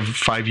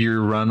five-year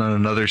run on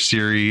another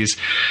series.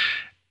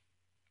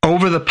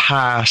 Over the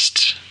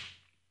past,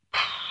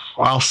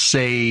 I'll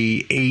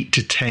say 8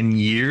 to 10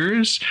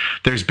 years,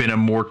 there's been a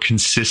more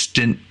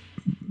consistent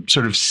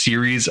sort of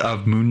series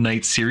of Moon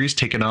Knight series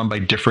taken on by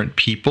different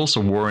people.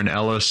 So Warren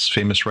Ellis,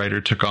 famous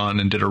writer, took on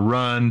and did a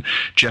run.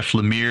 Jeff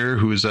Lemire,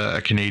 who is a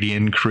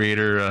Canadian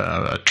creator,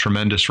 a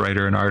tremendous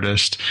writer and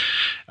artist,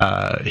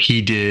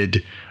 he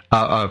did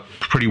a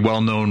pretty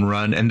well-known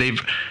run, and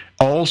they've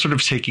all sort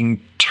of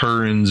taken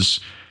turns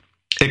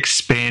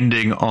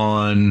expanding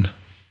on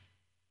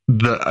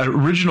the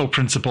original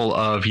principle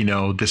of, you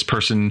know, this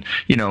person,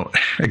 you know,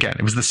 again,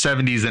 it was the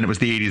 70s, then it was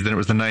the 80s, then it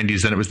was the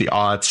 90s, then it was the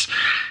aughts.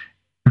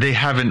 They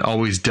haven't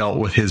always dealt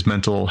with his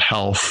mental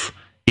health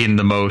in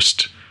the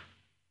most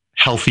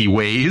healthy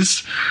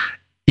ways.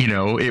 You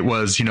know, it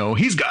was, you know,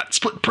 he's got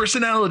split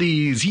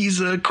personalities, he's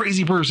a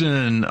crazy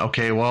person.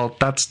 Okay, well,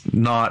 that's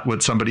not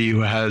what somebody who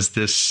has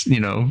this,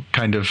 you know,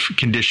 kind of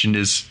condition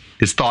is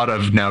thought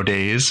of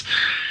nowadays.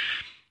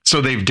 So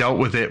they've dealt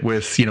with it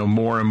with, you know,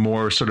 more and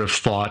more sort of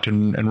thought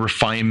and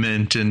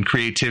refinement and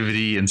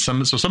creativity. And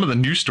some of the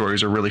new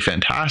stories are really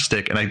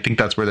fantastic. And I think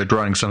that's where they're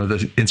drawing some of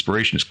the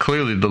inspiration. Is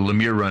clearly the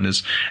Lemire run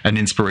is an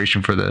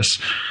inspiration for this.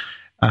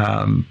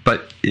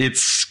 But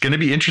it's going to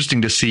be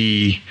interesting to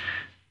see,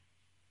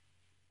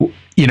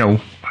 you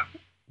know,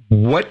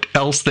 what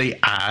else they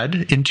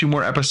add in 2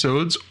 more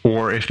episodes,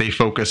 or if they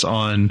focus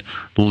on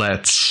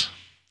let's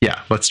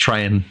try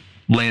and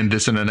land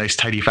this in a nice,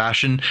 tidy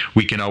fashion.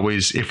 We can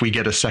always, if we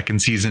get a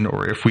second season,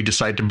 or if we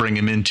decide to bring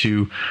him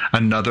into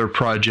another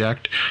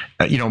project,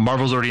 you know,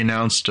 Marvel's already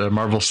announced,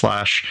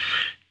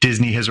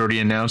 Disney has already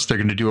announced they're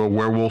going to do a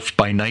Werewolf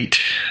by Night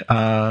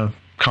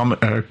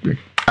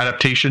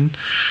adaptation.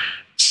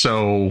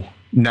 So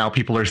now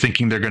people are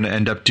thinking they're going to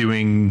end up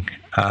doing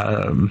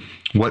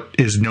what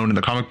is known in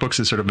the comic books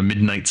as sort of a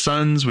Midnight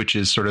Suns, which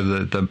is sort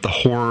of the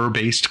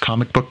horror-based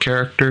comic book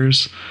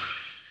characters.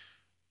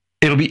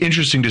 It'll be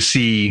interesting to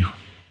see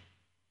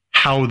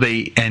how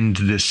they end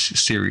this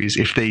series,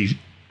 if they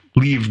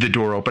leave the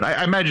door open.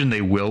 I imagine they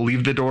will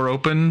leave the door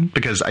open,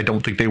 because I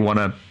don't think they want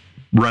to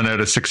run out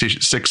a six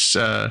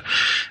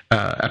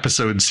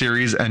episode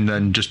series and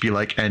then just be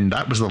like, and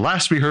that was the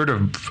last we heard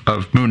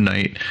of Moon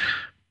Knight.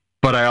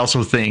 But I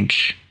also think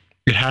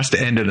it has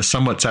to end in a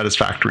somewhat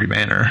satisfactory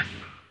manner.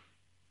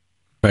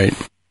 Right.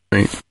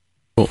 Right.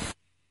 Cool.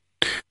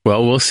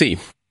 Well, we'll see.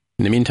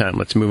 In the meantime,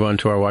 let's move on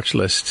to our watch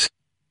list.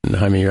 And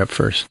Jaime, you're up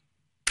first.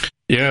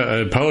 Yeah, I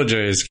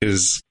apologize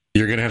because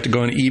you're going to have to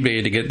go on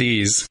eBay to get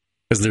these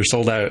because they're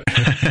sold out.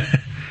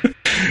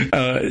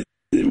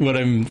 What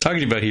I'm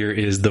talking about here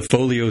is the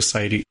Folio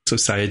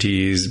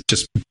Society's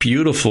just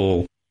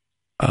beautiful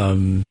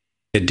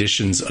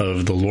editions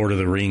of The Lord of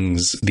the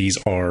Rings. These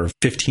are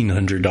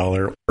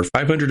 $1,500 or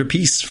 $500 a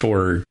piece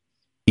for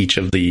each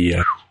of the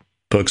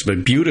books,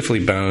 but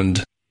beautifully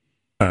bound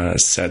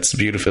sets,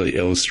 beautifully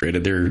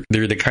illustrated.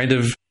 They're the kind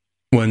of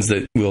ones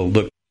that will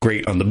look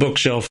great on the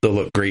bookshelf. They'll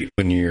look great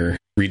when you're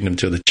reading them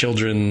to the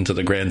children, to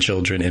the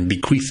grandchildren, and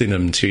bequeathing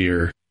them to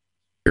your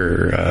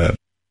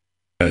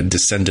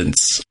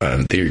descendants.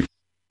 They're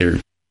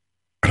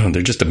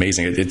just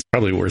amazing. It's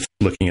probably worth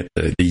looking at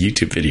the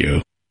YouTube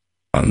video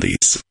on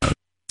these.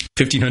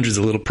 1,500 is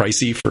a little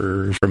pricey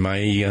for my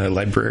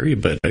library,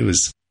 but I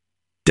was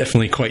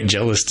definitely quite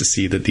jealous to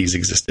see that these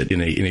existed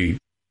in a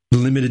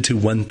limited to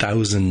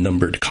 1,000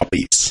 numbered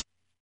copies.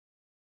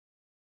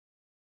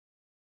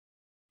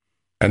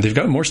 And they've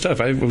got more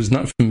stuff. I was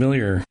not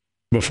familiar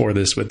before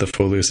this with the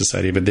Folio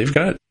Society, but they've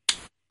got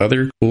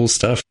other cool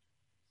stuff.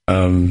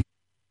 Peter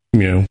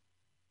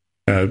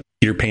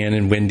Pan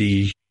and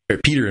Wendy, or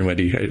Peter and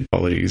Wendy,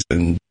 apologies,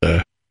 and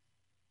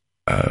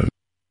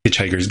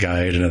Hitchhiker's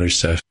Guide and other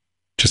stuff.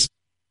 Just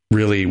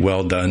really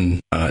well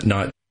done.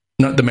 Not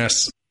the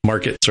mass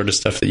market sort of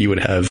stuff that you would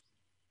have,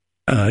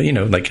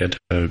 like at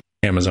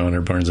Amazon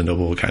or Barnes and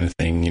Noble kind of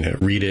thing.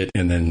 Read it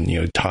and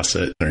then toss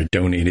it or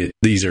donate it.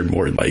 These are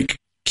more like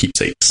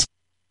keepsakes,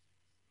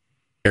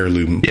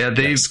 heirloom. Yeah,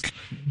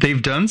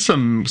 they've done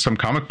some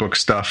comic book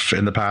stuff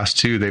in the past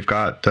too. They've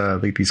got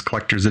like these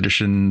collector's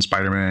edition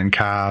Spider-Man,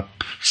 Cap,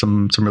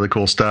 some really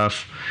cool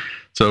stuff.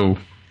 So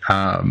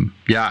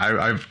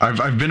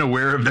I've been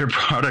aware of their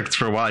products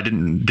for a while. I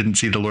didn't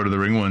see the Lord of the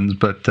Ring ones,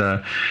 but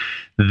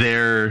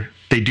they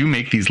do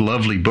make these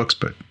lovely books,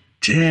 but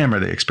damn, are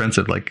they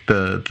expensive? Like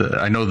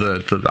I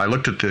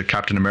looked at the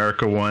Captain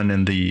America one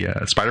and the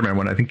Spider-Man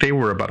one. I think they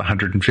were about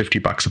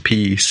 $150 a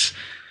piece.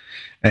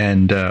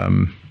 And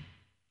I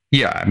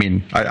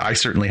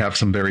certainly have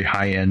some very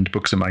high-end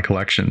books in my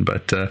collection,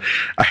 but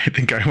I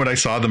think when I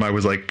saw them, I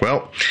was like,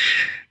 well,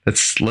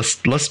 let's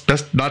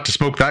best not to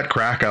smoke that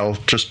crack. I'll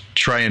just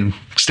try and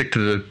stick to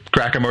the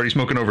crack I'm already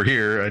smoking over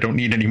here. I don't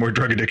need any more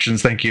drug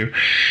addictions. Thank you.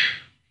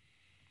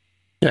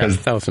 Yeah,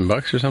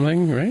 $1,000 or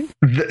something, right?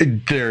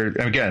 They're,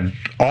 again,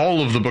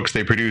 all of the books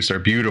they produce are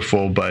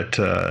beautiful, but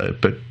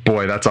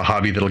boy, that's a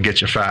hobby that'll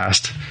get you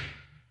fast.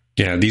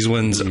 Yeah, these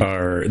ones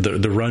are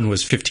the run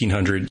was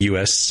 $1,500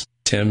 US,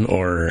 Tim,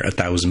 or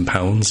 1,000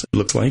 pounds. It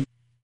looks like.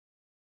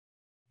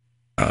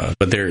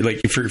 But they're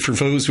like for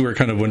those who are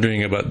kind of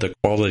wondering about the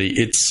quality,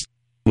 it's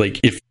like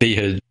if they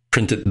had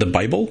printed the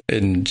Bible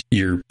and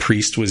your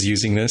priest was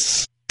using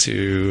this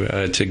to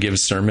give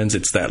sermons.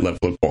 It's that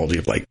level of quality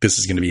of like this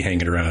is going to be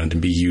hanging around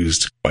and be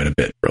used quite a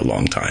bit for a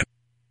long time.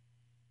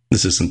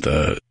 This isn't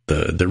the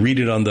read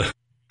it on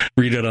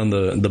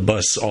the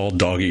bus all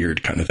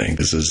dog-eared kind of thing.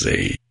 This is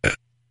a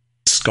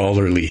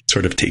scholarly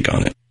sort of take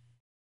on it.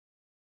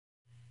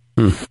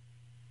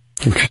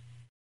 Okay.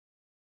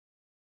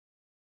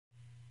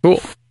 Cool.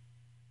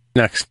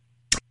 Next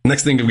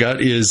thing I've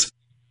got is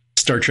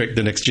Star Trek: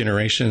 The Next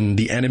Generation,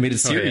 the animated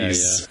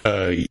series,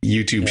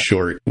 YouTube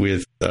short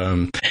with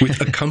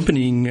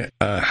accompanying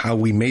how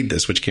we made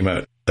this, which came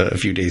out a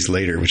few days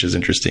later, which is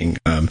interesting.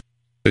 So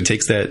it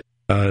takes that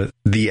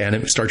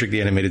Star Trek: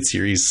 The Animated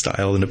Series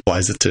style and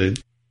applies it to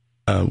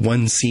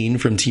one scene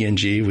from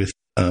TNG with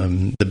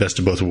the best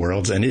of both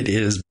worlds, and it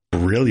is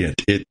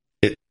brilliant.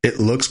 It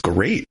looks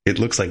great. It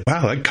looks like,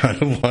 wow, I kind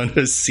of want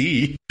to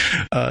see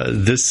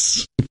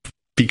this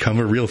become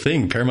a real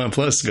thing. Paramount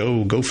Plus,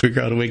 go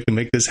figure out a way to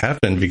make this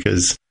happen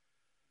because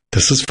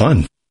this is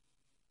fun.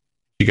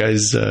 You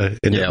guys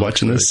end up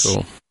watching this? Really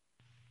cool.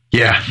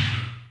 Yeah.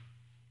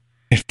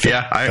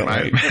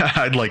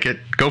 I'd like it.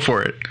 Go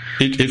for it.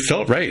 It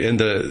felt right. And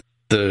the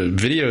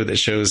video that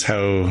shows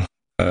how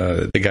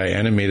the guy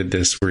animated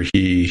this, where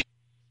he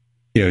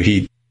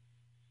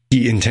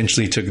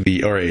intentionally took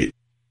the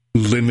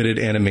limited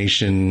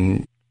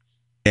animation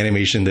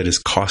that is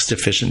cost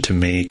efficient to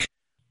make.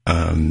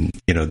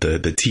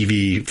 The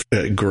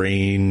TV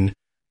grain,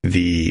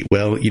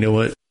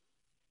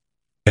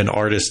 an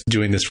artist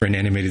doing this for an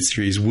animated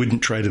series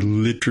wouldn't try to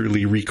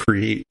literally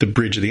recreate the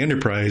bridge of the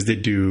Enterprise. They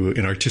do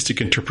an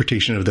artistic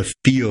interpretation of the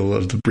feel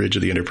of the bridge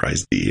of the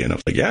Enterprise D. And I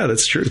was like, yeah,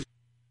 that's true.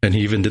 And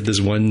he even did this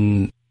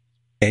one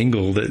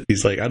angle that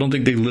he's like, I don't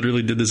think they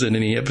literally did this in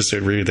any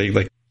episode where they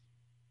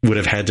would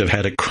have had to have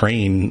had a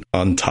crane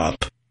on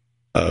top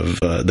of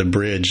the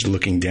bridge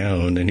looking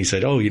down. And he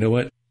said, oh, you know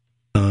what?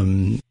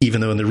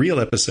 Even though in the real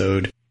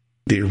episode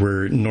there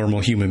were normal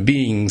human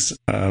beings,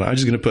 I'm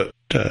just going to put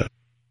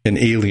an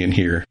alien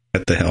here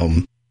at the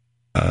helm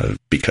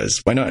because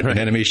why not? Right. In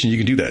animation, you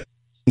can do that.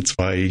 That's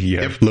why you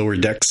have lower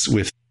decks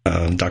with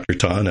Dr.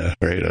 T'Ana,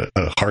 right?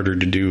 A harder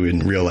to do in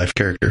real life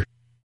character.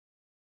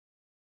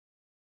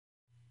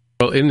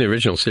 Well, in the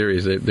original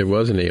series, there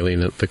was an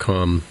alien at the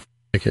comm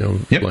like,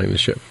 flying the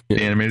ship. Yeah.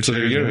 The animated So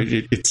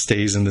series. it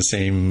stays in the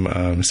same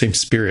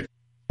spirit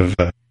of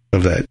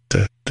that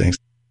thing.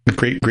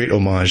 Great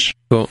homage.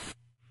 Cool.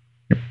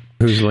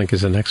 Whose link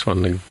is the next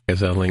one?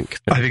 Is that link?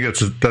 I think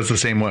that's the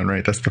same one,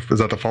 right? Is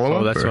that the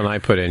follow-up? Oh, that's or? one I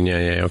put in.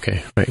 Yeah.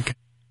 Okay. Right.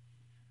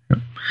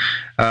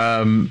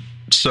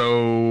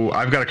 So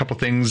I've got a couple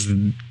things.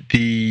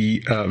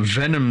 The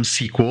Venom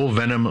sequel,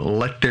 Venom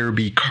Let There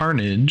Be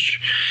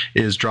Carnage,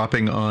 is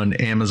dropping on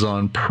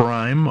Amazon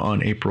Prime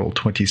on April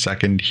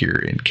 22nd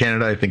here in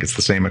Canada. I think it's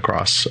the same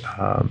across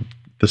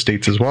the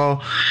States as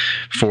well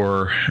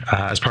for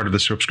as part of the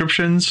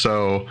subscription.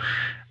 So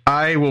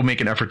I will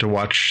make an effort to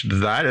watch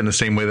that in the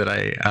same way that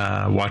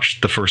I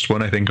watched the first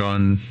one, I think,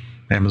 on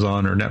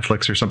Amazon or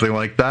Netflix or something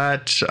like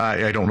that.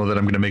 I don't know that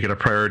I'm going to make it a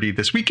priority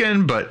this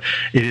weekend, but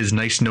it is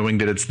nice knowing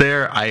that it's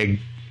there.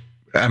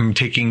 I'm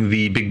taking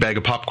the big bag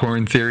of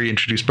popcorn theory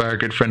introduced by our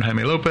good friend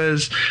Jaime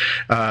Lopez,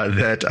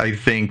 that I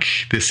think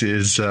this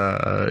is,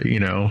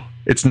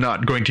 it's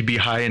not going to be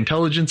high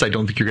intelligence. I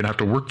don't think you're going to have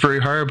to work very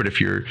hard, but if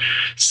you're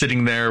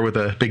sitting there with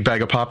a big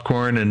bag of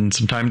popcorn and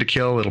some time to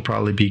kill, it'll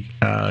probably be,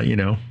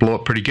 blow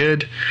up pretty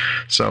good.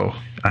 So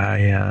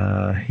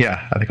I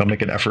think I'll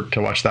make an effort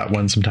to watch that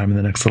one sometime in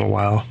the next little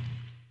while.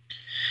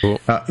 Cool.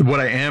 What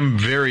I am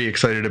very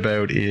excited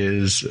about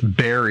is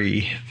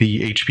Barry,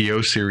 the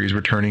HBO series,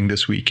 returning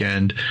this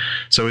weekend.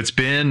 So it's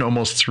been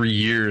almost 3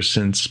 years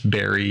since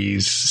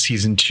Barry's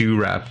season 2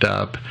 wrapped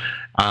up.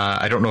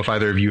 I don't know if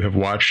either of you have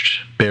watched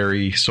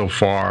Barry so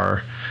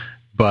far,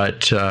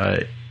 but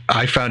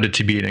I found it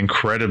to be an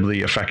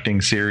incredibly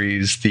affecting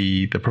series.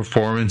 The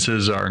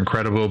performances are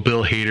incredible.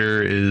 Bill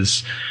Hader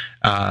is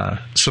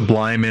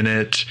sublime in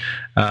it.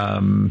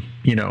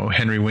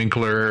 Henry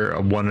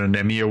Winkler won an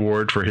Emmy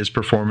Award for his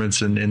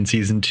performance in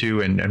season 2,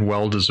 and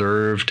well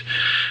deserved.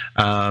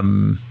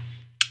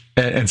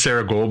 And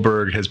Sarah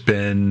Goldberg has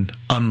been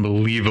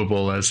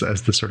unbelievable as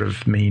the sort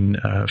of main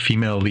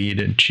female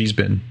lead, and she's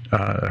been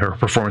her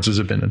performances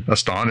have been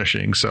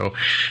astonishing. So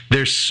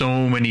there's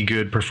so many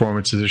good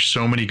performances. There's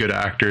so many good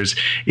actors.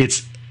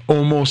 It's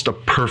almost a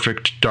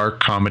perfect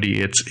dark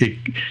comedy.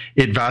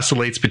 It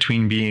vacillates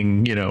between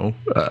being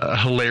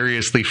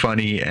hilariously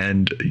funny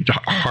and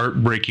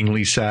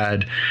heartbreakingly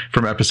sad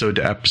from episode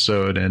to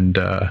episode. And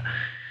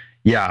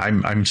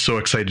I'm so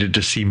excited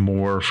to see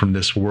more from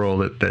this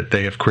world that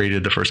they have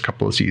created the first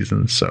couple of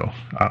seasons. So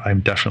I'm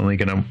definitely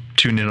going to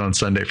tune in on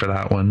Sunday for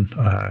that one.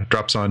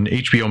 Drops on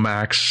HBO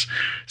Max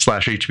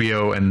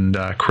 /HBO and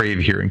Crave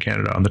here in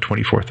Canada on the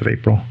 24th of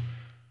April.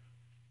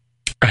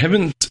 I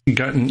haven't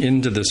gotten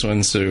into this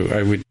one, so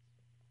I would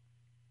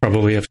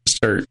probably have to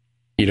start,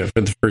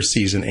 for the first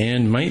season,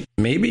 and might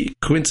maybe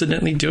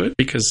coincidentally do it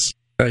because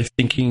I'm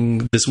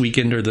thinking this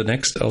weekend or the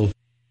next I'll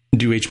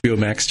do HBO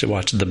Max to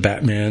watch the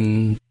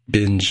Batman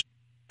binge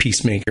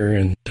Peacemaker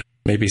and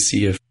maybe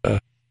see if I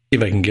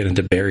can get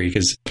into Barry,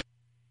 because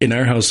in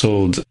our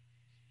household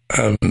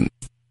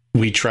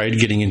we tried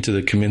getting into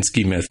the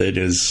Kaminsky Method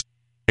as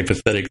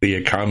hypothetically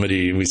a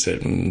comedy, and we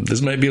said this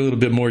might be a little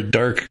bit more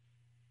dark.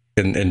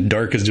 And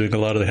Dark is doing a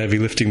lot of the heavy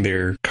lifting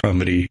there,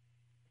 comedy.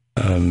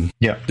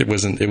 It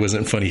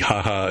wasn't funny,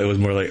 haha. It was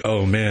more like,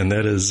 oh man,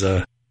 that is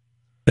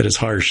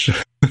harsh.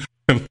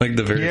 Like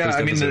the very first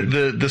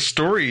episode.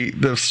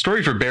 The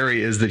story for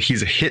Barry is that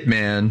he's a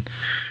hitman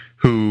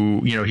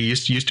who, he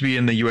used to be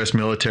in the U.S.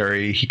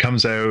 military. He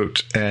comes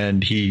out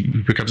and he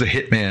becomes a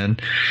hitman,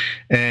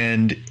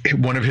 and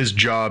one of his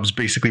jobs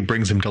basically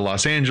brings him to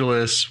Los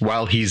Angeles.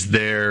 While he's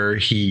there,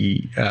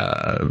 he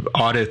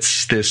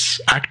audits this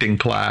acting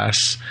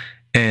class,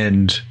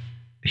 and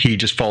he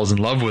just falls in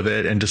love with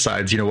it and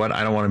decides, I don't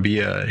want to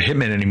be a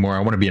hitman anymore. I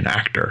want to be an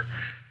actor.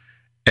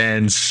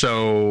 And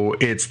so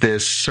it's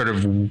this sort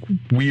of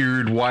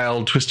weird,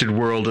 wild, twisted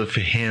world of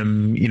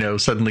him,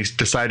 suddenly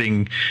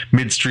deciding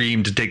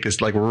midstream to take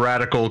this like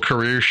radical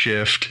career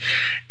shift,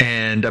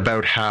 and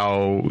about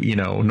how,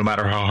 no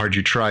matter how hard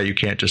you try, you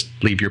can't just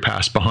leave your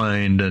past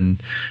behind,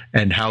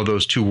 and how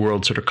those two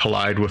worlds sort of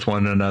collide with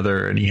one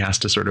another. And he has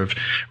to sort of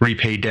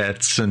repay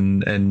debts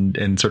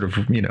and sort of,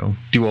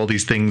 do all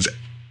these things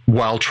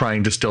while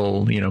trying to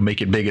still, make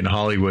it big in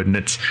Hollywood. And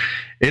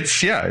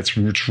it's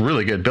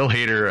really good. Bill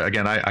Hader,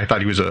 again, I thought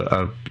he was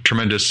a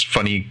tremendous,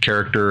 funny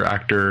character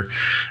actor,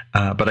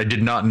 but I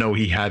did not know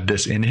he had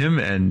this in him,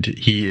 and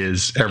he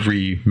is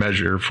every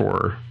measure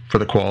for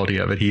the quality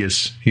of it.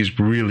 He's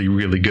really,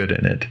 really good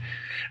in it.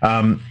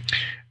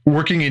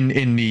 Working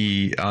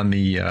on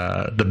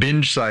the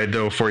binge side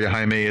though for you,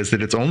 Jaime, is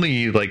that it's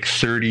only like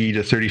 30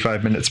 to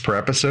 35 minutes per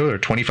episode, or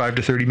 25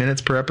 to 30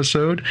 minutes per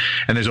episode,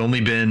 and there's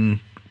only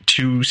been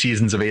 2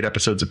 seasons of 8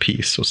 episodes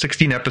apiece. So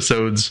 16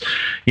 episodes,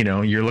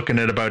 you're looking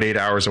at about 8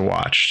 hours a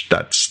watch.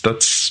 That's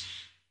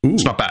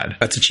it's not bad.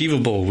 That's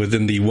achievable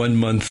within the 1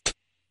 month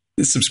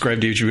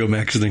subscribe to HBO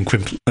Max and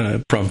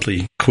then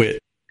promptly quit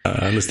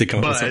unless they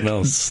come up with something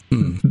else.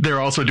 They're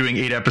also doing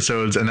 8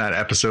 episodes, and that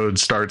episode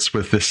starts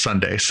with this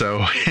Sunday.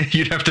 So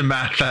you'd have to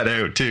math that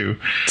out too.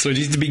 So it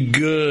needs to be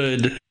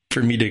good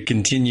for me to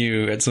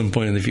continue at some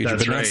point in the future,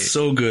 That's but right. not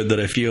so good that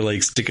I feel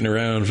like sticking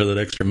around for that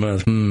extra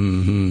month.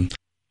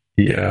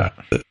 Yeah,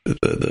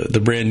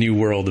 the brand new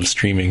world of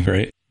streaming,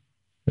 right?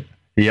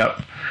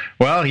 Yep.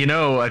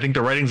 Well, I think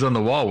the writing's on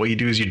the wall. What you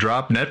do is you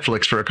drop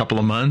Netflix for a couple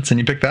of months and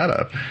you pick that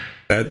up.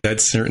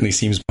 That certainly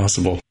seems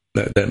possible.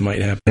 That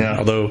might happen. Yeah.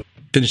 Although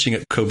finishing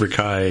up Cobra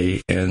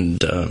Kai and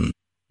crap,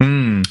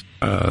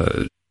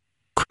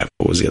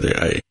 what was the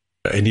other?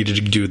 I needed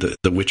to do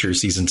the Witcher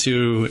season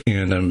 2,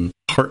 and I'm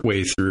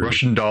partway through.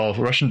 Russian Doll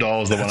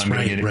is the That's one I'm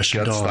right, going to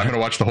Russian Doll. I'm going to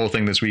watch the whole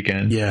thing this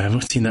weekend. Yeah, I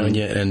haven't seen that one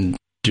yet, and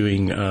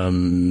doing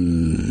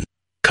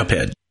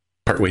Cuphead,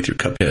 partway through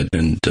Cuphead,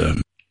 and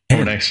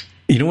Nice.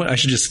 You know what? I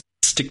should just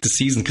stick to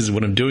season, because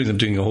what I'm doing is I'm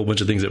doing a whole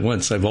bunch of things at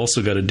once. I've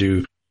also got to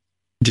do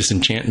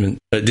Disenchanted,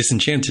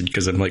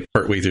 because I'm like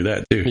partway through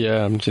that too. Yeah,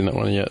 I haven't seen that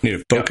one yet. I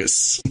need to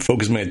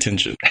focus my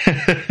attention.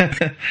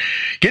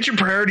 Get your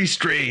priorities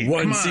straight.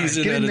 One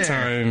season at a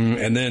time,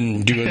 and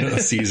then do another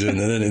season, and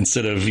then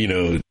instead of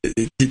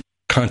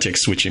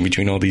context switching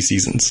between all these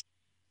seasons.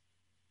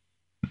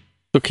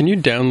 So can you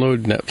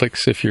download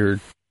Netflix if you're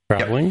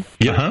traveling?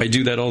 Yeah, I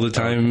do that all the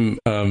time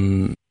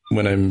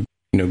when I'm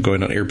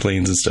going on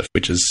airplanes and stuff,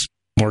 which is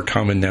more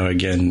common now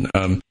again.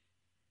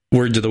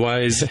 Word to the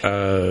wise,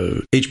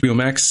 HBO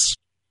Max,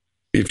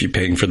 if you're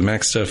paying for the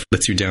Max stuff,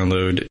 lets you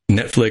download.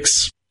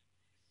 Netflix,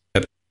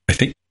 I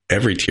think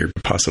every tier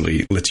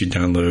possibly lets you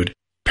download.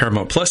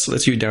 Paramount Plus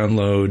lets you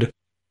download.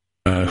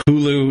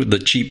 Hulu, the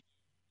cheap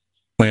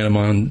plan I'm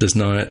on, does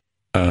not.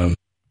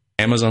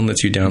 Amazon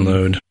lets you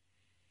download.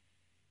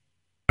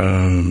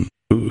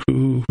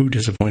 Who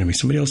disappointed me?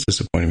 Somebody else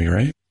disappointed me,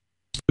 right?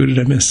 Who did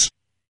I miss?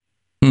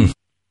 I'm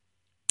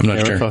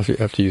not sure. I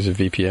have to use a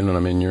VPN when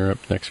I'm in Europe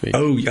next week.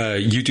 Oh,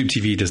 YouTube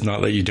TV does not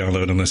let you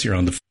download unless you're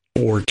on the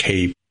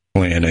 4K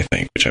plan, I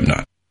think, which I'm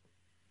not.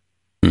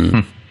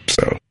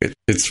 So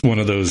it's one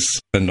of those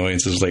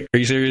annoyances. Like, are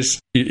you serious?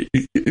 You're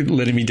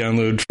letting me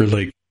download for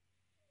like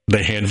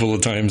the handful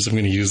of times I'm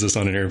going to use this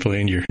on an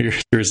airplane? You're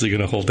seriously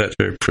going to hold that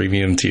to a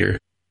premium tier?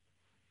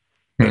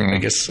 I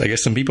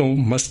guess some people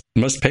must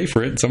pay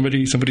for it.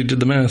 Somebody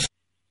did the math.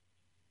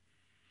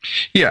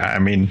 Yeah, I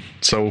mean,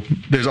 so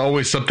there's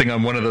always something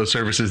on one of those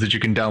services that you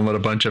can download a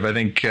bunch of. I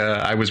think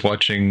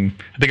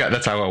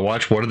that's how I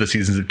watched one of the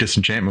seasons of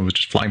Disenchantment, was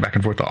just flying back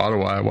and forth to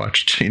Ottawa. I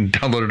watched and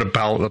downloaded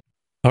about.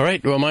 All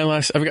right, well,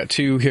 I've got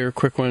two here,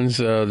 quick ones.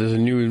 There's a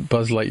new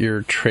Buzz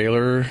Lightyear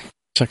trailer.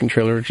 Second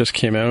trailer just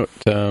came out.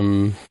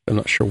 I'm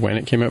not sure when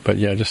it came out, but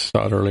yeah, I just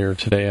saw it earlier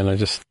today, and I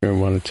just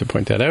wanted to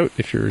point that out.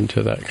 If you're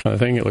into that kind of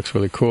thing, it looks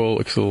really cool. It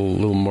looks a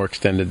little more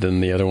extended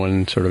than the other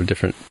one, sort of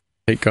different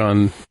take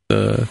on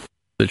the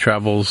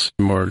travels,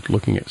 more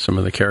looking at some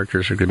of the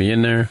characters who are going to be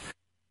in there.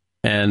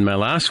 And my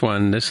last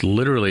one, this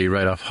literally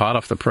hot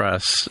off the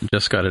press,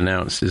 just got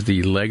announced, is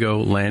the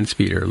Lego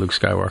Landspeeder, Luke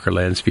Skywalker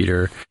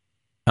Landspeeder,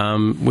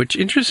 which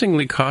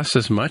interestingly costs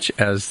as much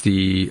as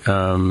the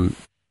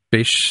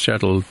Space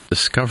Shuttle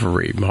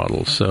Discovery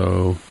model.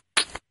 So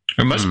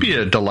it must be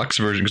a deluxe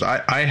version,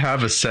 because I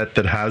have a set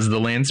that has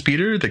the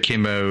Landspeeder that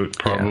came out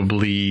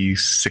probably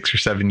 6 or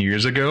 7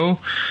 years ago.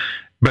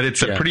 But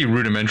it's a pretty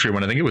rudimentary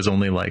one. I think it was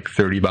only like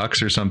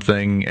 $30 or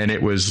something. And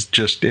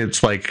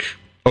it's like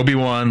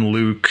Obi-Wan,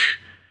 Luke,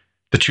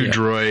 the two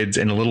droids,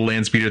 and a little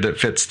land speeder that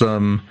fits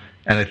them.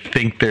 And I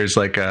think there's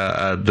like these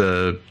aren't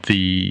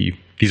the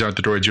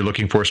droids you're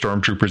looking for,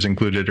 stormtroopers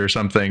included or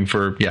something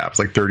for, it's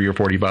like $30 or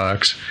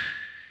 $40.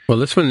 Well,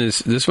 this one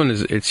is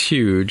it's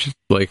huge.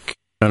 Like,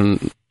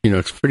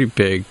 it's pretty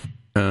big.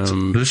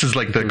 This is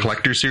like the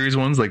collector series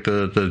ones, like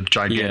the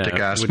gigantic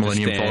ass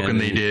Millennium Falcon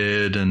they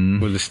did, and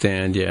with the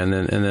stand, and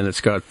then it's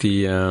got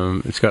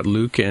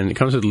Luke, and it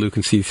comes with Luke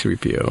and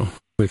C-3PO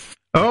with.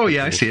 Oh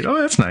yeah, I see it. Oh,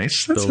 that's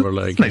nice. That's a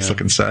nice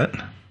looking set.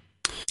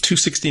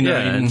 $269.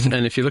 Yeah,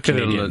 and if you look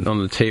Canadian. At it on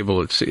the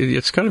table,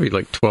 it's got to be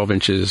like 12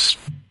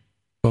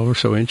 or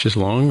so inches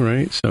long,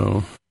 right?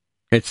 So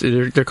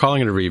they're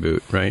calling it a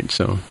reboot, right?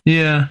 So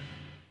yeah.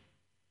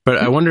 But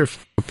I wonder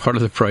if part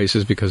of the price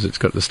is because it's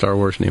got the Star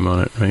Wars name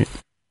on it, right?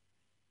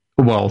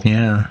 Well,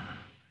 yeah.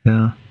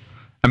 I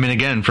mean,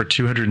 again, for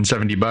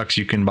 $270,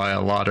 you can buy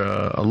a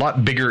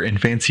lot bigger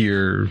and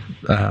fancier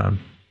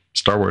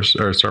Star Wars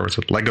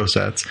with Lego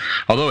sets.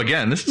 Although,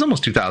 again, this is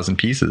almost 2,000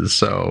 pieces,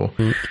 so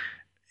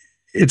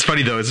it's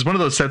funny though. It's one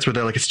of those sets where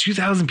they're like, it's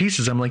 2,000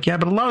 pieces. I'm like, yeah,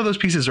 but a lot of those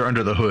pieces are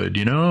under the hood,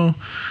 you know?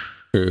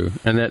 True.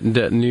 And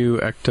that new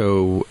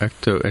Ecto,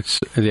 it's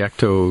the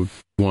Ecto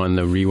one,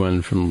 the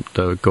re-one from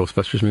the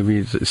Ghostbusters movie,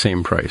 is the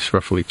same price,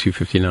 roughly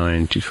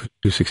 $259,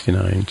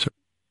 $269. So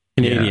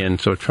Canadian,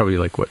 so it's probably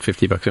like, what,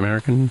 $50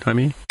 American, I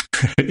mean?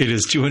 It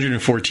is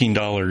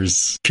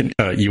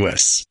 $214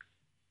 US.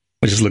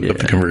 I just looked up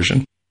the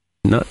conversion.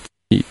 Not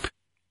cheap.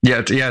 Yeah,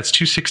 it's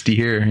 $260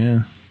 here,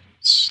 yeah.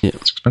 It's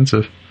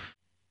expensive.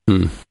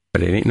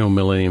 But it ain't no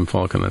Millennium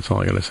Falcon, that's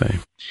all I gotta say.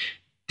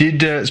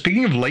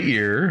 Speaking of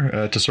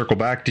Lightyear, to circle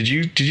back, did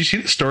you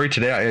see the story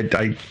today?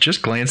 I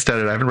just glanced at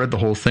it. I haven't read the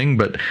whole thing,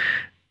 but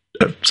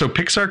so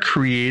Pixar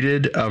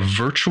created a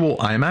virtual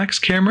IMAX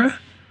camera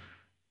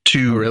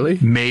to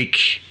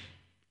make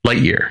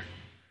Lightyear.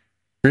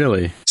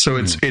 Really? So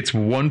it's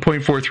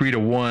 1.43 to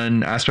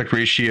 1 aspect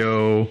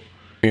ratio.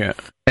 Yeah.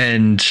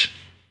 And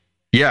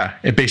Yeah,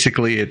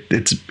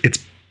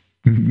 it's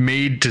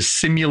made to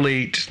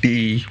simulate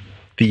the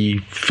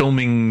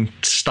filming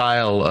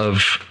style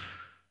of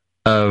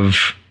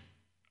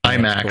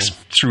IMAX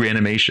through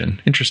animation.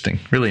 Interesting,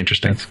 really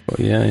interesting. That's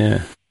cool.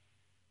 Yeah.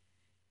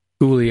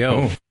 Coolio.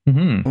 Oh.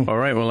 Mm-hmm. All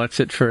right, well, that's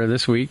it for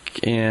this week.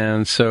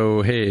 And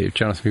so, hey,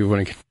 Jonathan, people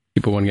want to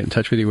get in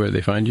touch with you, where do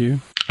they find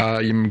you?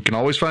 You can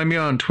always find me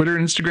on Twitter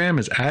and Instagram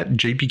as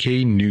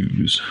 @JPK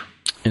News.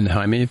 And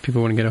Jaime, if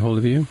people want to get a hold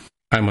of you?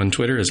 I'm on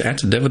Twitter as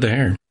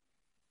 @DevWithTheHair.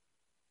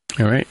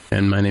 All right,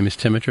 and my name is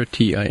Timitra.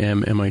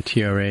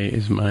 Timmitra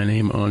is my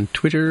name on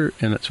Twitter,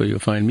 and that's where you'll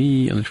find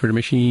me on the Twitter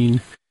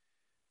machine.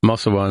 I'm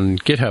also on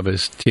GitHub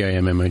as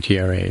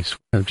Timmitra. So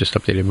I've just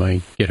updated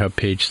my GitHub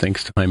page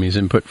thanks to Jaime's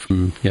input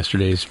from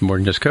yesterday's More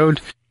Than Just Code.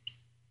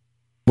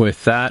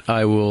 With that,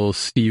 I will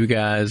see you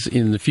guys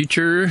in the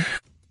future,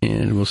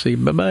 and we'll say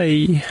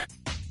bye-bye.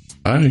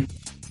 Bye.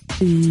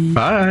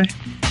 Bye.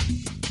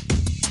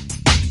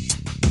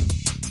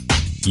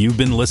 You've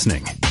been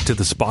listening to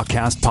the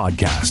Spockcast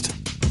podcast.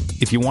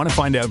 If you want to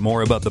find out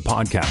more about the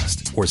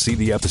podcast or see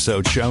the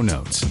episode show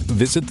notes,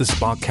 visit the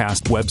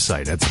Spockcast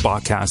website at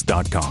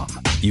spockcast.com.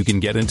 You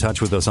can get in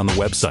touch with us on the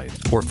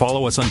website or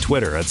follow us on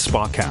Twitter at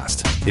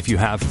Spockcast. If you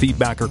have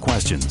feedback or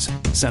questions,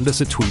 send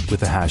us a tweet with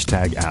the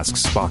hashtag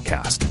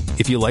AskSpockcast.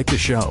 If you like the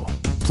show,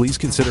 please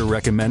consider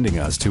recommending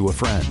us to a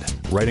friend,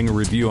 writing a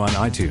review on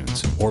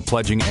iTunes, or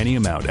pledging any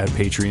amount at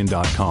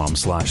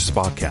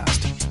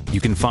patreon.com/Spockcast. You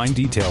can find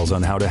details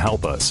on how to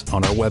help us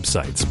on our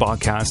website,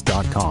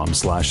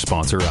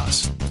 spockcast.com/sponsor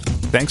us.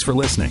 Thanks for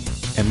listening,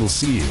 and we'll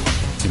see you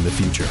in the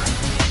future.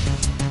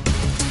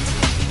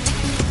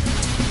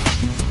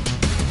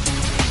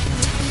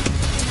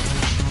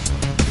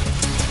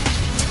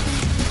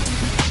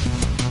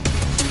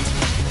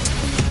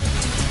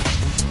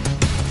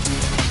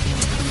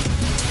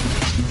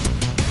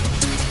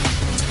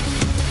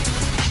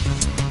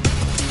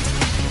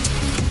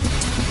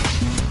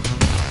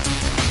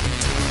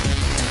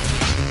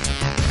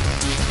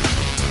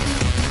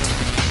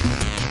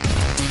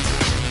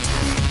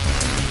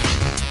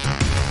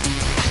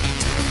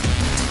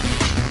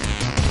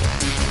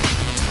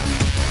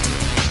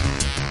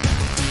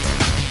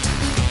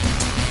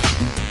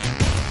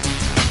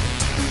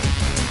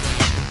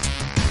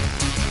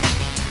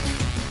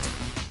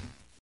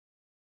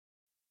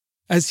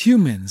 As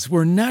humans,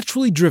 we're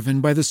naturally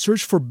driven by the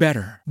search for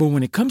better. But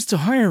when it comes to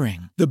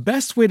hiring, the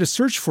best way to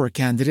search for a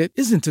candidate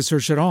isn't to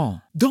search at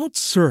all. Don't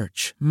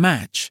search,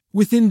 match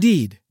with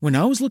Indeed. When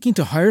I was looking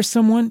to hire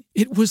someone,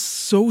 it was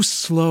so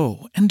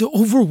slow and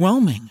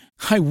overwhelming.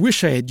 I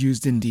wish I had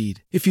used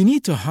Indeed. If you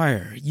need to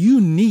hire,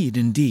 you need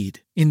Indeed.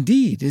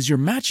 Indeed is your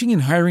matching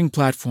and hiring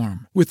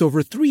platform with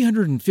over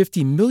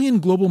 350 million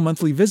global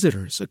monthly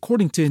visitors,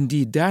 according to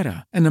Indeed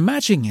data, and a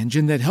matching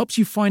engine that helps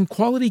you find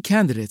quality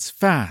candidates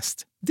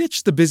fast.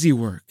 Ditch the busy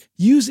work.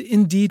 Use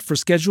Indeed for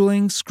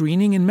scheduling,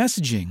 screening, and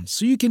messaging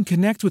so you can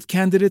connect with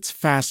candidates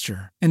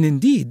faster. And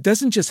Indeed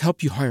doesn't just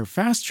help you hire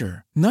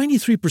faster.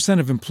 93%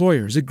 of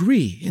employers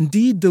agree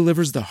Indeed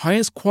delivers the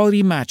highest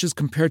quality matches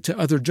compared to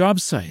other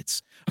job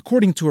sites,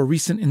 according to a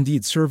recent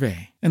Indeed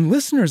survey. And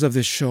listeners of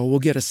this show will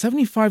get a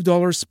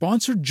 $75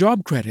 sponsored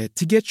job credit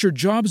to get your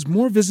jobs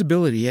more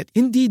visibility at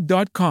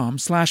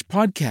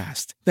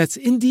Indeed.com/podcast. That's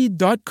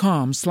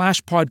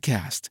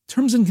Indeed.com/podcast.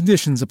 Terms and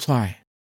conditions apply.